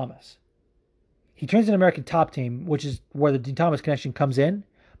with Dean Thomas. He trains an American Top Team, which is where the Dean Thomas connection comes in.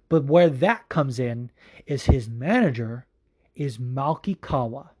 But where that comes in is his manager is Malki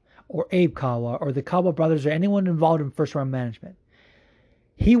Kawa or Abe Kawa or the Kawa brothers or anyone involved in first round management.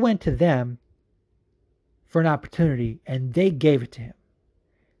 He went to them for an opportunity and they gave it to him.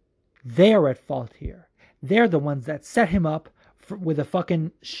 They are at fault here. They're the ones that set him up with a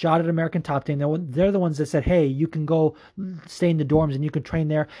fucking shot at American Top Team. They're the ones that said, hey, you can go stay in the dorms and you can train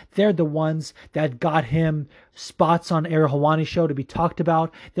there. They're the ones that got him spots on Ariel Helwani's show to be talked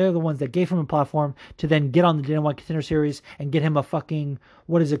about. They're the ones that gave him a platform to then get on the Dana White Contender Series and get him a fucking,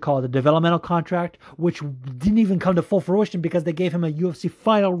 what is it called, a developmental contract, which didn't even come to full fruition because they gave him a UFC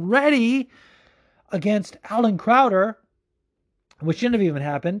fight already against Alan Crowder, which shouldn't have even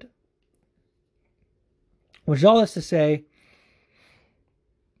happened. Which is all this to say,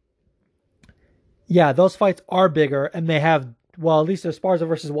 yeah, those fights are bigger, and they have, well, at least Esparza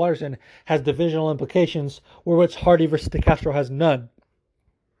versus Watterson has divisional implications, whereas Hardy versus DeCastro has none.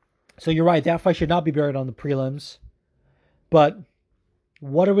 So you're right, that fight should not be buried on the prelims. But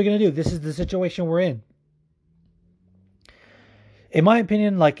what are we going to do? This is the situation we're in. In my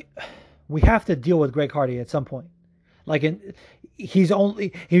opinion, like, we have to deal with Greg Hardy at some point. Like, he's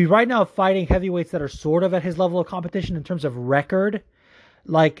right now fighting heavyweights that are sort of at his level of competition in terms of record.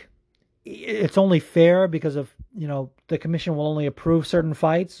 Like, it's only fair because of, the commission will only approve certain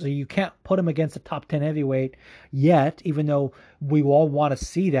fights. So you can't put him against a top 10 heavyweight yet, even though we all want to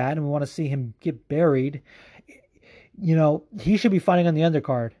see that and we want to see him get buried. He should be fighting on the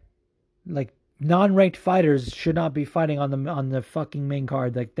undercard. Like, non-ranked fighters should not be fighting on the fucking main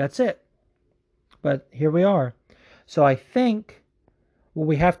card. Like, that's it. But here we are. So I think what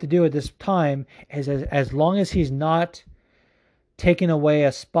we have to do at this time is as long as he's not taking away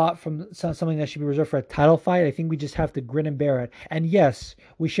a spot from something that should be reserved for a title fight, I think we just have to grin and bear it. And yes,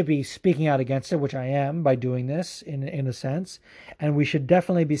 we should be speaking out against it, which I am by doing this in a sense. And we should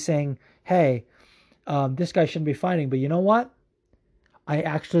definitely be saying, hey, this guy shouldn't be fighting. But you know what? I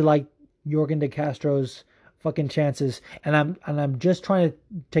actually like Yorgan De Castro's fucking chances, and I'm just trying to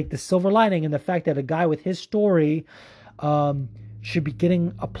take the silver lining in the fact that a guy with his story should be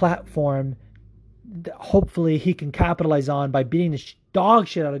getting a platform that hopefully he can capitalize on by beating the dog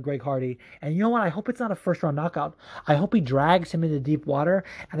shit out of Greg Hardy. And you know what? I hope it's not a first round knockout. I hope he drags him into deep water,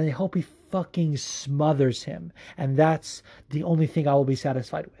 and I hope he fucking smothers him. And that's the only thing I will be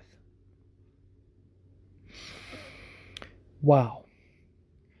satisfied with. Wow.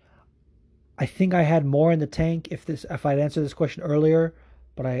 I think I had more in the tank if I'd answered this question earlier,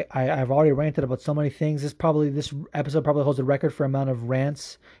 but I've already ranted about so many things. This episode probably holds the record for amount of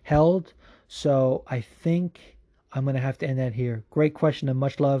rants held. So I think I'm going to have to end that here. Great question, and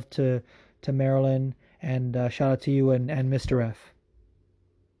much love to Marilyn, and shout out to you and Mr. F.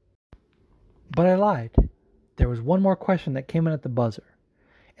 But I lied. There was one more question that came in at the buzzer.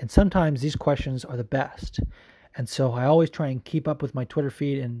 And sometimes these questions are the best. And so I always try and keep up with my Twitter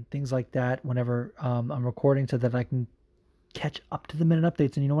feed and things like that whenever I'm recording, so that I can catch up to the minute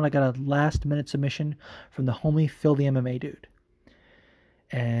updates. And you know what? I got a last minute submission from the homie Phil the MMA dude.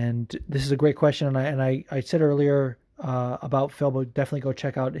 And this is a great question. And I said earlier about Phil, but definitely go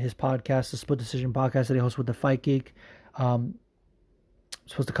check out his podcast, the Split Decision podcast that he hosts with the Fight Geek.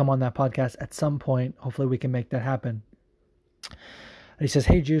 Supposed to come on that podcast at some point. Hopefully we can make that happen. And he says,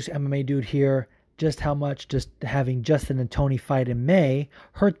 "Hey Juice, MMA dude here. Just how much just having Justin and Tony fight in May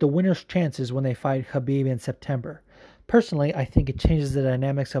hurt the winner's chances when they fight Khabib in September? Personally, I think it changes the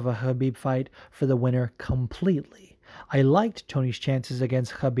dynamics of a Khabib fight for the winner completely. I liked Tony's chances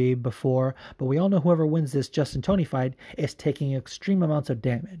against Khabib before, but we all know whoever wins this Justin-Tony fight is taking extreme amounts of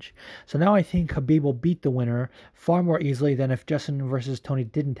damage. So now I think Khabib will beat the winner far more easily than if Justin versus Tony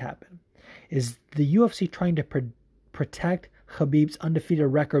didn't happen. Is the UFC trying to protect Khabib's undefeated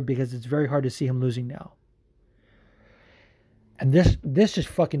record because it's very hard to see him losing now?" And this just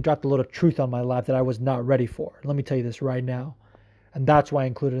fucking dropped a load of truth on my lap that I was not ready for. Let me tell you this right now. And that's why I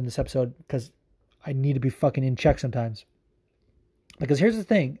included it in this episode, because I need to be fucking in check sometimes. Because here's the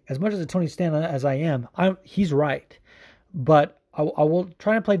thing. As much as a Tony stan as I am, he's right. But I will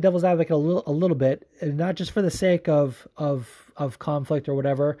try and play devil's advocate a little bit, and not just for the sake of conflict or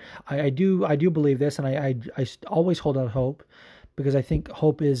whatever. I do believe this, and I always hold out hope, because I think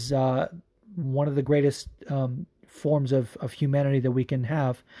hope is one of the greatest forms of humanity that we can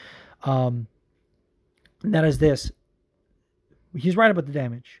have. And that is this. He's right about the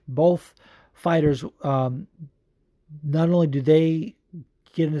damage. Both fighters, not only do they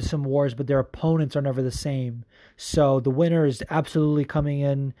get into some wars, but their opponents are never the same. So the winner is absolutely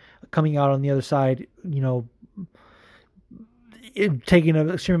coming out on the other side, taking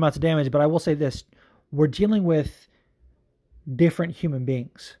extreme amounts of damage. But I will say this: we're dealing with different human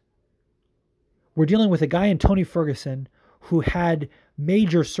beings. We're dealing with a guy in Tony Ferguson who had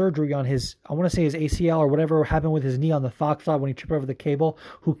major surgery on his, I want to say his ACL or whatever happened with his knee on the Fox fight when he tripped over the cable,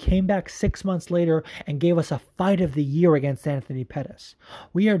 who came back 6 months later and gave us a fight of the year against Anthony Pettis.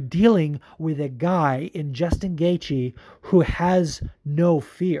 We are dealing with a guy in Justin Gaethje who has no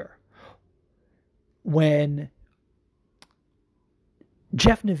fear. When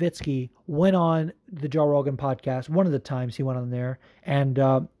Jeff Nowitzki went on the Joe Rogan podcast, one of the times he went on there, and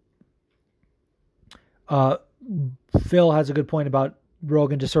Phil has a good point about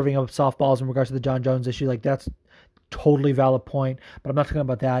Rogan just serving up softballs in regards to the John Jones issue. Like, that's totally valid point, but I'm not talking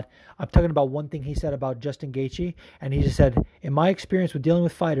about that. I'm talking about one thing he said about Justin Gaethje, and he just said, in my experience with dealing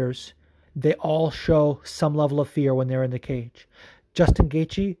with fighters, they all show some level of fear when they're in the cage. Justin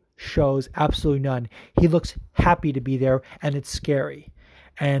Gaethje shows absolutely none. He looks happy to be there, and it's scary.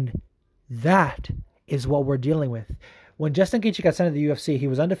 And that is what we're dealing with. When Justin Gaethje got sent to the UFC, he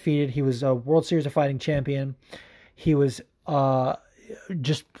was undefeated. He was a World Series of Fighting champion. He was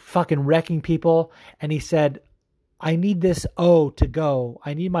just fucking wrecking people. And he said, I need this O to go.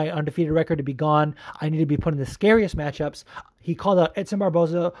 I need my undefeated record to be gone. I need to be put in the scariest matchups. He called out Edson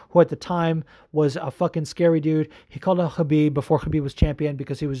Barboza, who at the time was a fucking scary dude. He called out Khabib before Khabib was champion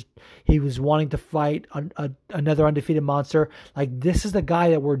because he was wanting to fight another undefeated monster. Like, this is the guy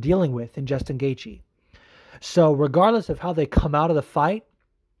that we're dealing with in Justin Gaethje. So regardless of how they come out of the fight,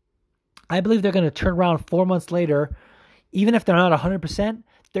 I believe they're going to turn around 4 months later. Even if they're not 100%,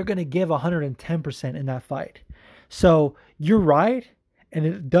 they're going to give 110% in that fight. So you're right, and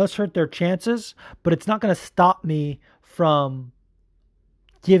it does hurt their chances, but it's not going to stop me from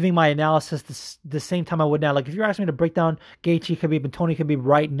giving my analysis the same time I would now. Like, if you're asking me to break down Gaethje, Khabib, and Tony Khabib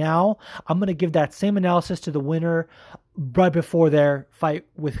right now, I'm going to give that same analysis to the winner right before their fight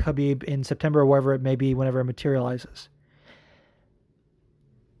with Khabib in September or wherever it may be, whenever it materializes.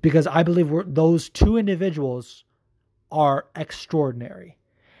 Because I believe those two individuals are extraordinary.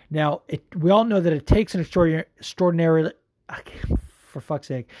 Now, we all know that it takes an extraordinary, for fuck's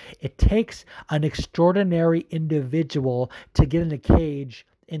sake, it takes an extraordinary individual to get in a cage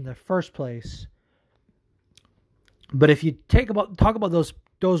in the first place. But if you talk about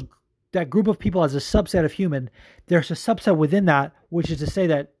that group of people as a subset of human, there's a subset within that, which is to say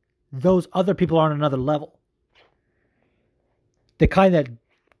that those other people are on another level. The kind that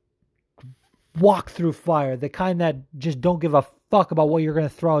walk through fire, the kind that just don't give a fuck about what you're going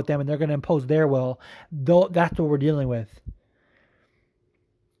to throw at them, and they're going to impose their will. Though that's what we're dealing with.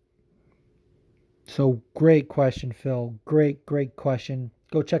 So great question, Phil. Great question.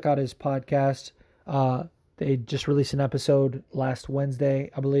 Go check out his podcast. They just released an episode last Wednesday,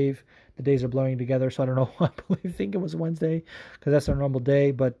 I believe. The days are blurring together, so I don't know. I think it was Wednesday because that's our normal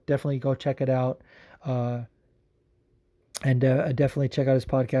day, but definitely go check it out. And definitely check out his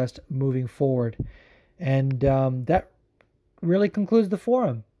podcast moving forward. And that really concludes the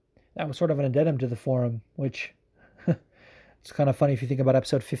forum. That was sort of an addendum to the forum, which it's kind of funny if you think about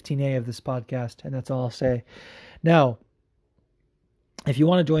episode 15A of this podcast, and that's all I'll say. Now, if you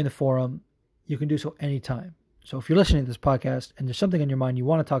want to join the forum, you can do so anytime. So if you're listening to this podcast and there's something in your mind you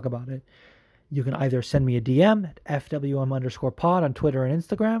want to talk about it, you can either send me a DM at FWM_pod on Twitter and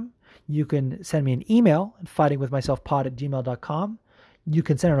Instagram. You can send me an email at fightingwithmyselfpod@gmail.com. You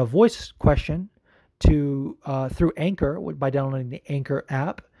can send in a voice question to through Anchor by downloading the Anchor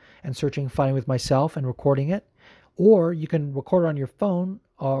app and searching Fighting With Myself and recording it. Or you can record it on your phone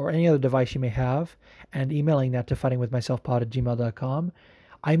or any other device you may have and emailing that to fightingwithmyselfpod@gmail.com.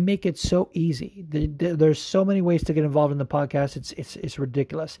 I make it so easy. There's so many ways to get involved in the podcast. It's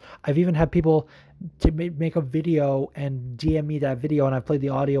ridiculous. I've even had people to make a video and DM me that video, and I've played the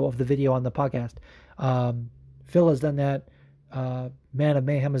audio of the video on the podcast. Phil has done that. Man of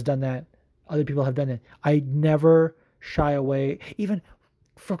Mayhem has done that. Other people have done it. I never shy away. Even,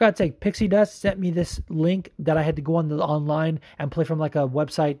 for God's sake, Pixie Dust sent me this link that I had to go on online and play from like a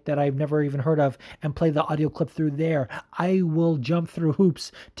website that I've never even heard of and play the audio clip through there. I will jump through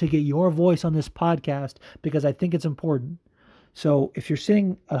hoops to get your voice on this podcast because I think it's important. So if you're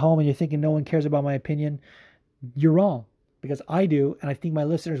sitting at home and you're thinking no one cares about my opinion, you're wrong, because I do, and I think my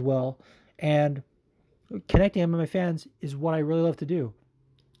listeners will. And connecting MMA fans is what I really love to do.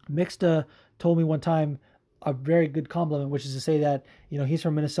 Mixta told me one time a very good compliment, which is to say that, you know, he's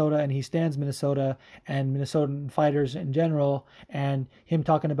from Minnesota and he stands Minnesota and Minnesotan fighters in general, and him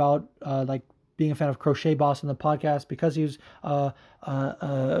talking about like being a fan of Crochet Boss on the podcast because he was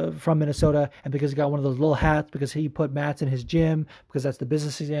from Minnesota and because he got one of those little hats because he put mats in his gym because that's the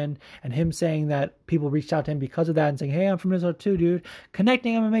business he's in, and him saying that people reached out to him because of that and saying, hey, I'm from Minnesota too, dude.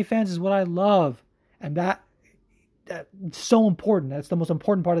 Connecting MMA fans is what I love, and that's so important. That's the most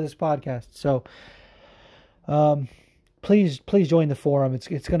important part of this podcast. So please join the forum. It's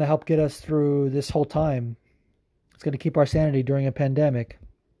going to help get us through this whole time. It's going to keep our sanity during a pandemic.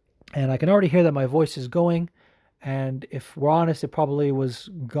 And I can already hear that my voice is going. And if we're honest, it probably was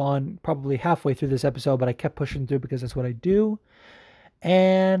gone probably halfway through this episode, but I kept pushing through because that's what I do.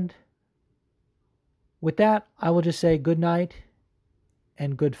 And with that, I will just say good night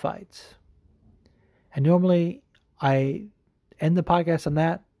and good fights. And normally I end the podcast on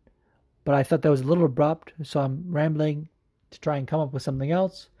that, but I thought that was a little abrupt, so I'm rambling to try and come up with something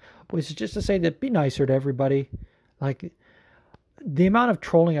else. Which is just to say that be nicer to everybody. Like, the amount of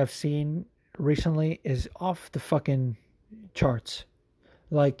trolling I've seen recently is off the fucking charts.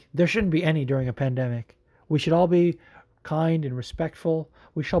 Like, there shouldn't be any during a pandemic. We should all be kind and respectful.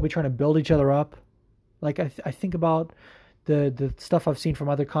 We should all be trying to build each other up. Like, I think about the stuff I've seen from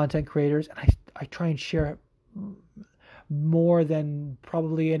other content creators, and I try and share it more than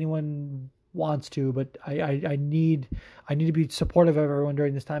probably anyone wants to, but I need to be supportive of everyone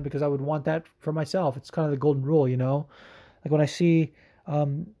during this time because I would want that for myself. It's kind of the golden rule, you know? Like when I see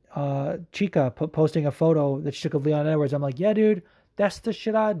Chica posting a photo that she took of Leon Edwards, I'm like, yeah, dude, that's the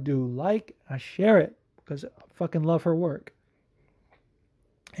shit I do. Like, I share it because I fucking love her work.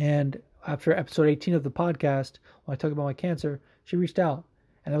 And after episode 18 of the podcast, when I talked about my cancer, she reached out.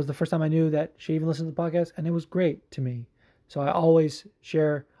 And that was the first time I knew that she even listened to the podcast, and it was great to me. So I always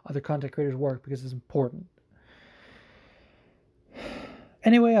share other content creators' work because it's important.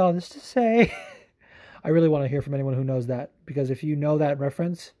 Anyway, all this to say, I really want to hear from anyone who knows that, because if you know that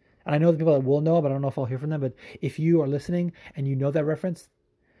reference, and I know the people that will know, but I don't know if I'll hear from them, but if you are listening and you know that reference,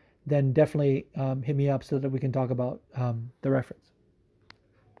 then definitely hit me up so that we can talk about the reference.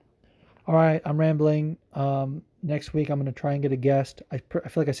 All right, I'm rambling. Next week, I'm going to try and get a guest. I feel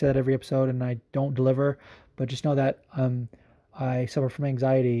like I say that every episode and I don't deliver, but just know that I suffer from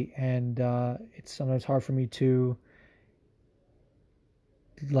anxiety, and it's sometimes hard for me to,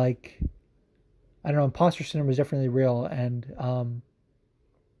 like, I don't know, imposter syndrome is definitely real, and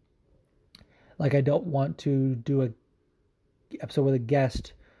like, I don't want to do a episode with a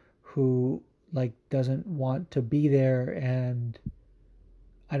guest who, like, doesn't want to be there, and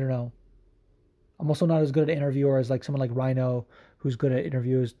I don't know. I'm also not as good at interviewer as like someone like Rhino, who's good at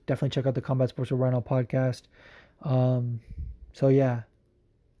interviews. Definitely check out the Combat Sports with Rhino podcast. So yeah,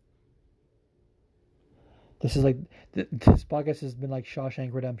 this is like this podcast has been like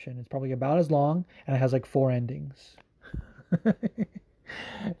Shawshank Redemption. It's probably about as long, and it has like 4 endings.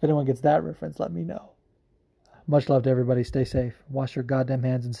 If anyone gets that reference, let me know. Much love to everybody. Stay safe. Wash your goddamn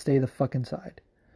hands and stay the fuck inside.